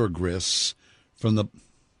ambergris from the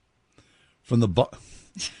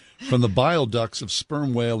bile ducts of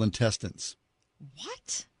sperm whale intestines.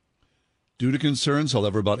 What? Due to concerns,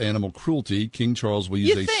 however, about animal cruelty, King Charles will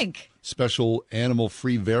use special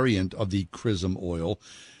animal-free variant of the chrism oil.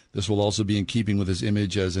 This will also be in keeping with his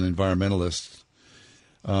image as an environmentalist.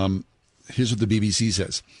 Here's what the BBC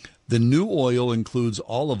says. The new oil includes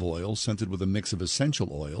olive oil scented with a mix of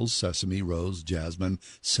essential oils, sesame, rose, jasmine,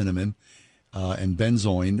 cinnamon, and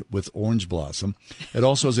benzoin with orange blossom. It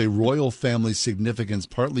also has a royal family significance,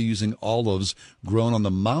 partly using olives grown on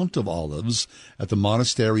the Mount of Olives at the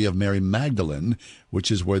monastery of Mary Magdalene,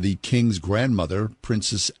 which is where the king's grandmother,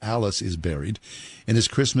 Princess Alice, is buried. In his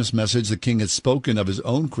Christmas message, the king has spoken of his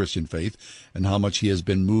own Christian faith and how much he has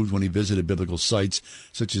been moved when he visited biblical sites,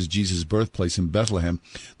 such as Jesus' birthplace in Bethlehem.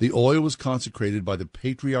 The oil was consecrated by the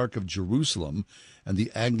Patriarch of Jerusalem and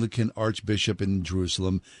the Anglican Archbishop in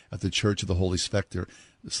Jerusalem at the Church of the Holy Sepulchre,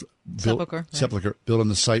 built on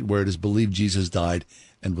the site where it is believed Jesus died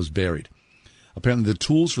and was buried. Apparently, the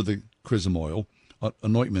tools for the chrism oil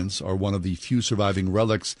anointments are one of the few surviving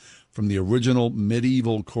relics from the original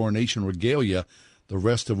medieval coronation regalia, the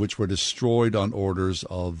rest of which were destroyed on orders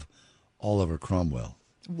of Oliver Cromwell.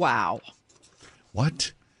 Wow.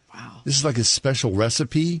 What? Wow. This is like a special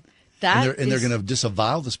recipe? and they're going to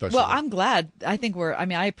disavow the special. Well, I'm glad. I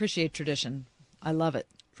appreciate tradition. I love it.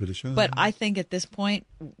 Tradition. But I think at this point,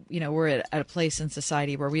 we're at a place in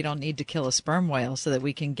society where we don't need to kill a sperm whale so that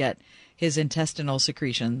we can get his intestinal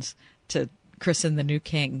secretions to christen the new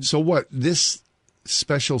king. So what? This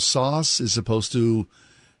special sauce is supposed to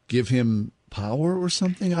give him power or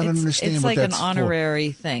something? I don't understand it's what that's for. It's like an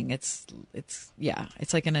honorary thing. It's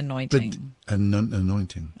like an anointing. But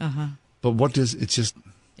anointing. Uh-huh. But what does it's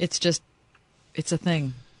a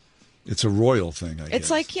thing. It's a royal thing, I guess. It's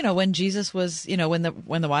like, when Jesus was, when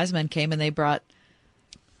the wise men came and they brought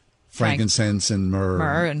frankincense and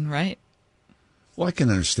myrrh. And right. Well, I can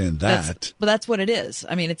understand that. But that's what it is.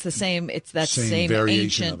 I mean, it's the same. It's that same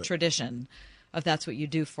ancient of tradition of that's what you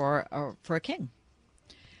do for a king.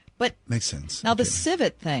 But makes sense. Now the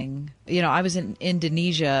civet thing, I was in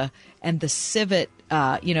Indonesia, and the civet,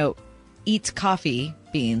 eats coffee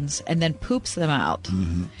beans and then poops them out.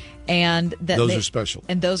 Mm-hmm. And those are special.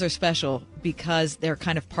 And those are special because they're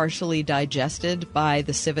kind of partially digested by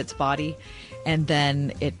the civet's body, and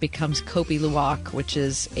then it becomes kopi luwak, which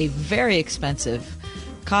is a very expensive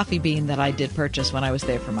coffee bean that I did purchase when I was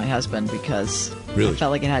there for my husband because I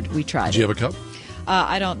felt like we tried it. Did you have a cup?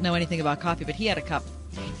 I don't know anything about coffee, but he had a cup.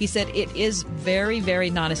 He said it is very, very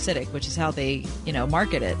non-acidic, which is how they,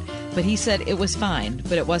 market it. But he said it was fine,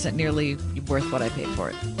 but it wasn't nearly worth what I paid for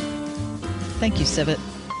it. Thank you, civet.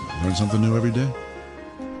 Learn something new every day.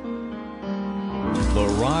 The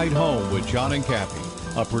Ride Home with John and Kathy,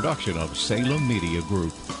 a production of Salem Media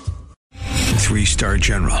Group. 3-star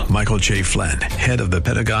General Michael J. Flynn, head of the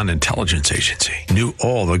Pentagon Intelligence Agency, knew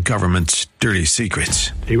all the government's dirty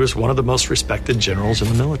secrets. He was one of the most respected generals in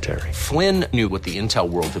the military. Flynn knew what the intel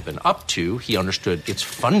world had been up to. He understood its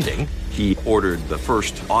funding. He ordered the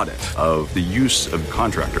first audit of the use of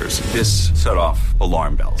contractors. This set off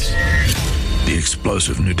alarm bells. The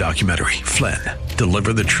explosive new documentary, Flynn,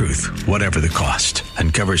 Deliver the Truth, Whatever the Cost,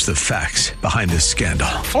 uncovers the facts behind this scandal.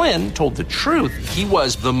 Flynn told the truth. He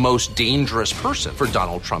was the most dangerous person for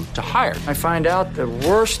Donald Trump to hire. I find out the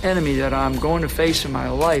worst enemy that I'm going to face in my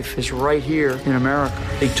life is right here in America.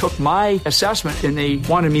 They took my assessment and they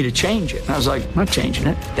wanted me to change it. And I was like, I'm not changing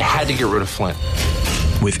it. They had to get rid of Flynn.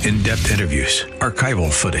 With in-depth interviews,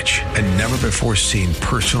 archival footage, and never-before-seen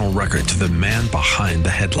personal records of the man behind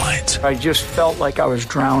the headlines. I just felt like I was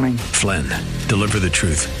drowning. Flynn, Deliver the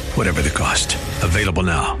Truth, Whatever the Cost. Available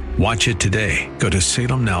now. Watch it today. Go to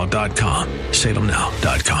salemnow.com.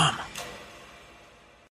 salemnow.com.